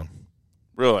close down.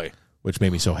 Really? Which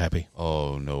made me so happy.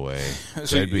 Oh, no way.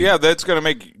 So, yeah, that's going to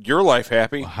make your life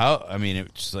happy. How? I mean,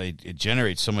 it's like it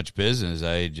generates so much business.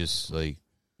 I just like...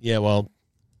 Yeah, well,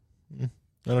 I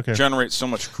don't care. Generates so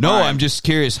much crime. No, I'm just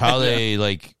curious how they,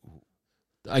 like...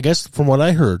 I guess from what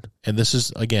I heard, and this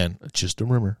is, again, just a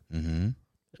rumor,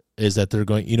 is that they're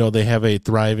going, they have a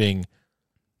thriving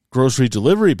grocery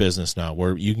delivery business now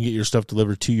where you can get your stuff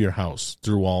delivered to your house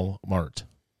through Walmart.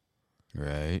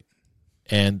 Right.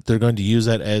 And they're going to use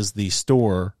that as the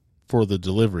store for the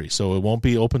delivery. So it won't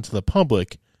be open to the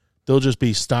public. They'll just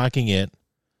be stocking it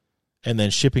and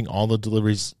then shipping all the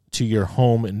deliveries to your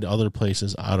home and other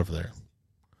places out of there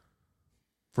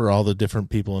for all the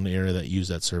different people in the area that use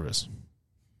that service.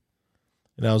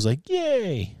 And I was like,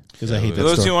 yay, because I hate that For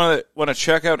those store. who want to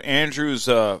check out Andrew's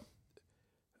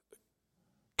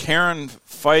Karen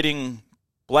fighting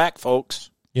black folks,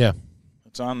 Yeah.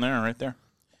 it's on there right there.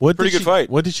 Pretty Pretty good fight.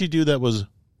 What did she do that was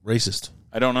racist?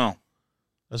 I don't know.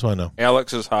 That's what I know.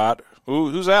 Alex is hot.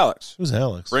 Who's Alex? Who's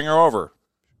Alex? Bring her over.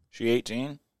 She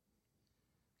 18?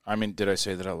 I mean, did I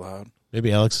say that out loud?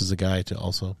 Maybe Alex is a guy too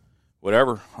also.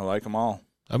 Whatever. I like them all.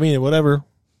 I mean, whatever.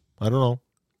 I don't know.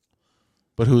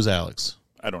 But who's Alex?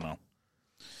 I don't know.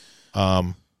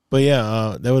 But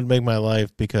yeah, that would make my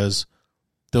life because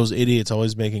those idiots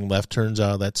always making left turns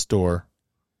out of that store.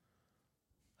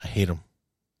 I hate them.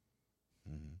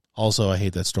 Also, I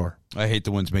hate that store. I hate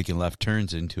the ones making left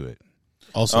turns into it.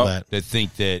 Also that. That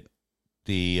think that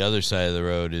the other side of the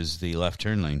road is the left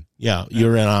turn lane. Yeah,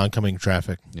 you're in oncoming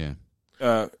traffic. Yeah.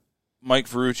 Mike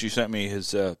Ferrucci sent me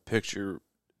his picture.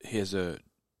 He has a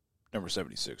number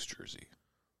 76 jersey.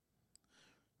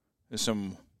 There's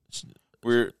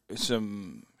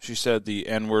she said the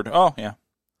N-word. Oh, yeah.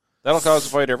 That'll cause a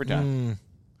fight every time.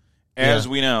 As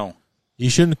we know. You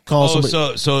shouldn't call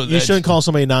somebody. So you shouldn't call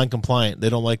somebody non-compliant. They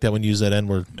don't like that when you use that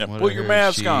N-word. Yeah, put your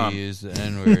mask on. She used the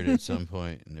N-word at some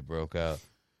point, and it broke out.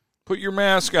 Put your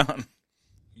mask on.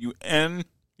 You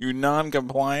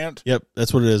non-compliant. Yep,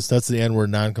 that's what it is. That's the N-word,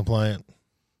 non-compliant.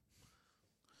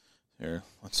 Here,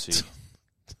 let's see.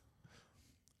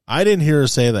 I didn't hear her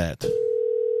say that. Who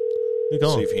you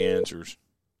calling? See if he answers.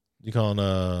 You calling?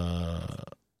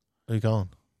 Who you calling?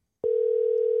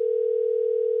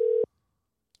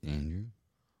 Andrew?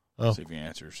 Oh, See if he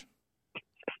answers.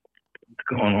 What's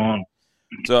going on?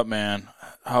 What's up, man?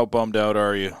 How bummed out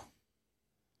are you?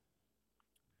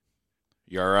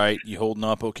 You all right? You holding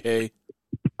up okay?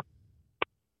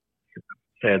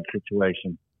 Sad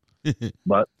situation.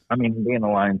 But, I mean, being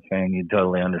a Lions fan, you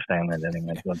totally understand that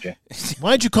anyway, don't you?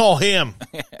 why'd you call him?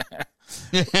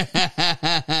 Look,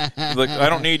 I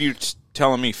don't need you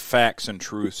telling me facts and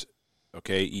truths,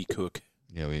 okay, E-Cook?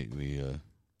 Yeah, we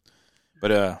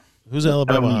But, Who's I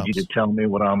Alabama? don't need you to tell me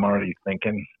what I'm already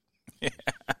thinking.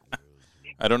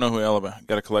 I don't know who Alabama.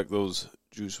 Got to collect those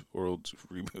Juice WRLD's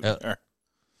reboots there.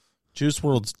 Juice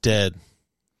WRLD's dead.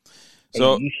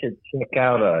 So hey, you should check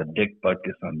out Dick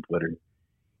Butkus on Twitter.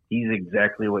 He's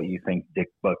exactly what you think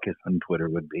Dick Butkus on Twitter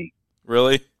would be.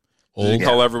 really? Does he Old.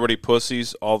 call everybody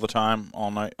pussies all the time,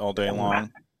 all night, all day long?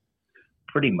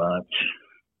 Pretty much.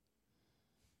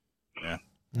 Yeah.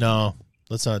 No,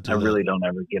 let's not do I that. really don't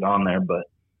ever get on there, but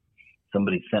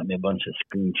somebody sent me a bunch of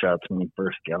screenshots when we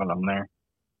first got on there.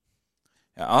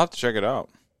 Yeah, I'll have to check it out.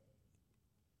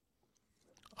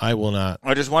 I will not.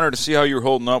 I just wanted to see how you were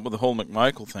holding up with the whole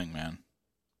McMichael thing, man.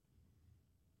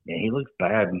 Yeah, he looks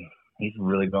bad. He's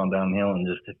really gone downhill in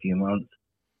just a few months.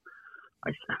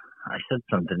 I said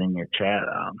something in your chat.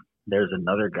 There's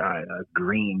another guy,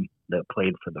 Green, that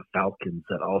played for the Falcons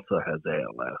that also has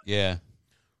ALS. Yeah.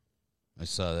 I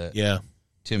saw that. Yeah,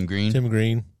 Tim Green. Tim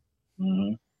Green.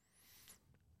 Mm-hmm.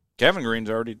 Kevin Green's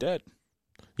already dead.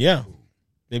 Yeah,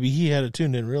 maybe he had it too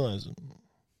and didn't realize it.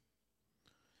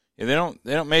 Yeah,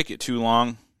 they don't make it too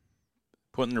long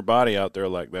putting their body out there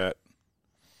like that.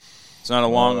 It's not a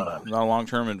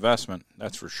long-term investment,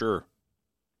 that's for sure.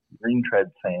 Green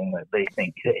tried saying that they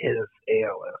think his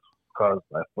ALS caused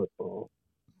by football.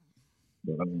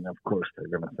 But, I mean, of course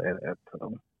they're going to say that.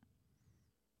 So.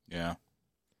 Yeah.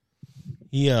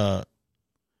 He's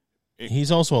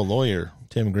also a lawyer,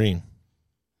 Tim Green.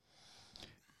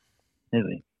 Is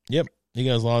he? Yep. He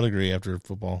got his law degree after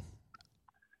football.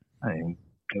 It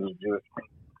was Jewish.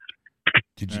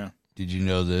 Did you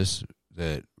know this?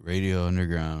 That Radio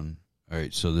Underground. All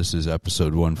right, so this is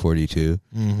episode 142.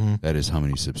 Mm-hmm. That is how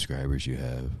many subscribers you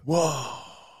have. Whoa.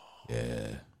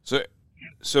 Yeah.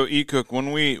 So E-Cook,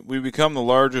 when we become the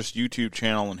largest YouTube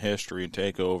channel in history and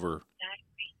take over,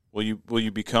 will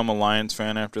you become a Lions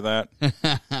fan after that?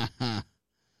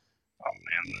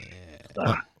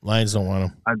 Lions don't want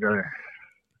him.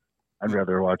 I'd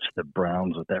rather watch the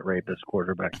Browns with that rapist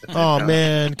quarterback. Oh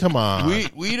man, come on.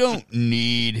 We don't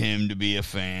need him to be a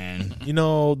fan. You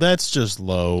know, that's just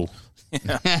low.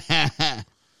 The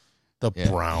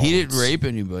Browns. He didn't rape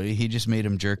anybody. He just made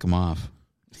him jerk him off.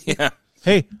 Yeah.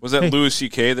 Hey, was that Louis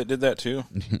C.K. that did that too?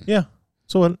 Yeah.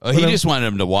 So what? He just wanted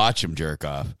him to watch him jerk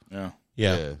off.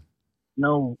 Yeah.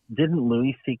 No, didn't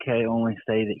Louis C.K. only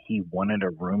say that he wanted a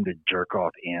room to jerk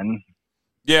off in?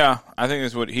 Yeah, I think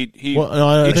that's what he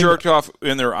think jerked off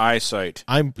in their eyesight.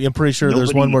 I'm pretty sure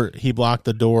there's one where he blocked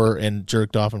the door and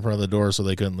jerked off in front of the door so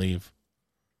they couldn't leave.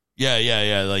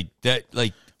 Yeah. Like that,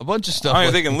 like a bunch of stuff.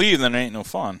 If they can leave, then it ain't no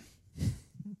fun.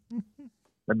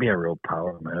 That'd be a real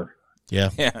power move. Yeah.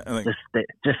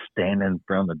 Just stand in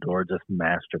front of the door, just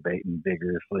masturbating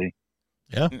vigorously.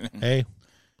 Yeah. Hey,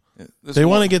 they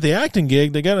want to get the acting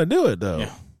gig. They got to do it though.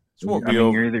 Yeah.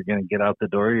 You're either going to get out the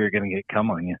door or you're going to get cum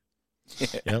on you.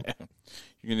 Yep. You're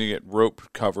going to get rope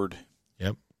covered.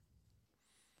 Yep.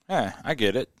 Yeah, I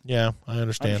get it. Yeah, I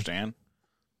understand.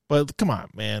 But come on,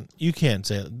 man. You can't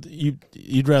say it.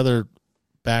 You'd rather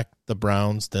back the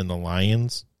Browns than the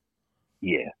Lions?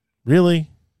 Yeah. Really?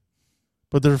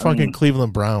 But they're fucking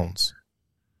Cleveland Browns.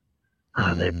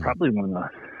 They probably won a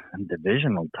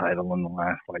divisional title in the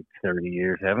last 30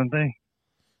 years, haven't they?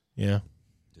 Yeah.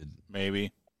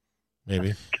 Maybe.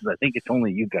 Because I think it's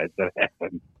only you guys that have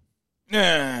them.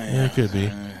 Yeah, it could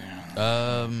be.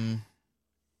 I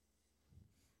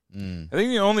think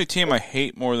the only team I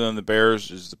hate more than the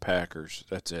Bears is the Packers.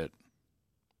 That's it.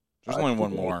 There's only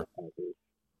one more.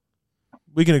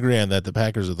 We can agree on that. The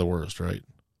Packers are the worst, right?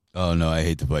 Oh, no, I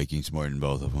hate the Vikings more than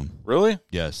both of them. Really?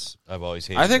 Yes. I've always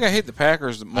hated I think I hate the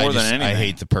Packers more than anything. I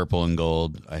hate the purple and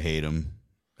gold. I hate them.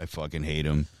 I fucking hate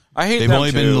them. I hate They've them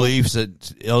only too. been in the league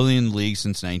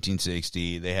since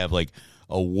 1960. They have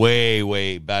a way,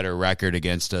 way better record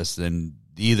against us than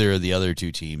either of the other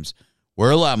two teams.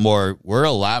 We're a lot more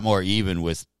even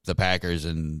with the Packers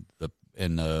and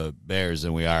the Bears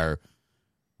than we are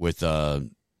with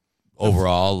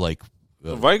overall.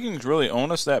 The Vikings really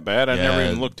own us that bad? I never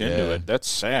even looked into it. That's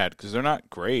sad because they're not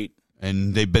great.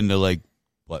 And they've been to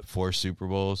 4 Super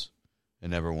Bowls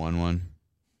and never won one.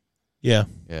 Yeah.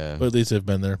 Yeah. But at least they've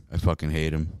been there. I fucking hate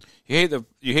them. You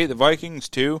hate the Vikings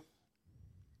too?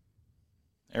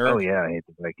 Eric? Oh yeah, I hate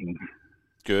the Vikings.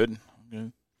 Good.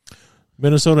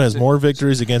 Minnesota has more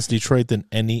victories against Detroit than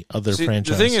any other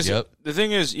franchise. The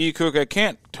thing is, E-Cook, I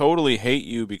can't totally hate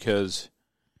you because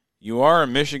you are a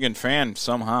Michigan fan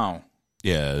somehow.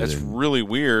 Yeah. That's really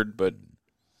weird, but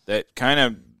that kind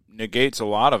of negates a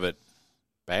lot of it.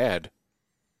 Bad.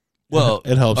 Well,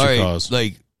 it helps your right, cause.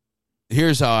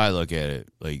 Here's how I look at it.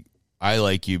 I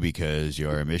like you because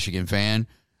you're a Michigan fan.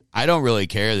 I don't really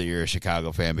care that you're a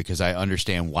Chicago fan because I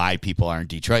understand why people aren't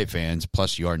Detroit fans.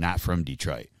 Plus, you're not from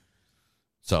Detroit.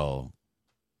 So,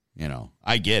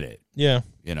 I get it. Yeah.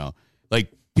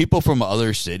 People from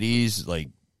other cities,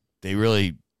 they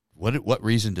really, what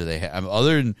reason do they have?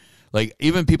 Other than,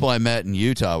 even people I met in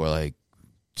Utah were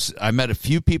I met a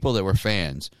few people that were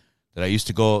fans that I used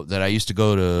to go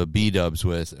to B-dubs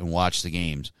with and watch the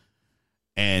games.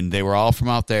 And they were all from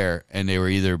out there, and they were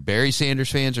either Barry Sanders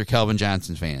fans or Calvin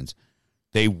Johnson fans.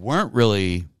 They weren't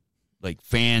really,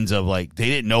 fans of, they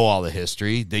didn't know all the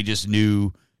history. They just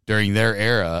knew during their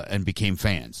era and became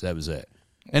fans. That was it.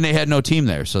 And they had no team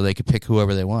there, so they could pick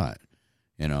whoever they want.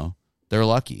 They're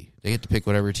lucky. They get to pick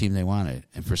whatever team they wanted.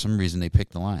 And for some reason, they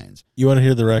picked the Lions. You want to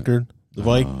hear the record?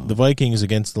 The Vikings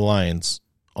against the Lions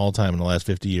all time in the last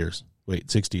 50 years.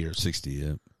 Wait, 60 years. 60,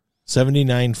 yeah.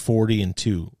 79, 40, and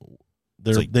 2.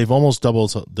 They've almost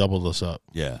doubled us up.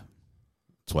 Yeah.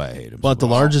 That's why I hate them. But the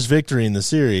largest victory in the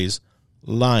series,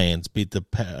 Lions beat the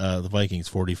Vikings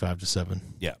 45-7.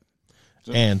 Yeah.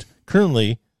 And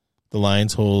currently, the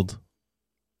Lions hold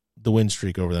the win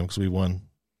streak over them because we won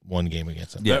one game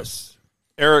against them. Yes.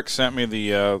 Eric sent me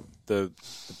the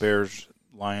Bears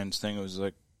Lions thing. It was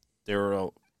they were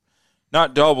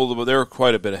not double, but they were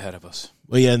quite a bit ahead of us.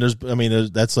 Well, yeah, and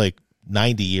that's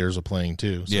 90 years of playing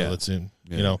too. So yeah. let's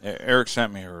Eric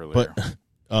sent me earlier.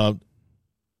 But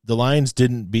the Lions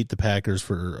didn't beat the Packers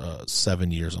for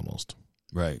 7 years almost.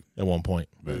 Right. At one point.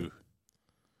 Boo.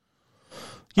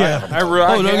 Yeah. Don't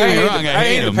get me wrong. I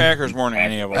hate the them. Packers more than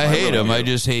any of them. I hate really them. do. I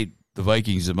just hate the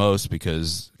Vikings the most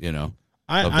because, of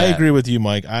I that. agree with you,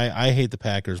 Mike. I hate the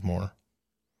Packers more.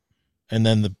 And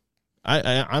then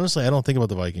I honestly, I don't think about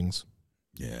the Vikings.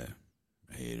 Yeah.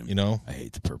 I hate them. I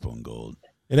hate the purple and gold.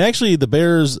 And actually, the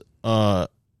Bears, I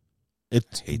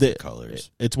hate the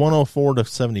colors. It's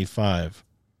 104-75.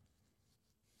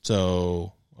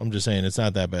 So I'm just saying it's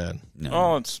not that bad. No.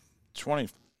 Oh, it's 29.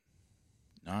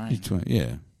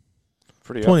 Yeah.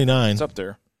 Pretty 29. It's up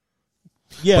there.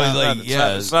 Yeah, But,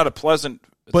 It's not a pleasant.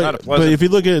 but if you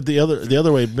look at it the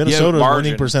other way, Minnesota's margin.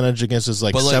 winning percentage against is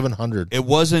like 700. It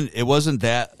wasn't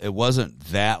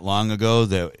that long ago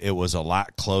that it was a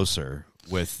lot closer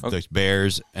with the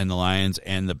Bears and the Lions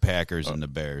and the Packers and the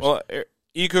Bears. Well,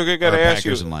 E-Cook, I got to ask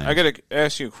you. Packers and Lions. I got to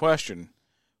ask you a question.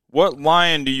 What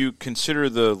Lion do you consider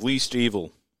the least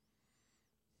evil?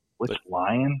 Which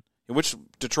Lion? Which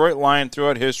Detroit Lion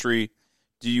throughout history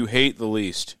do you hate the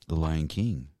least? The Lion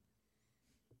King.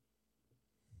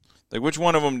 Like which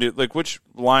one of them which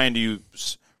Lion do you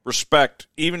respect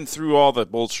even through all the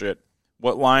bullshit?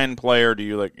 What Lion player do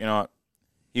you like? You know,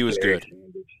 he was Barry good.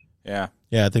 Sanders. Yeah,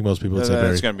 Yeah, I think most people would say Barry.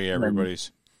 that's going to be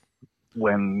everybody's.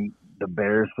 When the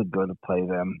Bears would go to play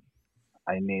them,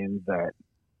 I knew that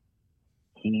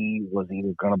he was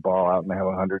either going to ball out and have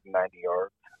 190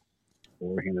 yards,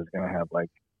 or he was going to have like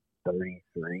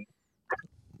 33.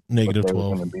 Negative but they 12.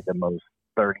 were going to be the most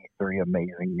 33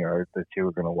 amazing yards that you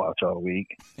were going to watch all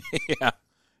week.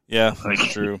 yeah,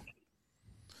 that's true.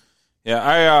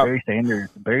 Yeah, Barry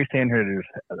Sanders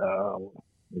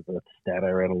is a stat I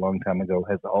read a long time ago,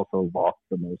 has also lost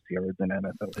the most yards in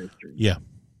NFL history. Yeah.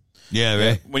 Yeah,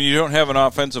 right. when you don't have an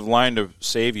offensive line to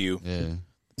save you,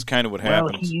 it's kind of what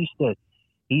happens. Well,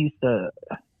 he used to.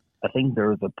 I think there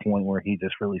was a point where he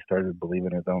just really started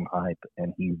believing his own hype,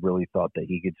 and he really thought that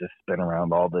he could just spin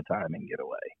around all the time and get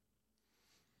away.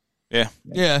 Yeah.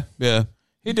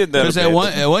 He did that Because at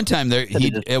one time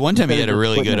he had a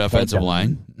really good offensive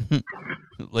line.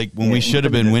 Like when we should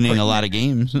have been winning a lot of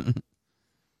games.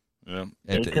 Yeah.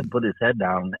 He could put his head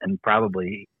down and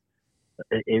probably,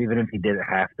 even if he did it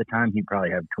half the time, he'd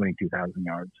probably have 22,000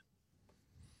 yards.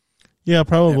 Yeah,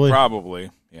 probably.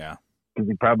 Yeah. Because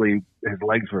his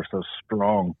legs were so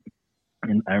strong.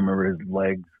 And I remember his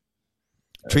legs.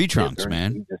 Tree trunks,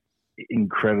 man. He's just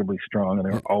incredibly strong, and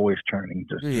they were always turning.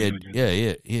 He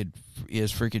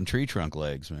has freaking tree trunk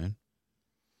legs, man.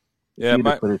 Yeah, if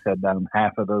he put his head down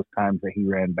half of those times that he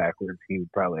ran backwards, he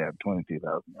would probably have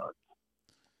 22,000 yards.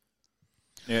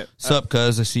 Yeah. Sup,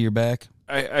 cuz? I see you're back.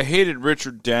 I hated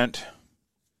Richard Dent.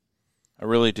 I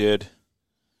really did.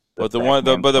 But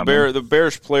the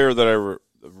Bears player that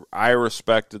I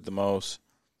respected the most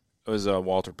was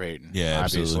Walter Payton. Yeah,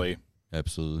 obviously,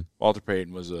 absolutely. Walter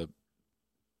Payton was a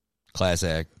class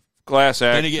act,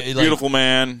 beautiful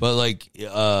man. But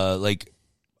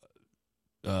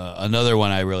another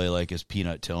one I really like is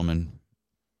Peanut Tillman,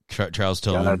 Charles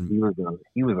Tillman.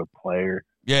 He was a player.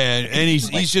 Yeah, and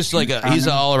he's just like he's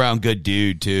an all around good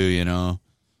dude too. You know.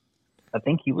 I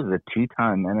think he was a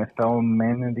 2-time NFL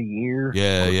Man of the Year.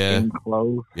 Yeah.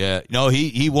 Close. Yeah. No,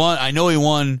 he won. I know he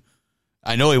won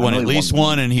at least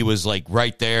one, and he was like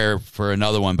right there for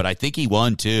another one. But I think he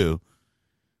won too.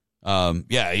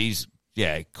 He's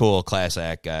cool class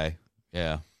act guy.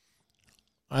 Yeah.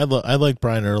 I like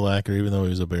Brian Urlacher, even though he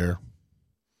was a Bear.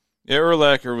 Yeah,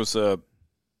 Urlacher was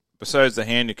besides the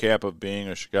handicap of being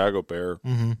a Chicago Bear,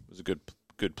 was a good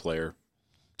player,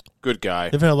 good guy.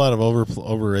 They've had a lot of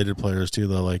overrated players too,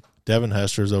 though. Like Devin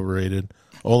Hester's overrated.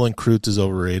 Olin Kreutz is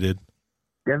overrated.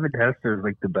 Devin Hester is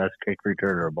like the best kick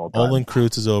returner of all time. Olin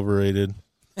Kreutz is overrated.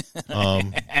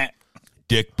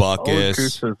 Dick Buckus. Olin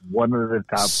Kreutz was one of the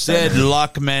top. Sid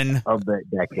Luckman of that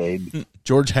decade.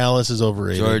 George Hallis is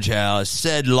overrated.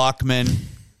 Sid Luckman.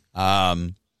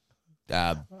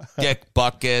 Dick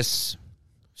Buckus.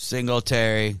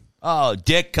 Singletary. Oh,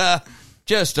 Ditka.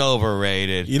 Just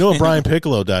overrated. You know what Brian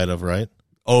Piccolo died of, right?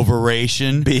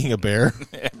 Overration. Being a Bear.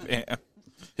 Yeah.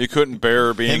 He couldn't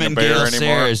bear being a bear Gale anymore.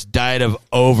 Sayers died of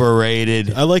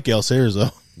overrated. I like Gale Sayers, though.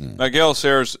 Now, Gale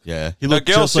Sayers. Yeah. He looked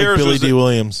just like Billy D.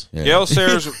 Williams. Yeah. Gale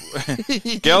Sayers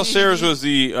was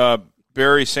the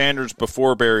Barry Sanders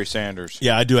before Barry Sanders.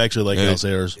 Yeah, I do actually like Gale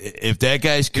Sayers. If that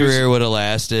guy's career would have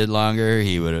lasted longer,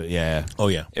 he would have, yeah. Oh,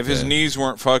 yeah. If his knees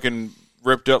weren't fucking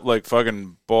ripped up like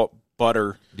fucking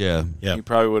butter, yeah, he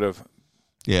probably would have.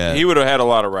 Yeah, he would have had a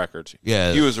lot of records.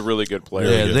 Yeah, he was a really good player.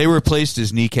 Yeah, they replaced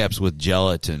his kneecaps with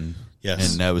gelatin.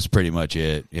 Yes, and that was pretty much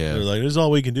it. Yeah, they're like, "This is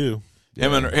all we can do."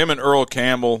 Him and Earl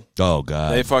Campbell. Oh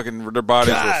God, their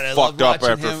bodies were fucked up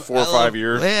after 4 or 5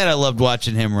 years. Man, I loved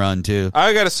watching him run too.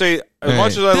 I got to say, as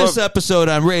much as I this episode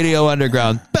on Radio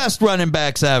Underground, best running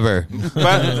backs ever,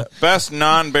 best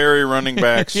non-Barry running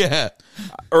backs. Yeah,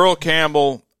 Earl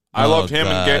Campbell. I loved him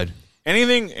and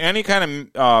any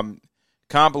kind of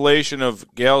compilation of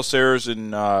Gale Sayers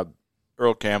and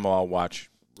Earl Campbell. I'll watch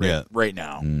right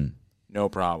now. No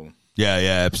problem. Yeah,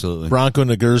 absolutely. Bronco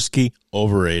Nagurski,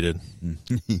 overrated.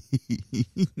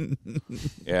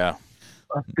 Yeah.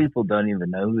 Most people don't even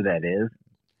know who that is.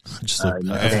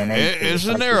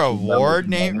 Isn't there a award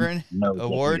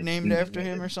named after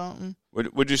him or something?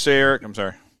 Would you say, Eric? I'm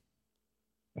sorry.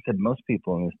 I said most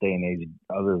people in this day and age,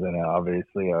 other than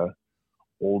obviously a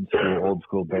old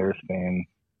school Bears fan,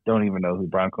 don't even know who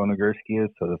Bronco Nagurski is.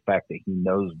 So the fact that he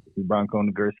knows who Bronco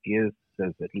Nagurski is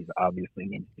says that he's obviously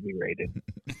needs to be rated.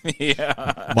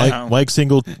 Yeah. Mike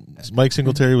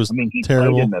Singletary was he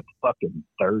terrible. played in the fucking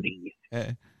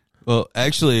 30s. Well,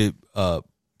 actually,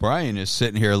 Brian is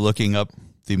sitting here looking up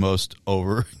the most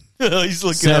over. He's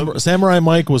looking up. Samurai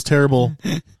Mike was terrible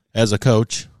as a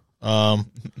coach. Yes,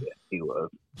 he was.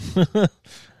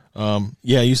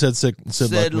 You said Sid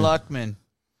Luckman.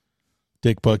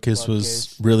 Dick Butkus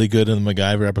was really good in the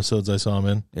MacGyver episodes I saw him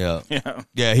in.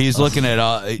 Yeah. He's looking at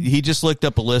all. He just looked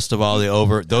up a list of all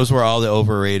the those were all the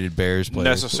overrated Bears players.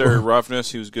 Necessary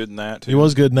Roughness. He was good in that too. He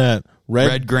was good in that.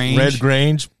 Red Grange. Red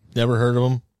Grange. Never heard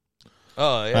of him.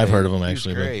 Oh yeah, I've heard of him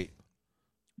actually. Great.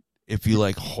 If you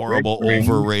like horrible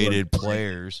overrated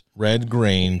players, Red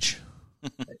Grange.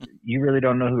 You really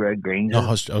don't know who Red Grange is? No, I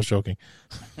was joking.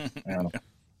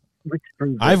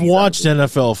 I've watched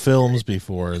NFL films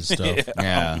before and stuff.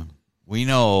 Yeah, we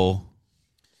know.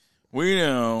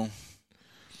 Well,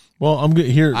 I'm good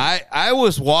here. I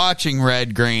was watching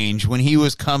Red Grange when he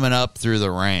was coming up through the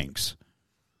ranks.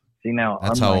 See, now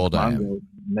that's how old I am.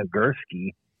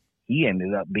 Nagurski, he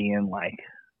ended up being like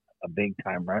a big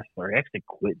time wrestler. He actually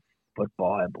quit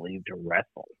football, I believe, to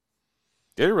wrestle.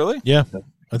 Did he really? Yeah,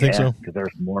 I think so. Because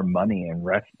there's more money in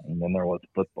wrestling than there was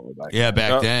football back then.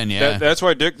 Back then, yeah. That's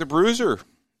why Dick the Bruiser,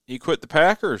 he quit the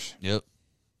Packers. Yep.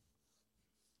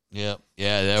 Yeah,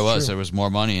 there was. There was more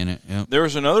money in it. Yep. There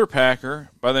was another Packer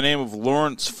by the name of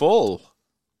Lawrence Full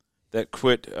that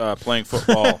quit playing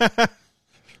football.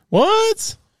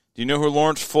 What? Do you know who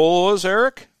Lawrence Full is,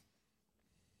 Eric?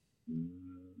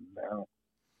 No.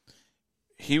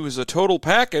 He was a total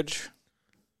package.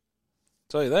 I'll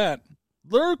tell you that.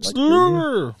 Lex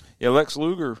Luger. Yeah, Lex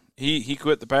Luger. He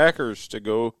quit the Packers to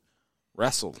go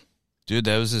wrestle. Dude,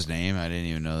 that was his name. I didn't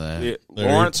even know that. Yeah,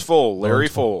 Lawrence Full. Larry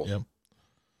Full. Yep.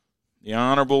 The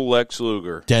Honorable Lex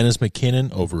Luger. Dennis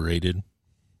McKinnon, overrated.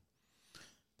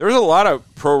 There's a lot of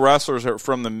pro wrestlers that are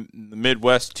from the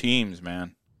Midwest teams,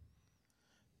 man.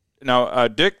 Now,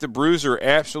 Dick the Bruiser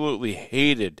absolutely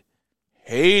hated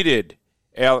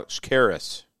Alex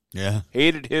Karras. Yeah.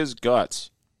 Hated his guts.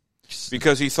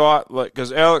 Because he thought,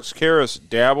 because Alex Karras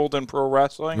dabbled in pro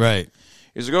wrestling. Right.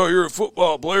 He's like, oh, you're a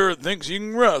football player that thinks you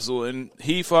can wrestle. And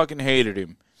he fucking hated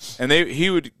him. And he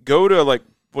would go to,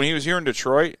 when he was here in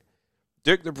Detroit,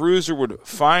 Dick the Bruiser would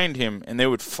find him and they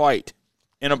would fight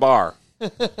in a bar.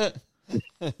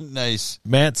 Nice.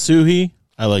 Matt Suhi,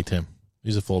 I liked him.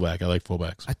 He's a fullback. I like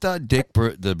fullbacks. I thought Dick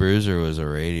the Bruiser was a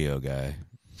radio guy.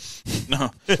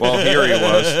 No. Well, here he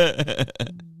was.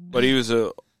 But he was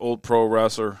a old pro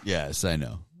wrestler. Yes, I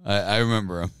know. I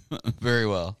remember him very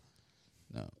well.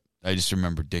 No, I just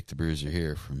remember Dick the Bruiser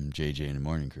here from JJ and the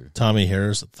Morning Crew. Tommy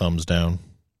Harris, thumbs down.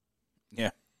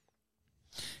 Yeah.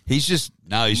 He's just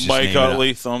Mike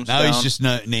Utley, thumbs down. Now he's just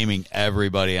naming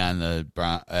everybody on the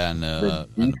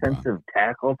defensive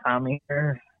tackle, Tommy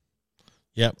Harris.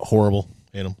 Yep, horrible.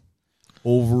 Hate him.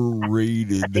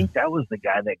 Overrated. I think that was the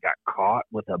guy that got caught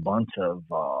with a bunch of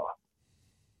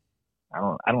I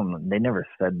don't know. They never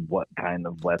said what kind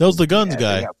of weapons. That was the guns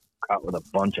guy. He got caught with a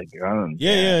bunch of guns.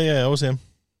 Yeah. That was him.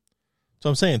 So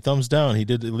I'm saying, thumbs down. He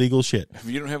did illegal shit. If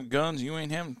you don't have guns, you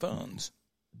ain't having thumbs.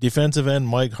 Defensive end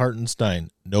Mike Hartenstein.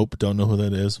 Nope, don't know who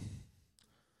that is.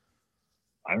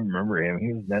 I remember him.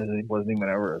 He wasn't even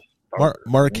ever a starter.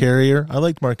 Mark Carrier. I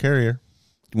liked Mark Carrier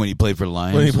when he played for the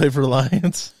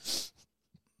Lions.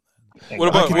 What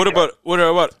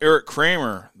about Eric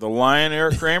Kramer, the Lion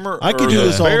Eric Kramer? I could do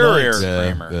this all night. Eric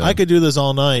Kramer? Yeah. I could do this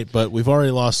all night, but we've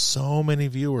already lost so many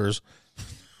viewers.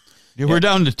 Yeah, we're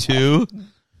down to 2.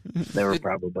 They were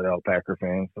probably all Packer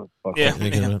fans. So we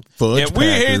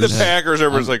hate the Packers.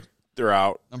 Everyone's like, they're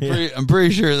out. I'm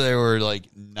pretty sure they were like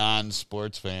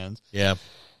non-sports fans. Yeah.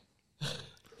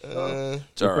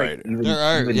 It's all right.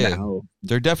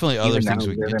 There are definitely other things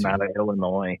we can get to. Out of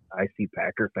Illinois, I see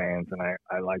Packer fans, and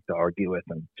I like to argue with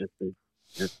them just to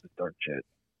just to start shit.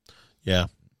 Yeah.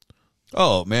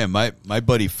 Oh man, my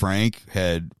buddy Frank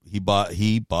he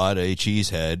bought a cheese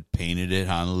head, painted it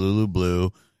Honolulu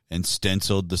blue, and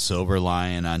stenciled the silver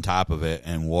lion on top of it,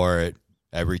 and wore it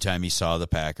every time he saw the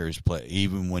Packers play.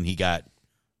 Even when he got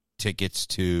tickets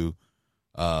to,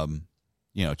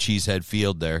 Cheesehead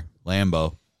Field there,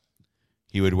 Lambeau,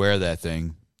 he would wear that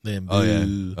thing.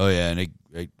 Lambeau. Oh yeah, and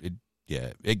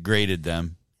it grated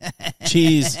them.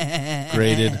 Cheese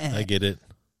grated. I get it.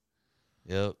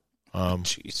 Yep.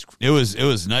 Jeez. It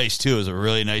was nice too. It was a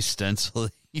really nice stencil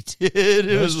he did.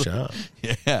 Nice job.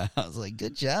 Yeah, I was like,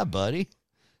 good job, buddy.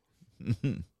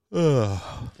 Yeah,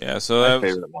 so My that was,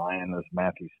 favorite Lion is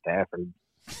Matthew Stafford.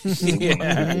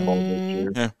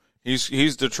 yeah,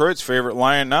 he's Detroit's favorite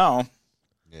Lion now.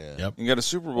 Yeah. Yep. He got a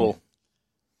Super Bowl.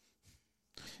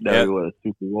 That was a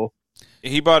Super Bowl.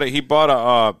 He bought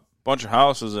a bunch of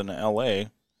houses in L.A.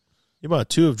 He bought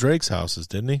 2 of Drake's houses,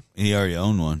 didn't he? He already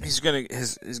owned one. He's gonna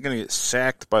get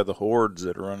sacked by the hordes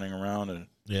that are running around in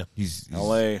He's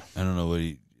L.A. I don't know what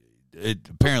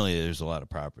apparently there's a lot of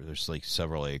property. There's like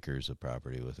several acres of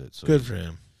property with it. So Good for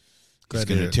him. He's Glad to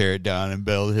going hear to it. tear it down and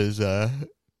build his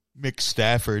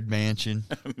McStafford mansion.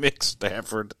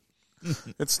 McStafford.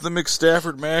 It's the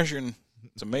McStafford mansion.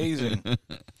 It's amazing.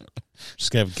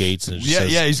 Just gonna have gates and it just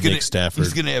says he's gonna Nick Stafford.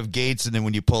 He's gonna have gates, and then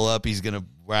when you pull up, he's gonna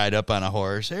ride up on a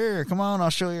horse. Here, come on,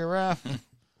 I'll show you around.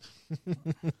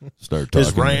 Start talking.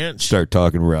 His ranch. Start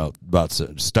talking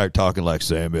like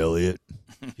Sam Elliott.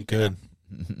 He could.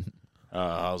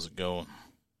 How's it going?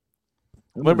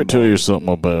 Let me tell you something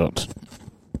about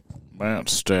Matt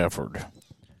Stafford.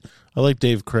 I like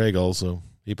Dave Craig also.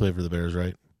 He played for the Bears,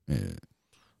 right? Yeah.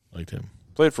 Liked him.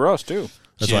 Played for us too.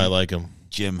 That's why I like him.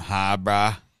 Jim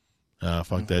Harbaugh.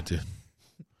 Fuck that dude.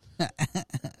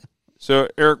 So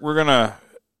Eric, we're gonna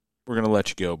let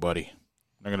you go, buddy.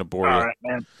 I'm not gonna bore you. All right,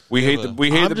 man. We hate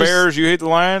the Bears. You hate the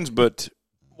Lions, but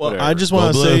whatever. I just Go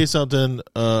want to blue. say something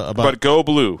about but go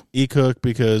blue. E. Cook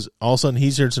because all of a sudden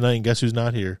he's here tonight, and guess who's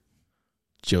not here?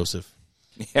 Joseph.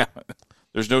 Yeah,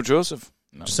 there's no Joseph.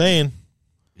 No. Just saying.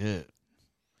 Yeah.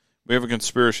 We have a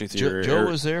conspiracy theory. Joe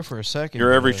was there for a second.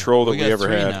 You're every troll that we we got ever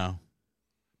 3 had. now.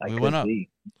 I We could went up. be.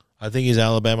 I think he's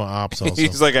Alabama ops also.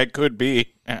 He's like, I could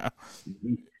be. Yeah.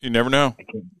 You never know.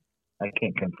 I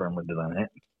can't confirm or deny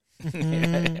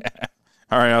it.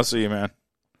 All right, I'll see you, man.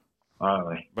 All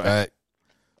right. Bye. All right.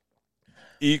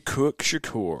 E. Cook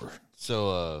Shakur.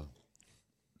 So,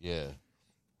 yeah.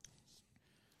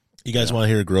 You guys want to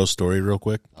hear a gross story real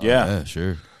quick? Yeah.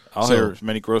 Sure. I'll So, hear as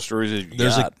many gross stories as you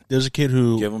got. There's a kid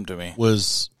who Give them to me.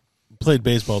 played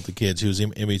baseball with the kids. He was in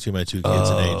between my 2 kids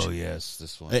in age. Oh, yes,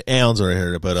 this one. Alan's already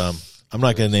heard it, but I'm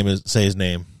not going to say his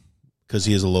name because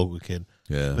he is a local kid.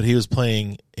 Yeah. But he was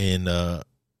playing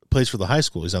plays for the high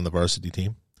school. He's on the varsity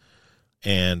team,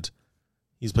 and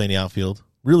he's playing the outfield.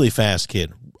 Really fast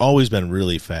kid, always been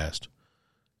really fast,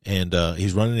 and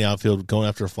he's running the outfield, going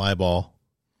after a fly ball,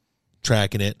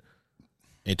 tracking it.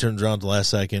 And he turns around at the last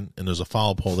second, and there's a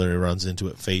foul pole there. He runs into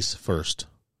it face first,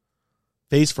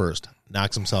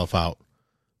 knocks himself out.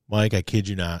 Mike, I kid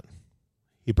you not,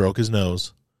 he broke his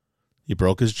nose, he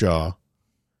broke his jaw,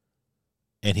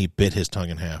 and he bit his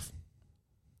tongue in half.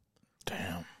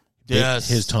 Damn. Yes.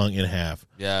 Bit his tongue in half.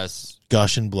 Yes.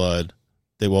 Gushing blood.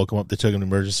 They woke him up. They took him to the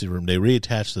emergency room. They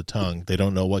reattached the tongue. They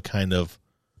don't know what kind of,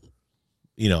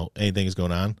 anything is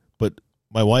going on. But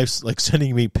my wife's like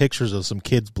sending me pictures of some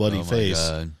kid's bloody Oh, my face.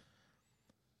 God.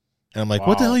 And I'm like,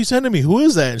 what the hell are you sending me? Who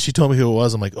is that? And she told me who it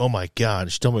was. I'm like, oh my God.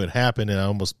 And she told me what happened, and I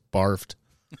almost barfed.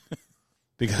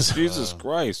 Because Jesus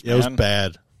Christ, man. it was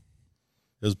bad.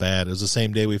 It was bad. It was the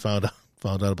same day we found out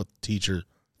about the teacher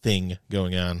thing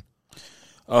going on.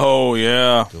 Oh,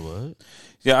 yeah. The what?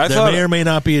 Yeah, I There thought... may or may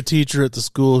not be a teacher at the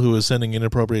school who is sending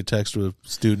inappropriate text to a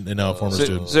student and now a former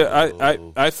student.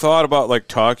 I thought about, like,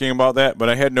 talking about that, but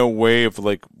I had no way of,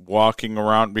 like, walking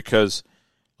around because...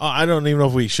 I don't even know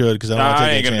if we should because I don't want to I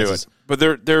take ain't any going to do chances. it.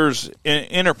 But there's an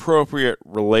inappropriate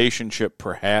relationship,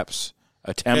 perhaps,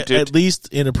 attempted. At least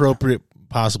inappropriate,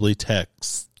 possibly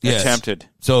text. Yes. Attempted.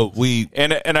 So we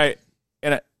And I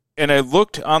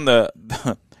looked on the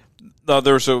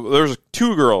there's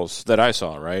 2 girls that I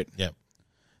saw, right? Yep.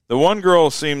 The one girl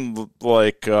seemed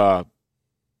like a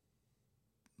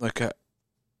okay.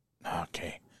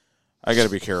 I got to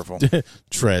be careful.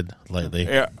 Tread lightly.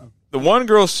 Yeah. The one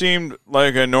girl seemed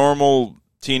like a normal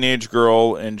teenage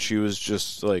girl, and she was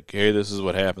just like, "Hey, this is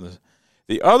what happened."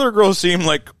 The other girl seemed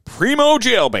like primo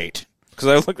jailbait because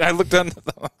I looked on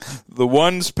the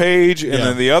one's page and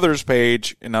then the other's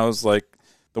page, and I was like,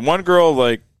 the one girl,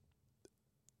 like,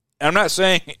 I'm not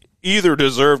saying either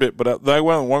deserved it, but I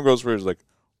went on one girl's page like,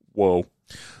 whoa.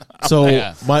 So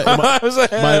Yeah.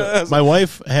 my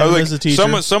wife had him as a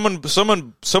teacher.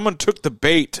 Someone took the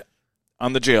bait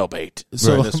on the jail bait.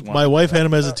 So This one. my wife had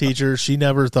him as a teacher. She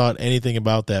never thought anything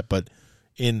about that, but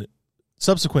in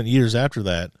subsequent years after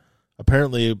that,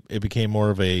 apparently it became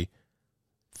more of a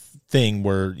thing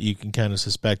where you can kind of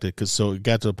suspect it. So it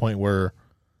got to the point where,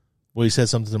 he said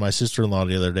something to my sister-in-law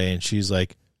the other day, and she's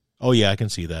like, "Oh yeah, I can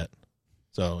see that."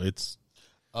 So it's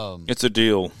a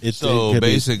deal. So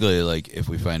basically, like, if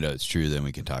we find out it's true, then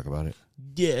we can talk about it.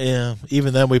 Yeah.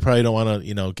 Even then, we probably don't want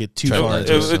to, get too far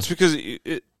into it. It's because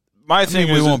my thing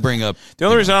is we won't bring up. The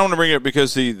only reason I want to bring it up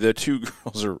because the two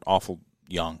girls are awful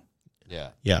young. Yeah.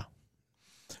 Yeah.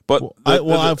 But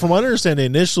from what I understand, the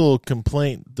initial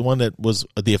complaint, the one that was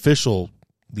the official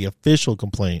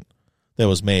complaint that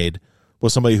was made,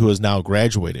 was somebody who has now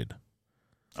graduated.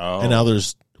 Oh. And now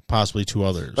there's possibly two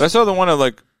others. But I saw the one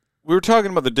we were talking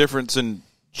about the difference in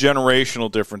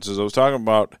generational differences. I was talking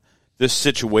about this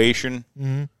situation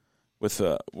with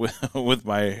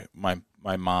my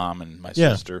mom and my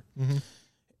sister. Mm-hmm.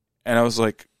 And I was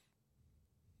like,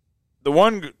 the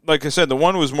one, like I said, the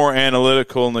one was more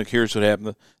analytical and like, here's what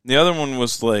happened. The other one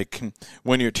was like,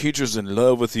 when your teacher's in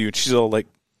love with you, and she's all like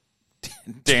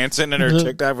dancing in her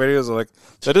TikTok videos. I'm like,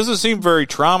 that doesn't seem very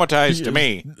traumatized to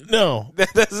me. No,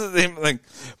 that doesn't seem like.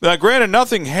 Now, granted,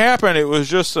 nothing happened. It was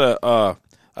just a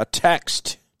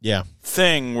text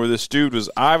thing where this dude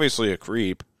was obviously a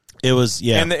creep. It was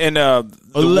and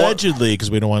allegedly,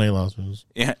 because we don't want any lawsuits.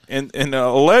 Yeah, and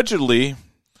allegedly,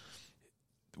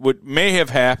 what may have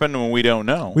happened when we don't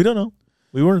know. We don't know.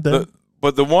 We weren't there.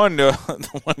 But the one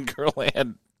girl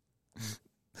had,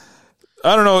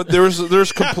 I don't know.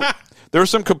 There's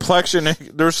some complexion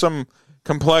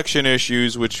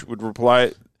issues which would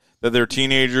reply that they're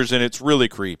teenagers, and it's really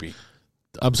creepy.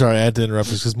 I'm sorry, I had to interrupt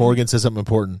because Morgan said something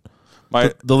important.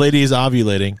 The lady is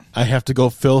ovulating. I have to go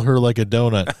fill her like a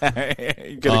donut.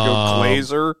 You gotta go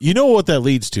glaze her. You know what that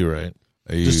leads to, right?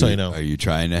 Just so you know. Are you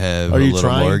trying to have? Are a you little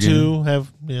trying Morgan? to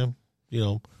have? Are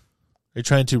you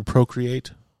trying to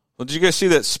procreate? Well, did you guys see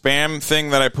that spam thing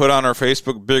that I put on our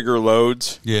Facebook? Bigger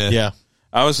loads. Yeah.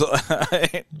 I was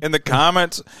in the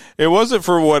comments. It wasn't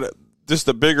for what just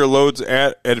the bigger loads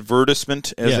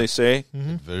advertisement, as they say.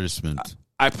 Mm-hmm. Advertisement.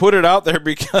 I put it out there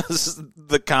because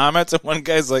the comments, and one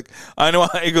guy's like, I know,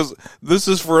 he goes, this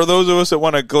is for those of us that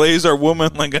want to glaze our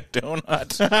woman like a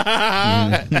donut.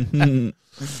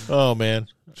 Oh, man.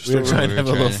 We're trying to have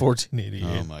a little 1480.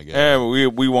 Oh, my God. Yeah,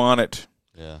 we want it.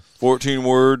 Yeah. 14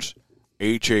 words,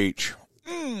 HH.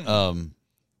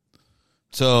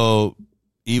 So,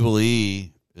 Evil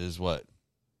E is what?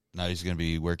 Now he's going to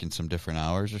be working some different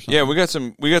hours or something? Yeah, we got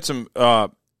some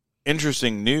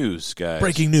interesting news, guys.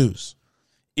 Breaking news.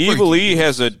 Evil E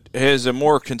has a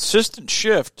more consistent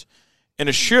shift, and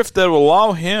a shift that will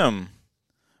allow him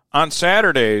on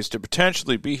Saturdays to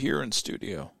potentially be here in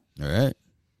studio. All right.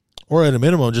 Or at a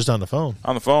minimum, just on the phone.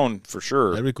 On the phone, for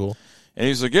sure. That'd be cool. And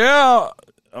he's like, yeah.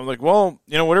 I'm like, well,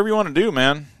 whatever you want to do,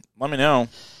 man, let me know.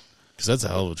 Because that's a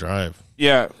hell of a drive.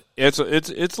 Yeah, it's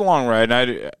a long ride.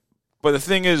 But the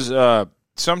thing is,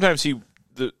 sometimes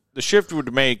the shift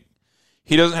would make,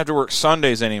 he doesn't have to work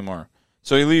Sundays anymore.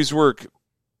 So he leaves work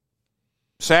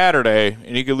Saturday,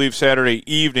 and he could leave Saturday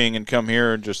evening and come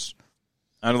here and just,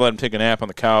 I'd let him take a nap on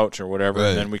the couch or whatever,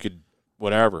 and then we could,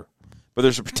 whatever. But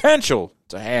there's a potential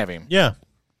to have him. Yeah.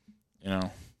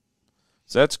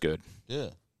 So that's good. Yeah.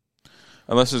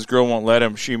 Unless his girl won't let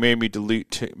him, she made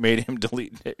him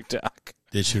delete TikTok.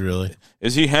 Did she really?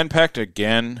 Is he henpecked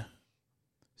again?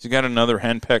 Has he got another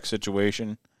henpeck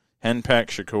situation? Henpeck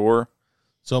Shakur?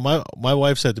 So my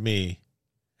wife said to me,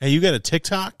 hey, you got a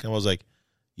TikTok? And I was like,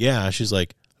 yeah. She's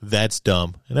like, that's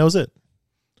dumb. And that was it.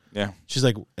 Yeah. She's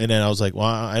like, and then I was like, well,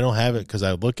 I don't have it because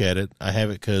I look at it. I have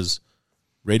it because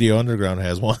Radio Underground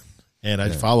has one, and I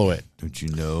follow it. Don't you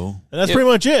know? And that's pretty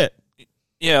much it.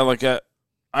 Yeah, like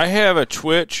I have a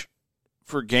Twitch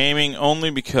for gaming only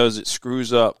because it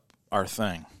screws up our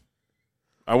thing.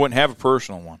 I wouldn't have a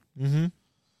personal one. Mm-hmm.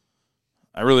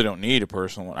 I really don't need a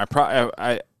personal one.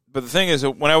 But the thing is,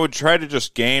 that when I would try to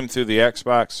just game through the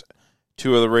Xbox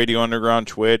to the Radio Underground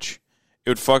Twitch, it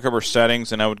would fuck up our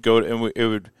settings, and I would go and it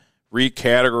would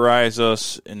recategorize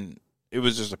us, and it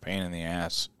was just a pain in the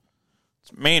ass.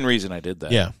 It's the main reason I did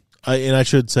that. Yeah, and I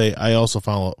should say I also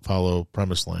follow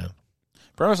Premise Land.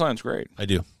 Premise Land's great. I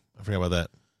do. I forgot about that.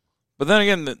 But then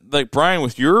again, like Brian,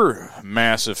 with your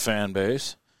massive fan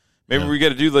base, maybe we got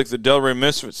to do like the Delray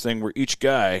Misfits thing, where each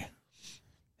guy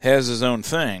has his own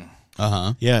thing.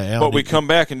 Yeah, Alan, but we come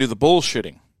back and do the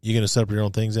bullshitting. You gonna set up your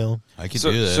own things, Alan? I can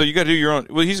do that. So you got to do your own.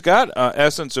 Well, he's got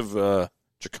Essence of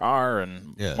Drakkar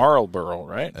and Marlboro,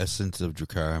 right? Essence of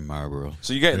Drakkar and Marlboro.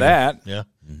 So you got that. Yeah.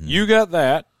 Mm-hmm. You got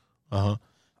that. Uh-huh.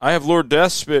 I have Lord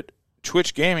Despot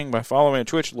Twitch Gaming by following on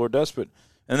Twitch, Lord Despot.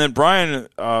 And then Brian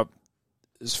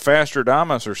is Faster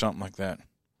Damas or something like that.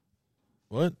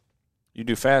 What? You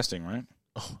do fasting, right?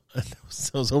 Oh, that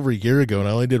was over a year ago, and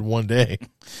I only did one day.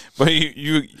 But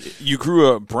you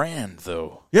grew a brand,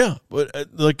 though. Yeah, but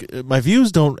my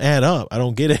views don't add up. I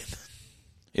don't get it.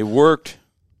 It worked.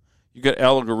 You got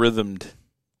algorithmed.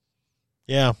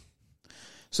 Yeah.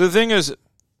 So the thing is,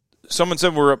 someone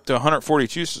said we're up to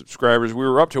 142 subscribers. We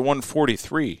were up to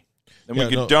 143. Then we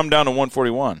could dumb down to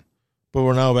 141. But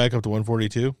we're now back up to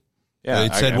 142? Yeah.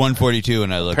 It said 142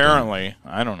 when I looked. Apparently.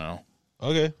 I don't know.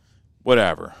 Okay.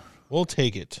 Whatever. We'll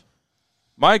take it.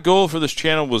 My goal for this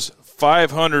channel was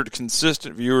 500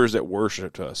 consistent viewers that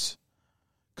worshipped us.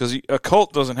 Because a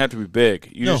cult doesn't have to be big.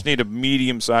 You just need a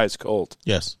medium-sized cult.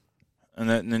 Yes. And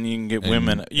then you can get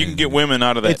women. You can get women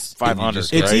out of that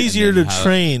 500. It's easier to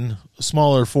train a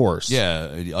smaller force.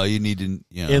 Yeah, all you need to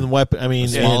in weapon. I mean,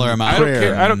 smaller amount.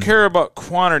 I don't care about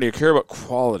quantity. I care about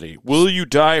quality. Will you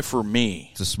die for me?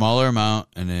 It's a smaller amount,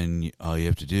 and then all you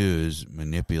have to do is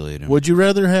manipulate them. Would you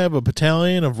rather have a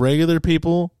battalion of regular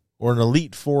people or an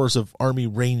elite force of Army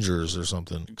Rangers or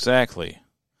something? Exactly.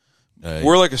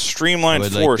 We're like a streamlined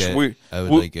force. I would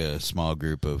like a small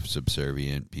group of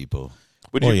subservient people.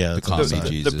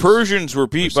 The Persians were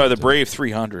beat by the brave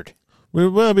 300. We're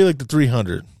going to be like the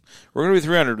 300. We're going to be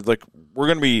 300. Like, we're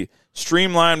going to be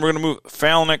streamlined. We're going to move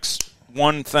phalanx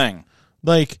one thing.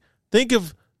 Like, think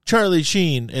of Charlie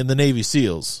Sheen and the Navy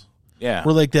SEALs. Yeah.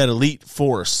 We're like that elite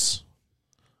force.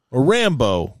 Or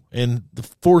Rambo and the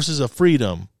Forces of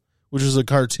Freedom, which is a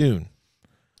cartoon.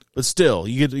 But still,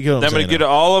 you get what I'm going to get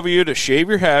all of you to shave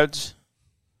your heads.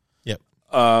 Yep.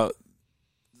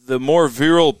 The more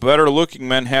virile, better-looking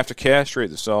men have to castrate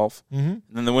themselves, and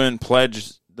then the women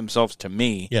pledge themselves to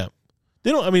me. Yeah,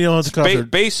 they don't. I mean, you don't have to cut off their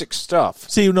basic stuff.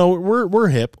 See, no, we're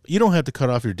hip. You don't have to cut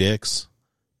off your dicks.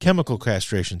 Chemical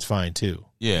castration's fine too.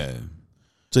 Yeah.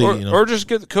 So or just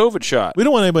get the COVID shot. We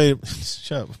don't want anybody.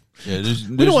 Shut up. Yeah,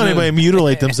 we don't want anybody to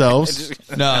mutilate themselves.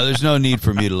 No, there's no need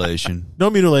for mutilation. No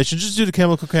mutilation. Just do the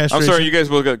chemical castration. I'm sorry, you guys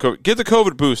both got COVID. Get the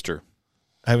COVID booster.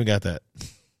 I haven't got that.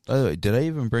 By the way, did I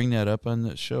even bring that up on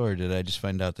the show, or did I just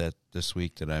find out that this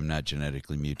week that I'm not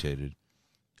genetically mutated?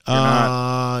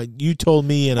 You told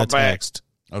me in a text.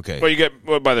 Okay. Well, you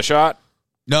get by the shot?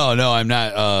 No, I'm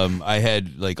not. I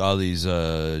had like all these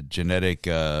genetic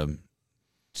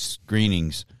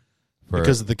screenings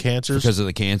because of the cancers. Because of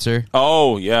the cancer.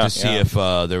 Oh yeah. To see if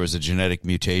there was a genetic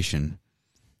mutation,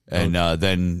 and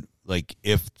then like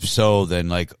if so, then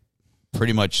like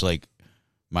pretty much like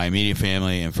my immediate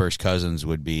family and first cousins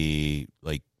would be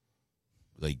like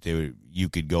they would. You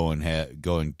could go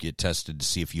and get tested to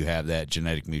see if you have that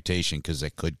genetic mutation because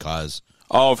that could cause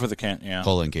for the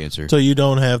colon cancer. So you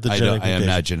don't have the genetic mutation. I am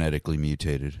not genetically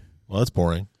mutated. Well, that's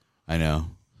boring. I know.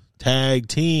 Tag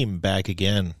team back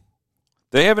again.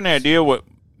 They have an idea what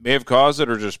may have caused it,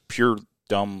 or just pure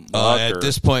dumb luck? At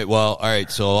this point, well, all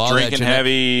right. So all drinking that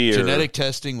heavy. Genetic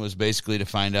testing was basically to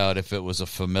find out if it was a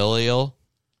familial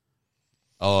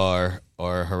or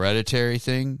hereditary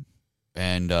thing,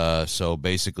 and so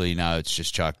basically now it's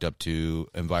just chalked up to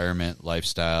environment,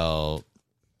 lifestyle,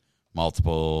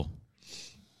 multiple.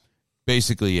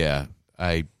 Basically, yeah,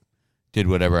 I did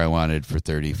whatever I wanted for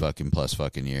 30 plus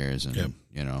years, and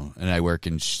and I work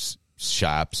in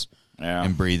shops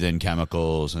and breathe in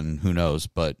chemicals, and who knows,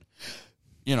 but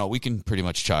we can pretty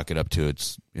much chalk it up to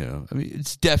it's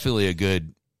it's definitely a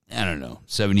good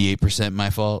 78%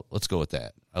 my fault. Let's go with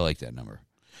that. I like that number.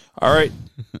 All right.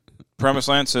 Premise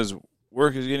Land says,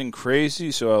 work is getting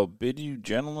crazy, so I'll bid you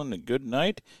gentlemen a good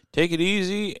night. Take it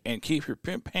easy and keep your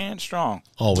pimp hand strong.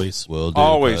 Always. Will do.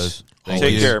 Always.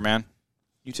 Take care, man.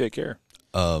 You take care.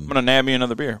 I'm going to nab me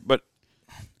another beer. But,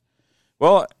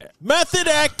 well. Method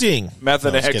acting.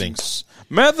 Method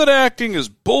acting is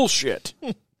bullshit,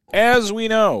 as we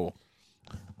know.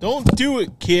 Don't do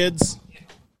it, kids.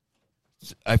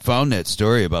 I found that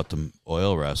story about the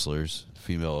oil wrestlers.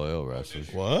 Female oil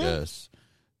wrestlers. What? Yes.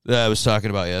 That I was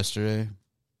talking about yesterday.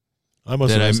 I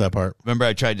must have missed that part. Remember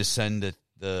I tried to send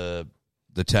the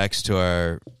text to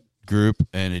our group,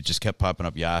 and it just kept popping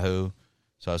up Yahoo.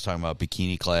 So I was talking about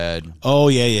bikini clad. Oh,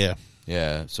 yeah.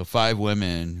 Yeah. So 5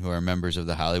 women who are members of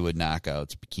the Hollywood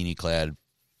Knockouts, bikini clad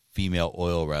female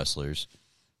oil wrestlers.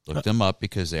 Look them up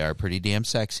because they are pretty damn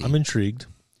sexy. I'm intrigued.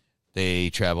 They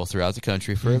travel throughout the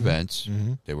country for events.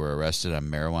 Mm-hmm. They were arrested on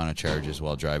marijuana charges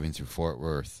while driving through Fort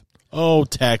Worth. Oh,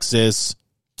 Texas.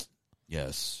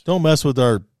 Yes. Don't mess with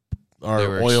our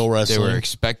oil wrestling. They were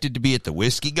expected to be at the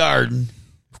Whiskey Garden.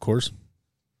 Of course.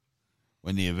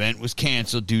 when the event was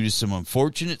canceled due to some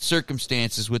unfortunate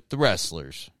circumstances with the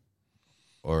wrestlers.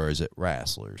 Or is it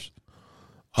wrestlers?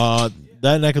 That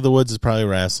neck of the woods is probably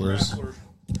wrestlers.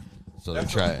 So they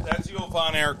try. That's the old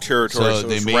Von Erich territory. So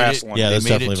they it's made wrestling. it. Yeah, they that's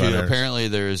made it definitely Von to. Erich. Apparently,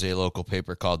 there is a local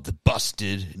paper called the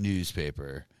Busted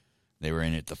newspaper. They were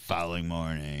in it the following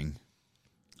morning.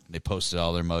 They posted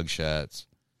all their mugshots.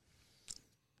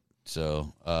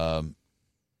 So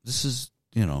this is,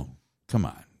 come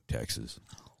on, Texas.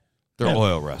 They're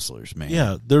oil wrestlers, man.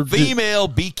 Yeah, they're female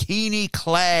bikini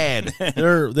clad.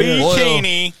 They're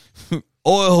Bikini.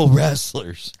 Oil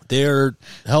wrestlers. They're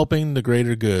helping the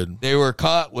greater good. They were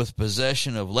caught with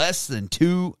possession of less than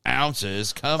 2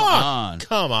 ounces. Come on.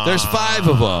 There's 5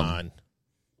 of them.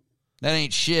 That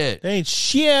ain't shit.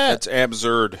 That's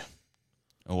absurd.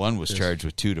 One was charged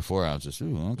with 2 to 4 ounces.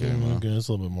 Ooh, okay. Okay, that's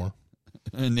a little bit more.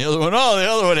 And the other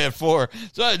one had 4.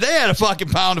 So they had a fucking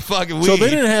pound of fucking weed. So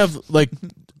they didn't have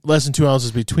less than 2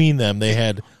 ounces between them. They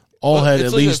had had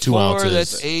at least 2 ounces.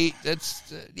 That's 8.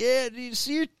 That's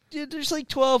so there's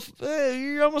 12.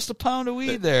 You're almost a pound of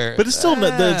weed there. But it's still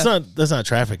that's not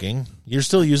trafficking. You're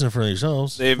still using it for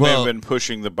yourselves. They've been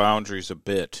pushing the boundaries a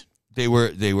bit. They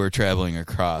were traveling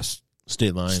across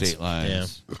state lines. Yeah,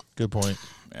 good point.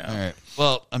 Yeah. All right.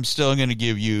 Well, I'm still going to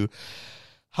give you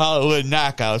Hollywood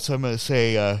knockouts. I'm going to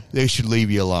say they should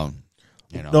leave you alone.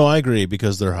 No, I agree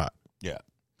because they're hot. Yeah.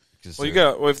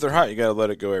 Well, if they're hot, you got to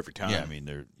let it go every time. Yeah, I mean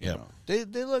they're they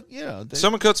look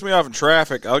someone cuts me off in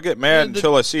traffic, I'll get mad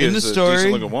until I see it's a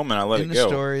decent looking woman. I let it go. In the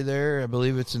story there, I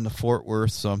believe it's in the Fort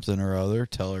Worth something or other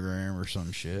Telegram or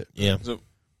some shit. Yeah. So,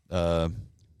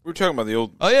 we're talking about the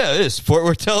old. Oh yeah, it is Fort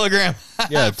Worth Telegram.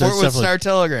 Yeah, Fort Worth Star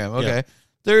Telegram. Okay, yeah.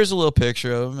 There's a little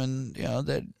picture of them, and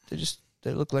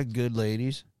they look like good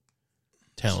ladies,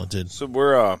 talented. So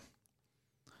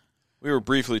we were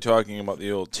briefly talking about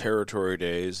the old territory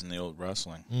days and the old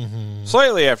wrestling. Mm-hmm.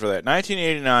 Slightly after that,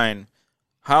 1989,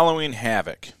 Halloween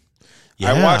Havoc.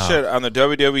 Yeah. I watched it on the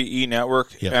WWE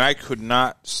Network, Yep. and I could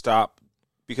not stop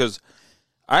because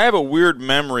I have a weird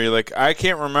memory. Like, I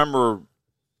can't remember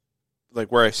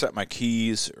where I set my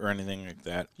keys or anything like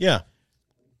that. Yeah.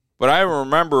 But I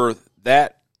remember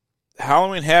that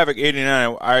Halloween Havoc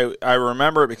 89, I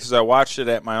remember it because I watched it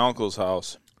at my uncle's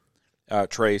house,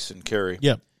 Trace and Carrie.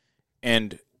 Yeah.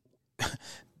 And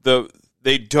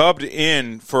they dubbed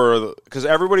in because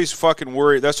everybody's fucking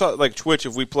worried. That's not like Twitch.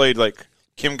 If we played like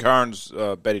Kim Carnes,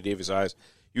 Betty Davis Eyes,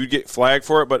 you'd get flagged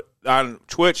for it. But on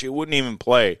Twitch, it wouldn't even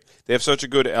play. They have such a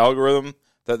good algorithm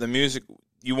that the music,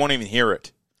 you won't even hear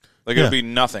it. Like it'll be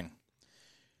nothing.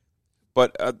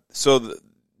 But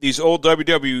these old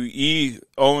WWE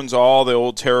owns all the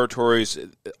old territories,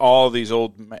 all of these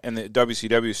old and the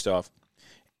WCW stuff,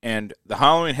 and the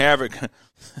Halloween Havoc.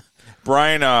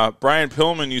 Brian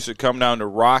Pillman used to come down to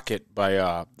Rocket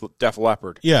by Def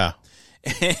Leppard. Yeah.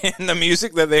 And the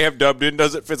music that they have dubbed in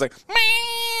does it fits like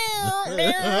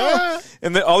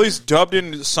and all these dubbed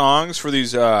in songs for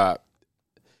these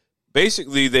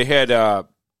basically they had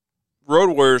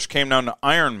Road Warriors came down to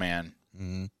Iron Man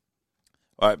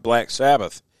by Black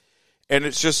Sabbath. And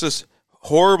it's just this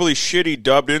horribly shitty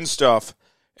dubbed in stuff.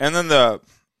 And then the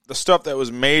stuff that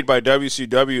was made by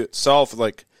WCW itself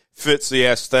fits the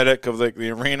aesthetic of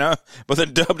the arena, but the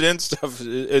dubbed in stuff,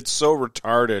 it's so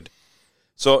retarded.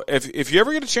 So if you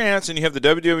ever get a chance and you have the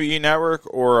WWE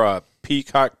Network or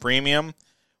Peacock Premium,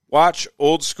 watch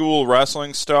old school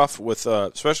wrestling stuff with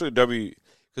especially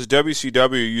because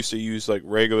WCW used to use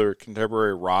regular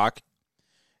contemporary rock.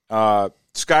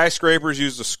 Skyscrapers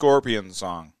used the Scorpion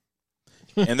song,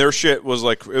 and their shit was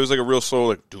it was a real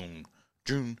slow doom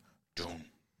doom doom.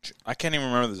 I can't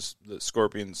even remember the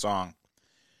Scorpion song.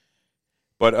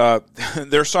 But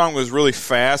their song was really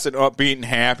fast and upbeat and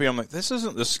happy. I'm like, this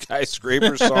isn't the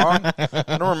Skyscraper song.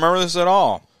 I don't remember this at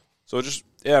all. So I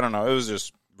don't know. It was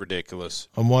just ridiculous.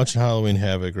 I'm watching Halloween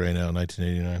Havoc right now,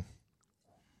 1989.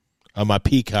 On my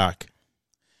Peacock.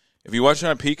 If you watch it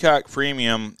on Peacock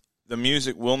Premium, the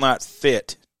music will not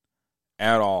fit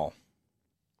at all.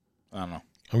 I don't know.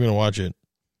 I'm going to watch it.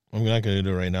 I'm not going to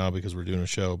do it right now because we're doing a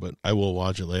show, but I will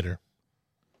watch it later.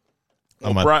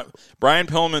 Well, Brian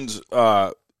Pillman's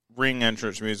ring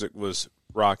entrance music was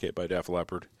Rocket by Def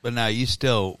Leppard. But now you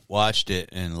still watched it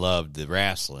and loved the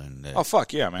wrestling. Oh,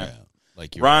 fuck yeah, man. Yeah,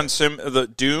 Ron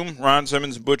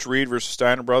Simmons, Butch Reed versus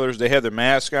Steiner Brothers. They had their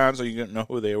mask on so you didn't know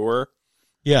who they were.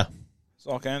 Yeah. It's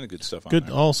all kind of good stuff on good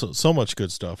there. Also, so much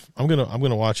good stuff. I'm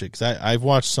gonna watch it because I've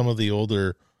watched some of the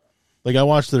older, I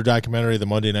watched their documentary, The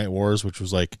Monday Night Wars, which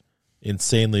was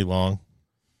insanely long.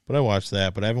 But I watched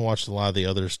that, but I haven't watched a lot of the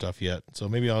other stuff yet. So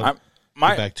maybe I'll get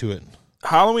back to it.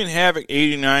 Halloween Havoc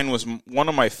 89 was one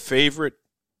of my favorite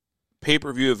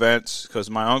pay-per-view events because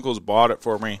my uncles bought it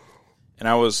for me, and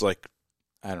I was like,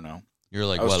 I don't know. You're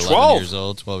like, I was what, 12. 11 years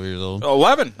old, 12 years old?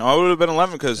 11. No, I would have been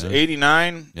 11 because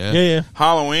 89, Yeah.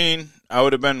 Halloween, I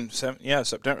would have been,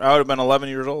 September. I would have been 11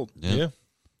 years old. Yeah.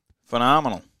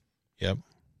 Phenomenal. Yep.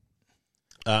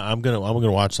 I'm gonna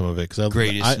watch some of it because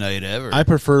Greatest night ever. I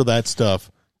prefer that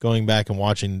stuff. Going back and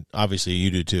watching, obviously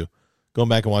you do too. Going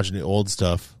back and watching the old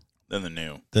stuff Than the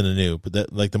new. But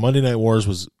that, like, the Monday Night Wars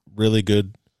was really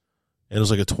good. It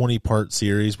was like a 20-part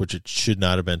series, which it should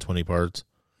not have been 20 parts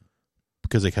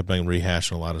because they kept on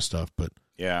rehashing a lot of stuff. But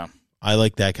Yeah. I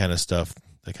like that kind of stuff.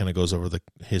 That kind of goes over the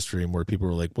history and where people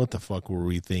were like, "What the fuck were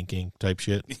we thinking?" type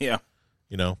shit. Yeah.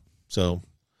 So.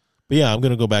 But yeah, I'm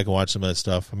gonna go back and watch some of that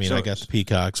stuff. I mean, So- I got the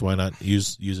Peacocks. Why not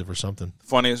use it for something?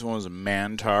 Funniest one was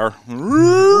Mantar.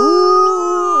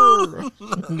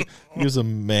 He was a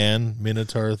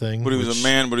minotaur thing. But he was which- a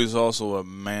man, but he was also a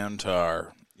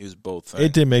Mantar. He was both things.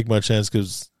 It didn't make much sense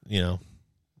because,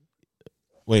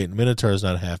 wait, minotaur is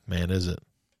not a half man, is it?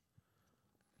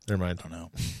 Never mind. I don't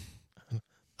know.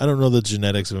 I don't know the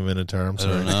genetics of a minotaur. I'm I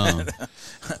sorry. don't know.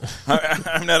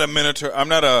 I'm not a Minotaur. I'm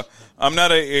not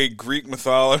a Greek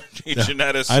mythology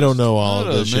geneticist. I don't know all I'm of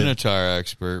not this a shit. Minotaur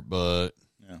expert, but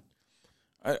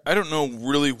I don't know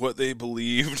really what they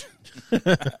believed.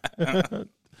 I'm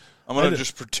gonna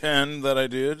just pretend that I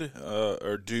did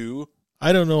or do.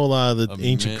 I don't know a lot of the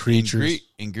ancient creatures.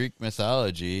 In Greek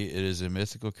mythology, it is a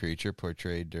mythical creature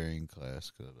portrayed during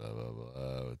classical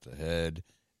with the head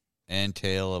and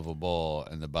tail of a bull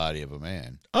and the body of a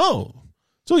man. Oh,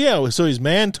 so yeah, so he's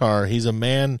Mantar. He's a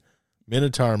man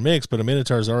minotaur mix, but a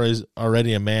minotaur is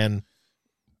already a man.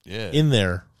 Yeah, in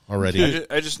there already.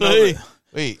 I just know. That,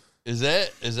 wait, is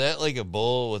that like a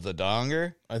bull with a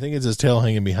donger? I think it's his tail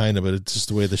hanging behind him, but it's just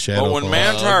the way the shadow. But when falls.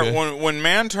 Mantar when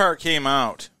Mantar came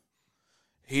out,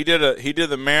 he did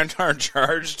the Mantar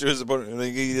charge to his opponent. I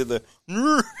think he did the.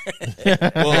 Well,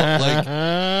 like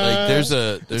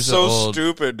there's so old,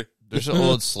 stupid. There's an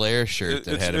old Slayer shirt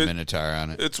that had a minotaur on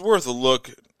it. It's worth a look.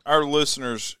 Our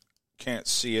listeners can't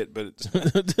see it, but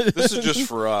this is just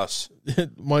for us.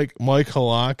 Mike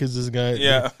Halak is this guy.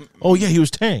 Yeah. Oh yeah, he was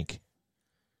Tank.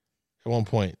 At one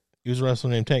point, he was a wrestler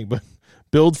named Tank, but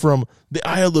billed from the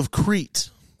Isle of Crete.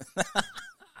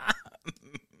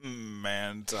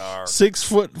 Mantar.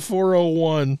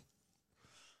 6'401".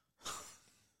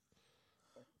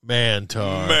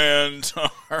 Mantar.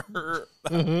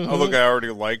 Oh, look, I already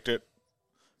liked it.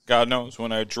 God knows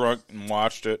when I drunk and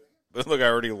watched it. But look, I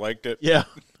already liked it. Yeah.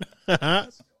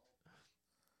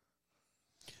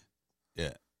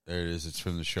 Yeah, there it is. It's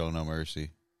from the show No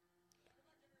Mercy.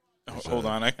 Hold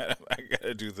on, I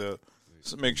gotta do the.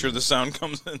 So make sure the sound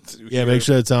comes in through. Yeah, here. make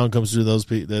sure that sound comes through those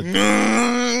people.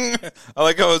 I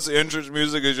like how its entrance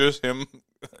music is just him.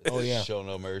 Oh yeah, Show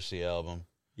No Mercy album.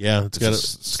 yeah. It's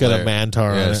got a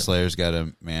Mantar Yeah, on it. Slayer's got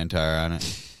a Mantar on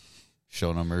it.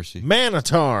 Show No Mercy.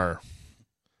 Manitar.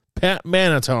 Pat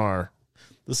Manitar,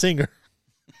 the singer.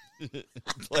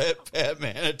 Pat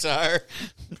Manitar.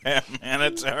 Pat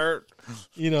Manitar.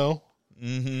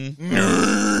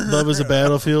 Love is a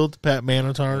Battlefield. Pat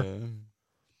Manitar.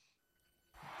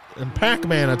 And Pac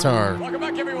Manitar. Welcome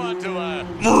back, everyone, to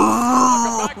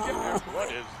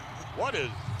what is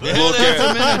this? Look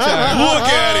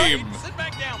at him. Sit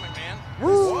back down, McMahon.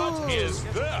 What is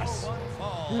this?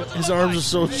 His arms are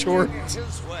so short.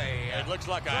 It looks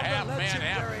like a half-man,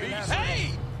 half-beast.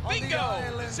 Hey, bingo!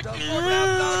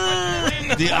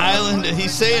 $64,000 The island.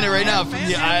 He's saying it right now from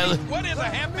the island. What is a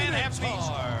half-man,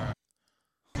 half-beast?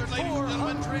 Ladies and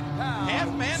gentlemen,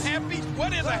 half-man, half-beast.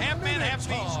 What is a half-man,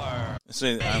 half-beast?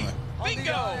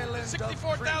 Bingo!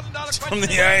 $64,000 From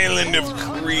the island of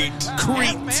Crete.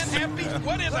 Half-man, half-beast.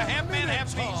 What is a half-man,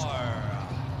 half-beast?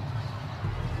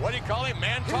 What do you call him?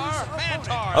 Mantar?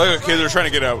 Mantar. I like a kid. They're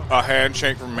trying to get a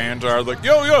handshake from Mantar. Like,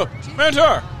 yo,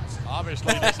 Mantar.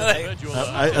 Obviously, this individual.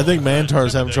 I think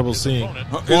Mantar's having trouble seeing.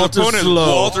 His Walter opponent,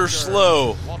 Slow. Walter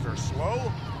Slow. Walter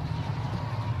Slow.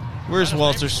 Where's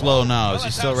Walter Slow now? Is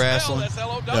he still wrestling?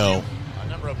 No. A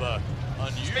number of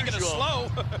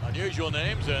unusual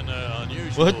names and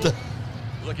unusual What the?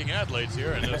 looking athletes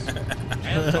here in this.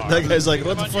 That guy's like,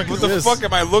 what the fuck What is the this? fuck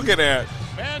am I looking at?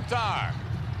 Mantar.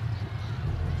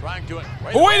 Trying to.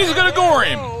 Wait, he's gonna gore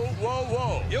him.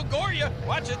 Whoa. He'll gore you.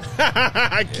 Watch it.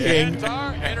 King.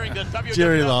 Mantar entering the WWF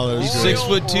Jerry Lawler is great.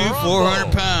 6'2",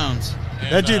 400 pounds.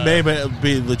 That dude may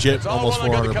be legit It's all almost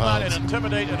well and good 400 to come out and pounds.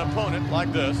 intimidate an opponent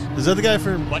like this, Is that the guy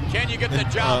from but can you get the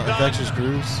job done Infectious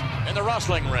Grooves? in the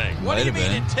wrestling ring? What do you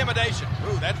mean intimidation?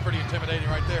 Ooh, that's pretty intimidating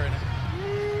right there, isn't it?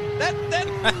 That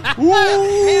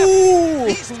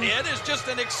half-beast head is just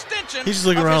an extension. He's just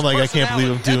looking around like, I can't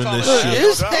believe I'm doing this shit.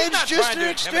 His head's just an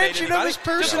extension of his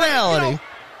personality.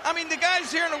 I mean, the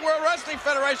guys here in the World Wrestling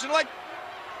Federation, like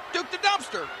Duke the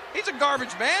Dumpster, he's a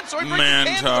garbage man, so he brings his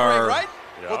hand to the ring, right?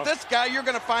 Yeah. Well, this guy, you're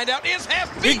going to find out, is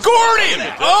half-beast. He gored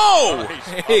him! Oh!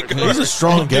 He's a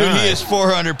strong guy. Dude, he is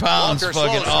 400 pounds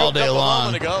fucking all day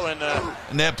long.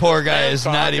 And that poor guy is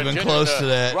not even close to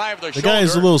that. The guy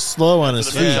is a little slow on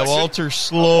his feet. Yeah, Walter's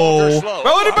slow.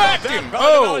 Well, it back him.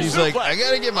 Oh! He's like, I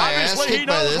got to get my ass kicked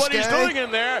by this guy. He's doing in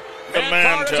there. The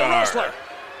Mantar.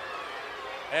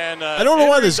 And, I don't know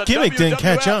why this gimmick didn't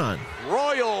catch on.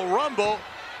 Royal Rumble.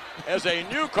 As a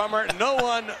newcomer, no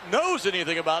one knows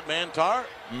anything about Mantar.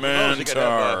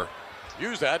 Mantar.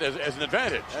 Use that as an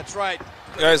advantage. That's right.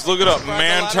 Guys, look it up.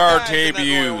 Mantar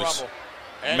debuts.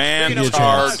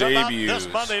 Mantar debuts.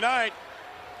 This Monday night.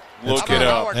 Look it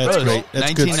up. That's great.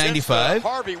 That's 1995.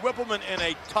 Harvey Whippleman in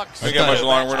a tux. We got much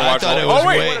longer. We're going to watch it. Oh,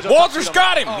 wait. Walter's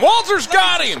got him. Walter's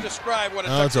got him. Describe what a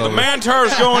The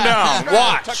Mantar's going down.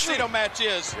 Watch. Tuxedo match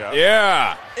is.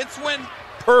 Yeah. It's when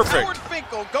perfect. Howard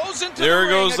Finkel goes into there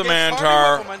the goes the ring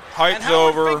Mantar. Heights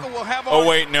over. Oh,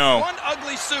 wait, no. One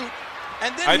ugly suit.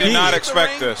 And then I did not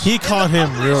expect this. He caught him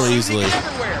real easily.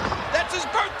 That's his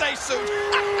birthday suit.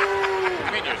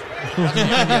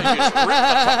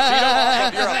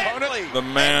 The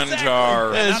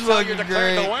Mantar. That's fucking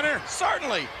great.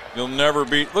 Certainly. You'll never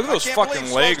beat. Look at those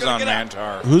fucking legs on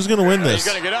Mantar. Who's going to win this? He's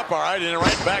going to get up, all right, and then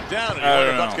right back down. And I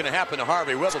don't know what's going to happen to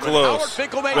Harvey Whippleman? Close. Howard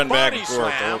Finkel made Been a back body and forth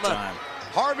the slam. whole time.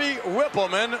 Harvey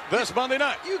Whippleman this Monday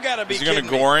night. You got to be Is he kidding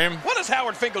going to gore him? What does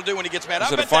Howard Finkel do when he gets mad? Is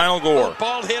I it a bet final that gore? little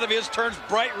bald head of his turns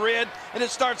bright red, and it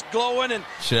starts glowing. And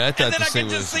shit, I thought this thing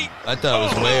was. I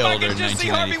thought it was way older than 1995. I can just see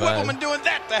Harvey Whippleman doing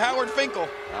that to Howard Finkel.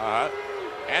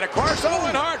 And of course,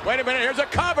 Owen Hart. Wait a minute, here's a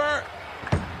cover.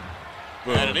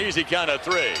 Boom. And an easy count of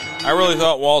 3. I really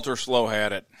thought Walter Slow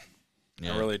had it.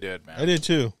 Yeah. I really did, man. I did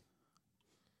too.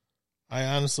 I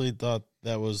honestly thought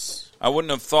that was. I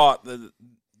wouldn't have thought that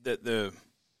it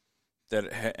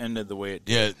ended the way it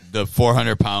did. Yeah, the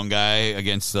 400-pound guy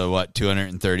against the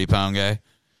 230-pound guy.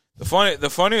 The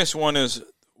funniest one is,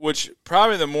 which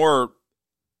probably the more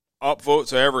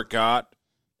upvotes I ever got,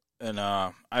 and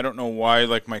I don't know why,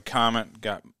 like my comment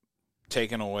got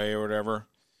taken away or whatever.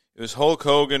 It was Hulk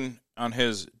Hogan on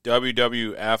his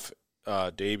WWF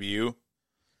debut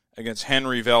against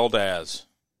Henry Valdez.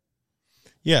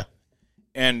 Yeah,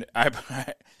 and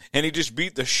and he just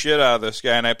beat the shit out of this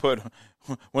guy. And I put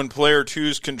when player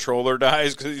 2's controller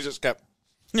dies because he just kept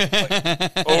like,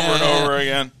 over and over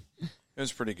again. It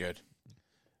was pretty good,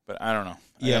 but I don't know.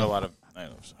 I got a lot of.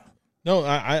 No,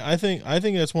 I think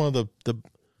that's one of the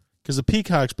because the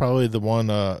Peacock's probably the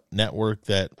one network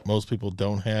that most people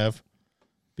don't have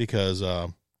because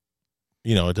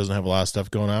it doesn't have a lot of stuff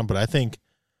going on. But I think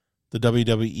the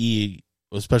WWE,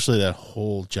 especially that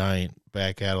whole giant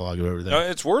back catalog of everything,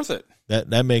 it's worth it.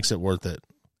 That makes it worth it.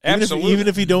 Absolutely. Even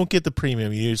if you don't get the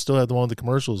premium, you still have the one with the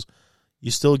commercials.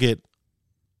 You still get,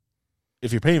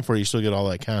 if you're paying for it, you still get all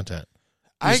that content.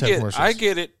 I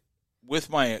get it with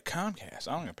my Comcast.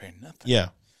 I don't got to pay nothing. Yeah.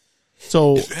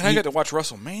 So and I got to watch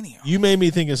WrestleMania. You made me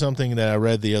think of something that I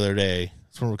read the other day.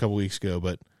 It's from a couple weeks ago,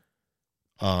 but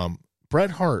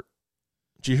Bret Hart.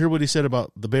 Did you hear what he said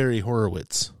about the Barry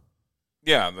Horowitz?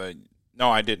 Yeah. No,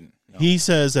 I didn't. No. He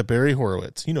says that Barry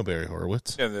Horowitz, you know Barry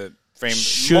Horowitz. Yeah, the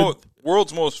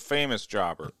world's most famous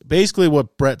jobber. Basically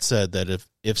what Bret said, that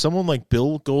if someone like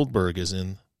Bill Goldberg is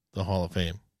in the Hall of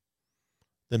Fame,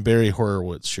 then Barry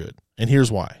Horowitz should. And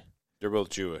here's why. They're both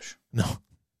Jewish.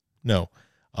 No.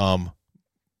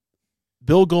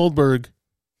 Bill Goldberg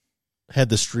had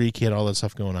the streak. He had all that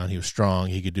stuff going on. He was strong.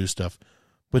 He could do stuff.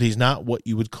 But he's not what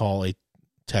you would call a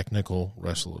technical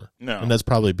wrestler. No. And that's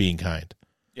probably being kind.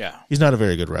 Yeah. He not a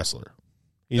very good wrestler.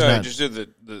 He just did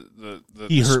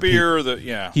the spear.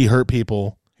 He hurt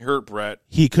people. He hurt Bret.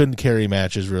 He couldn't carry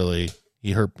matches, really.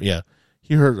 He hurt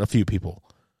a few people.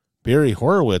 Barry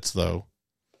Horowitz, though,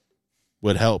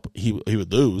 would help. He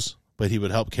would lose, but he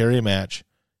would help carry a match.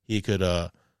 He could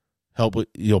help with,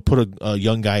 put a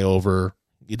young guy over.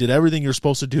 He did everything you're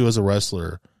supposed to do as a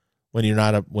wrestler when you're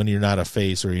not a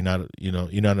face or you're not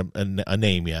a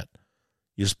name yet.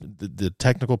 You're the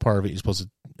technical part of it. You're supposed to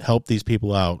help these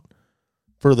people out,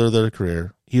 further their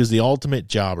career. He was the ultimate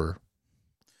jobber.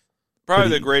 Probably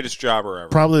the greatest jobber ever.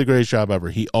 Probably the greatest job ever.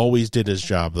 He always did his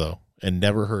job though, and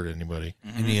never hurt anybody.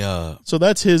 Mm-hmm. And so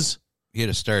that's his. He had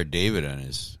to start David on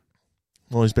his.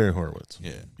 Well, he's Barry Horowitz.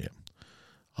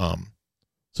 Yeah.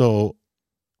 So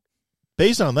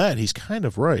based on that, he's kind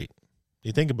of right.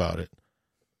 You think about it.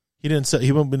 He didn't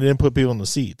put people in the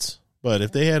seats. But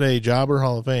if they had a Jobber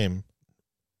Hall of Fame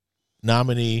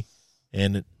nominee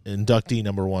and inductee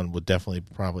number one would definitely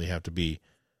probably have to be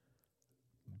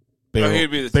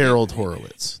Barreled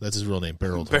Horowitz. That's his real name,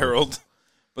 Barreled.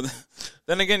 But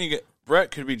then again,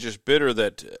 Brett could be just bitter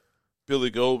that Billy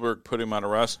Goldberg put him out of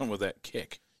wrestling with that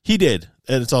kick. He did,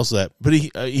 and it's also that. But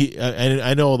and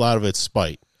I know a lot of it's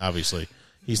spite. Obviously,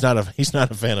 he's not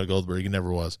a fan of Goldberg. He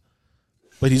never was.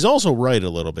 But he's also right a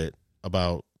little bit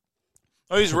about.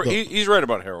 Oh, he's right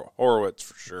about Horowitz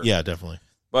for sure. Yeah, definitely.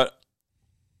 But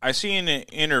I seen an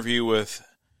interview with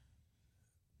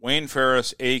Wayne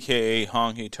Ferris, a.k.a.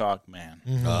 Honky Tonk Man.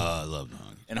 Mm-hmm. I love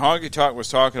Honky. And Honky Tonk was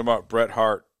talking about Bret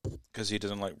Hart because he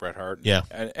doesn't like Bret Hart. Yeah.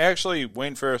 And actually,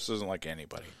 Wayne Ferris doesn't like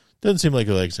anybody. Doesn't seem like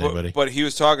he likes anybody. But he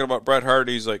was talking about Bret Hart.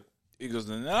 He goes,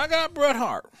 and then I got Bret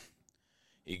Hart.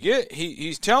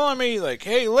 He's telling me, like,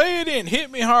 hey, lay it in, hit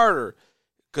me harder,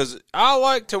 because I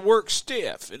like to work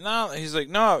stiff. And now he's like,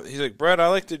 no, he's like, Bret, I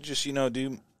like to just,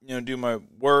 do my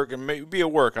work and maybe be a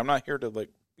work. I'm not here to, like,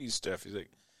 be stiff. He's like,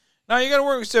 no, you got to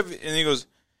work stiff. And he goes,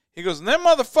 and then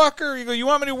motherfucker, you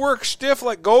want me to work stiff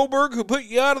like Goldberg, who put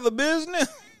you out of the business?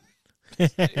 He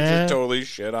just totally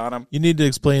shit on him. You need to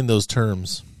explain those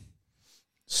terms.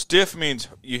 Stiff means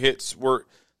you hit work.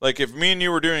 Like if me and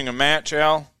you were doing a match,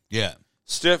 Al. Yeah.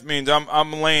 Stiff means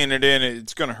I'm laying it in.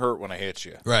 It's going to hurt when I hit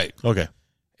you. Right. Okay.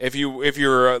 If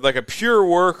you're like a pure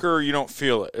worker, you don't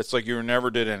feel it. It's like you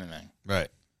never did anything. Right.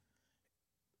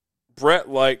 Bret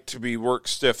liked to be work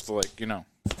stiff,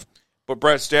 But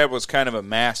Bret's dad was kind of a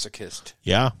masochist.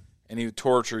 Yeah. And he would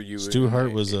torture you. Stu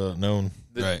Hart was known.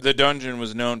 The dungeon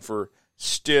was known for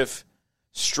stiff,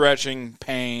 stretching,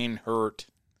 pain, hurt.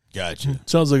 Gotcha.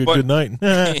 Sounds like a good night.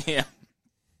 Yeah.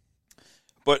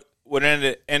 But what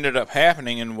ended up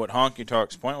happening, and what Honky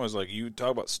Talk's point was, like, you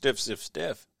talk about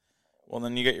stiff. Well,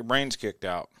 then you get your brains kicked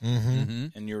out,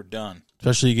 and you're done.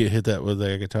 Especially you get hit that with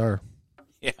a guitar.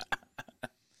 Yeah.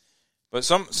 But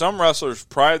some wrestlers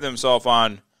pride themselves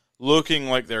on looking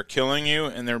like they're killing you,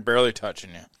 and they're barely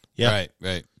touching you. Yeah.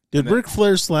 Right. Did Ric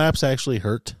Flair's slaps actually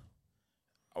hurt?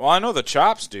 Well, I know the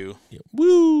chops do. Yeah.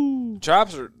 Woo!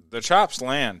 The chops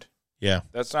land. Yeah.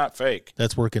 That's not fake.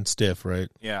 That's working stiff, right?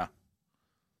 Yeah.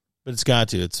 But it's got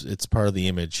to. It's part of the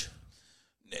image.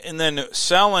 And then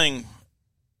selling,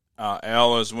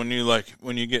 Al, is when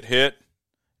you get hit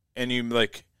and you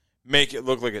make it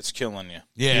look like it's killing you.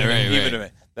 Yeah,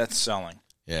 right. That's selling.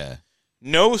 Yeah.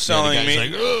 No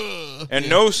selling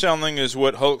no selling is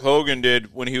what Hulk Hogan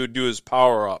did when he would do his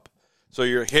power up. So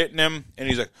you're hitting him, and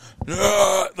he's like,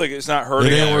 like it's not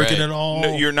hurting. It ain't him. working at all.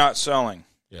 No, you're not selling.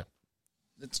 Yeah,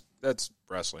 that's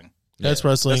wrestling. That's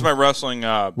wrestling. That's my wrestling.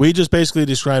 We just basically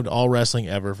described all wrestling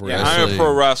ever for. Yeah, I'm a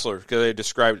pro wrestler because I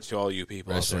described it to all you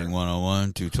people. Wrestling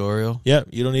 101 tutorial. Yeah,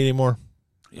 you don't need any more.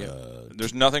 Yeah,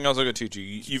 there's nothing else I can teach you.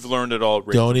 You've learned it all.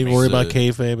 Don't even worry about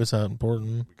kayfabe. It's not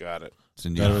important. We got it. It's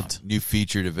a new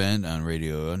featured event on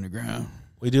Radio Underground.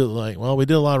 We did we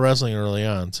did a lot of wrestling early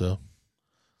on, so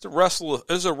it's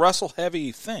a wrestle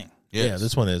heavy thing. Yes. Yeah,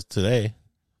 this one is today.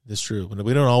 It's true.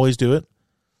 We don't always do it,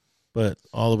 but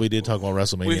we did talk about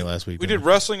WrestleMania last week. We did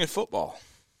wrestling and football.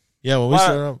 Yeah, when we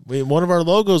started, one of our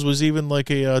logos was even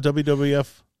like a WWF,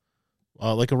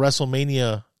 like a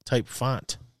WrestleMania type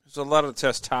font. There's a lot of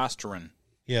testosterone.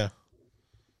 Yeah,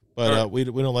 but we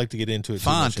don't like to get into it.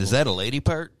 Font, is that a lady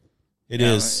part? It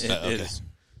is. It is.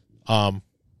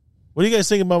 What do you guys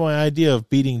think about my idea of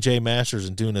beating Jay Masters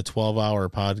and doing a 12-hour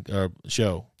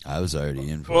show? I was already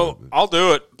in for it. I'll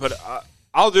do it,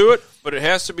 but it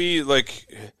has to be like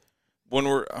when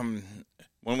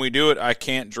we do it, I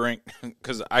can't drink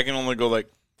because I can only go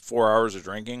like 4 hours of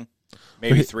drinking,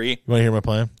 maybe 3. You want to hear my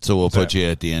plan? So we'll put you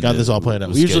at the end. Got this all planned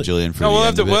out. We'll schedule in for we'll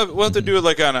have to do it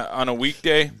like on a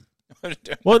weekday.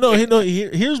 Well, no.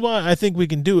 Here's why I think we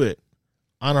can do it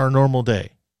on our normal day.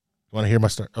 You want to hear my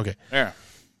start? Okay. Yeah.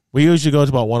 We usually go to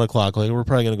about 1 o'clock. Like we're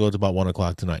probably going to go to about 1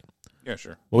 o'clock tonight. Yeah,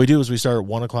 sure. What we do is we start at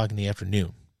 1 o'clock in the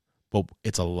afternoon, but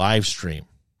it's a live stream,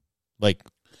 like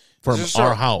from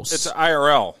our house. It's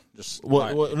IRL.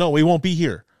 No, we won't be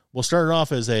here. We'll start it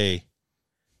off as a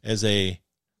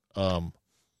what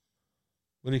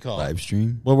do you call it? Live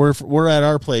stream? Well, we're at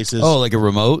our places. Oh, like a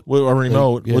remote? A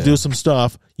remote. Yeah. We'll do some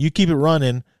stuff. You keep it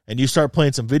running, and you start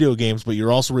playing some video games, but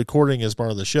you're also recording as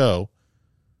part of the show.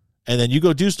 And then you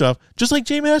go do stuff, just like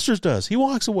Jay Masters does. He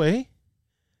walks away.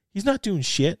 He's not doing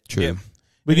shit. True. Yeah.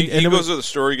 He goes to the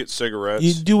store, he gets cigarettes.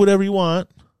 You do whatever you want.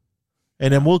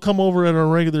 And then we'll come over at our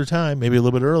regular time, maybe a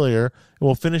little bit earlier, and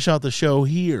we'll finish out the show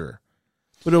here.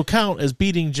 But it'll count as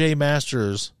beating Jay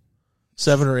Masters'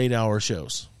 7 or 8 hour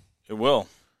shows. It will.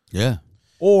 Yeah.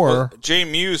 Or Jay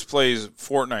Muse plays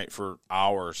Fortnite for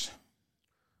hours.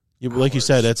 like you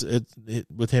said,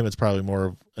 with him, it's probably more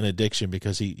of an addiction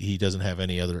because he doesn't have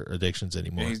any other addictions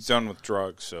anymore. He's done with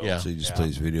drugs, so Yeah. So he just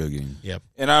plays video games. Yep.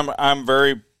 And I'm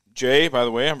very Jay. By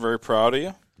the way, I'm very proud of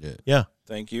you. Yeah.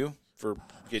 Thank you for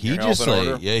getting He your health just in like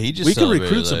order. he just We can celebrated,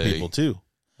 recruit some like- people too.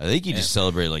 I think he just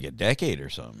celebrated like a decade or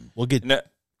something. We'll get And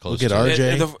Close get to RJ.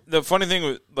 it. and the funny thing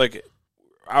was, like,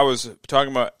 I was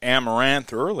talking about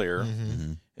Amaranth earlier.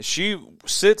 Mm-hmm. She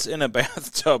sits in a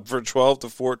bathtub for 12 to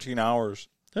 14 hours.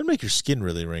 that'd make your skin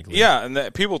really wrinkly. Yeah,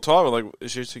 and people told her, like,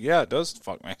 she's like, yeah, it does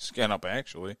fuck my skin up,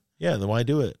 actually. Yeah. Then why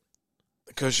do it?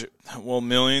 Because, well,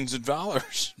 millions of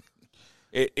dollars.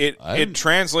 It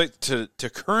translates to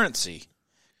currency.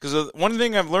 Because one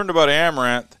thing I've learned about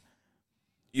Amaranth,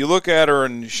 you look at her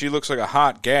and she looks like a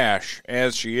hot gash,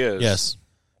 as she is. Yes.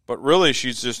 But really,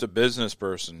 she's just a business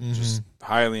person, Mm-hmm. just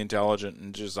highly intelligent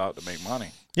and just out to make money.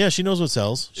 Yeah. She knows what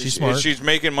sells. She's smart. She's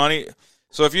making money.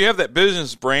 So if you have that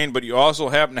business brain, but you also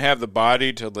happen to have the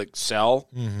body to like sell,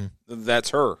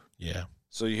 that's her. yeah.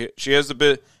 So she has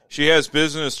she has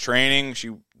business training.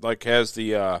 She like has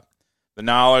the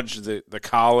knowledge, the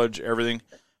college, everything.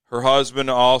 Her husband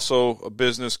also a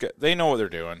business guy. They know what they're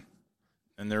doing,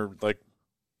 and they're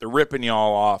ripping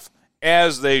y'all off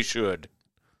as they should.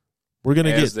 We're gonna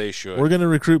As they should. We're gonna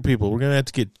recruit people. We're gonna have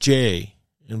to get Jay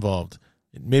involved,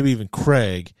 maybe even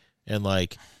Craig and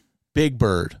like Big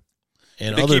Bird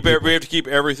and To other keep people. we have to keep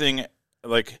everything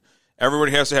like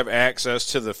everybody has to have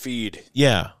access to the feed.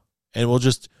 Yeah, and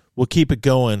we'll keep it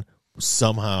going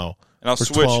somehow And I'll for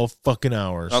switch. 12 fucking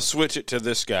hours. I'll switch it to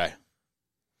this guy.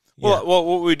 Yeah. Well,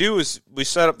 what we do is we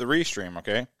set up the restream.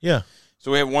 Okay, Yeah,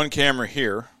 so we have one camera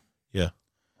here, yeah,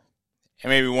 and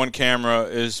maybe one camera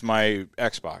is my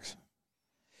Xbox.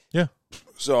 yeah.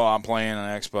 So I'm playing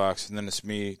on Xbox, and then it's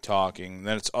me talking, and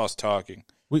then it's us talking.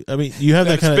 I mean, you have Then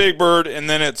that it's kind of Big Bird, and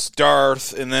then it's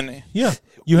Darth, and then yeah.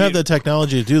 You have the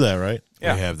technology to do that, right?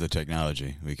 Yeah. We have the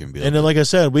technology. We can be. And then, like I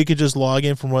said, we could just log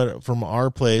in from our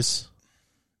place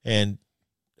and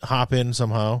hop in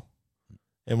somehow,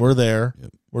 and we're there.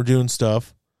 Yep. We're doing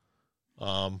stuff.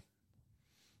 I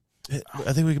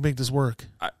think we can make this work.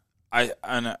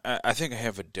 I think I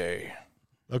have a day.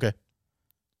 Okay.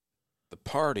 The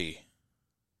party,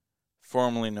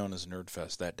 formerly known as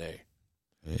Nerdfest, that day.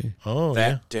 Hey. Oh,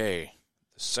 That day,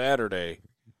 Saturday,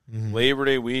 Mhm. Labor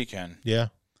Day weekend. yeah.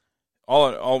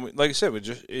 All like I said,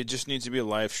 it just needs to be a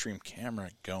live stream camera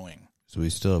going. So we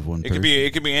still have one. It could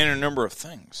be any number of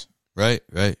things, right.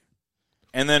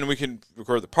 and then we can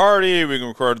record the party. We can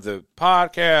record the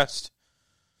podcast.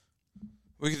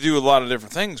 We could do a lot of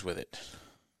different things with it.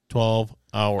 12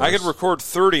 hours. I could record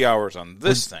 30 hours on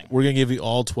this thing. We're going to give you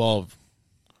all 12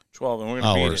 12, and we're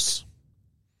going to beat it. hours.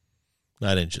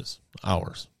 Not inches.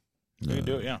 Hours. We can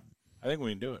do it, yeah. I think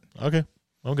we can do it. Okay.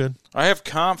 I'm good. I have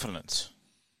confidence.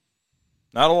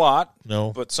 Not a lot,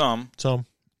 No. but some So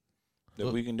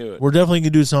that we can do it. we're definitely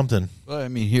going to do something. Well, I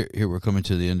mean, here we're coming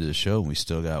to the end of the show, and we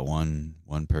still got one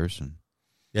person.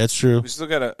 That's true. We still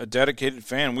got a dedicated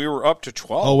fan. We were up to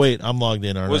 12. Oh, wait. I'm logged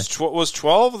in, aren't Was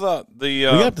 12 the we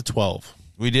got up to 12.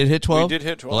 We did hit 12. We did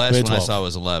hit 12. The last We hit one I 12. saw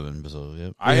was 11. So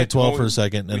yep. We hit 12 for a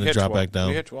second, and we then hit dropped 12. back down.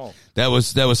 We hit 12. that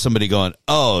was somebody going,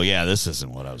 "Oh yeah, this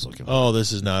isn't what I was looking for." Oh,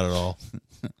 this is not at all.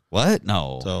 What?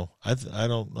 No. So I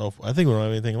don't know. I think we don't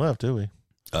have anything left, do we?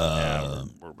 Yeah,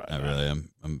 we're about Not done.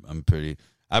 really. I'm pretty.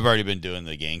 I've already been doing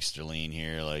the gangster lean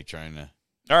here, like trying to.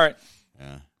 All right.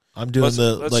 Yeah. I'm doing Let's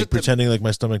like hit the- pretending like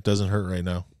my stomach doesn't hurt right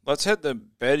now. Let's hit the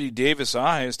Betty Davis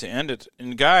eyes to end it.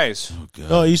 And guys, Oh god.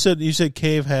 Oh, you said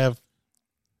cave have.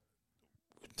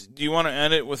 do you want to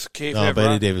end it with Cave No, Have Betty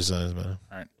Rock? Davis eyes, man.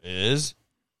 It is.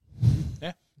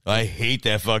 Yeah. I hate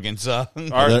that fucking song. All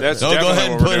right, that's No, go definitely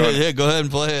ahead and what put we're it. doing. Yeah, go ahead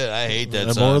and play it. I hate that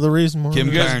More song. of the reason. Kim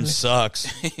More of the Carnes reason.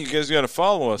 sucks. You guys got to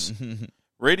follow us.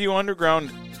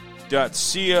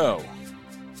 RadioUnderground.co.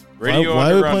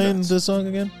 Why are we playing this song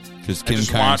again? Because I Kim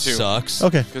just want Carnes to. sucks.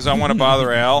 Okay. Because I want to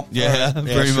bother Al. Yeah,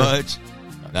 pretty sure. much.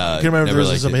 No, I can't remember if never there was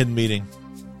liked some it. hidden meeting.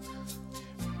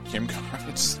 Kim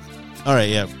Carnes. All right,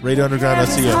 yeah.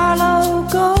 RadioUnderground.co. Harlow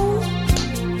go.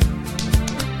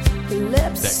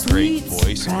 Lips That great sweet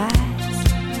voice. surprise.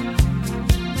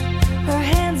 Her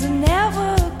hands are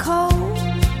never cold.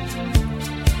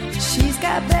 She's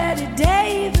got Betty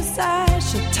Davis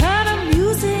eyes. She'll turn her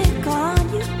music on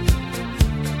you.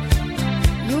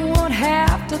 You won't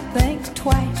have to think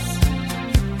twice.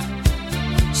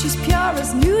 She's pure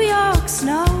as New York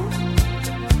snow.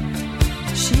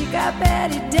 She got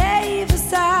Betty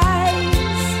Davis eyes.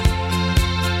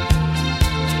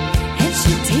 And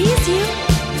she'll tease you,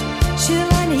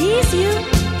 she'll unease you,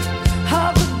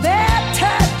 all the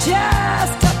better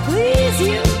just to please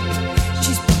you.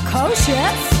 She's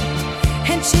precocious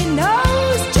and she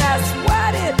knows just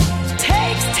what it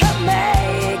takes to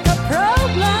make a pro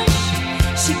blush.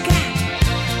 She got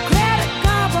Greta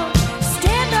Garbo,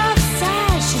 standoff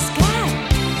size. She's got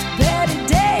Betty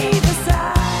Davis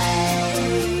eyes.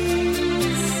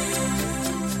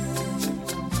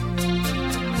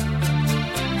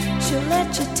 She'll let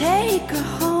you take her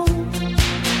home.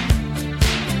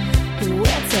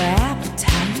 What's her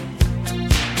appetite?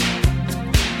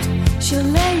 She'll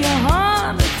lay you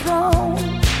on the throne.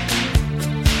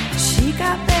 She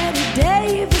got Betty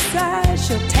Davis eyes.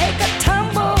 She'll take a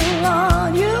tumble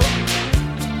on you,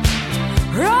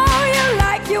 roll you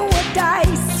like you were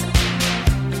dice,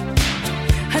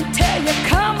 until you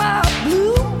come out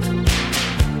blue.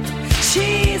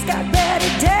 She's got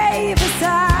Betty Davis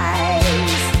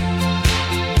eyes.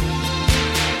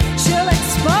 She'll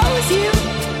expose you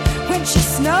when she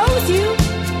snows you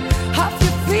off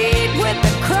your feet with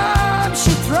the crumbs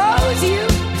she throws you.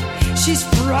 She's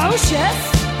ferocious,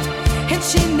 and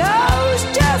she knows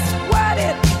just what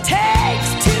it takes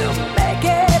to make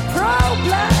a pro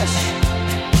blush.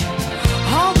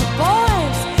 All the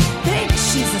boys think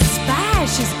she's a spy.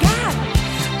 She's got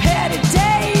Betty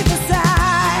Davis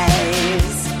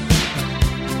eyes.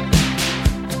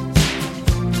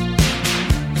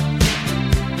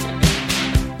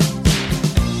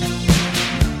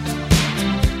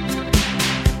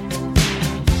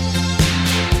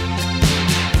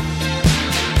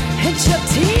 And she'll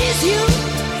tease you,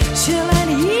 she'll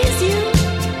unease you,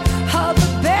 all the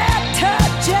better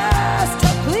just to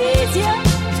please you.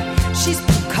 She's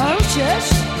precocious,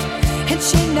 and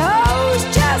she knows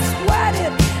just what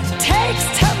it takes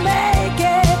to make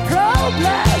a pro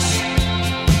blush.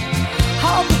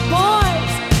 All the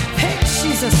boys think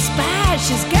she's a spy.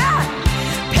 She's got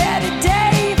Betty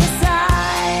Davis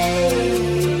eyes.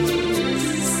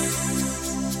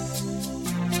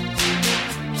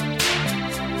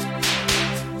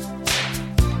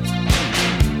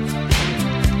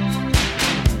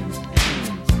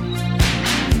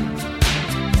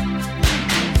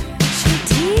 She'll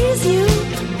tease you,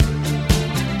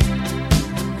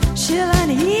 she'll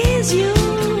unease you,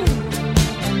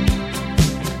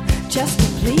 just to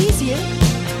please you.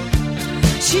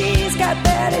 She's got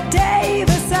Betty Davis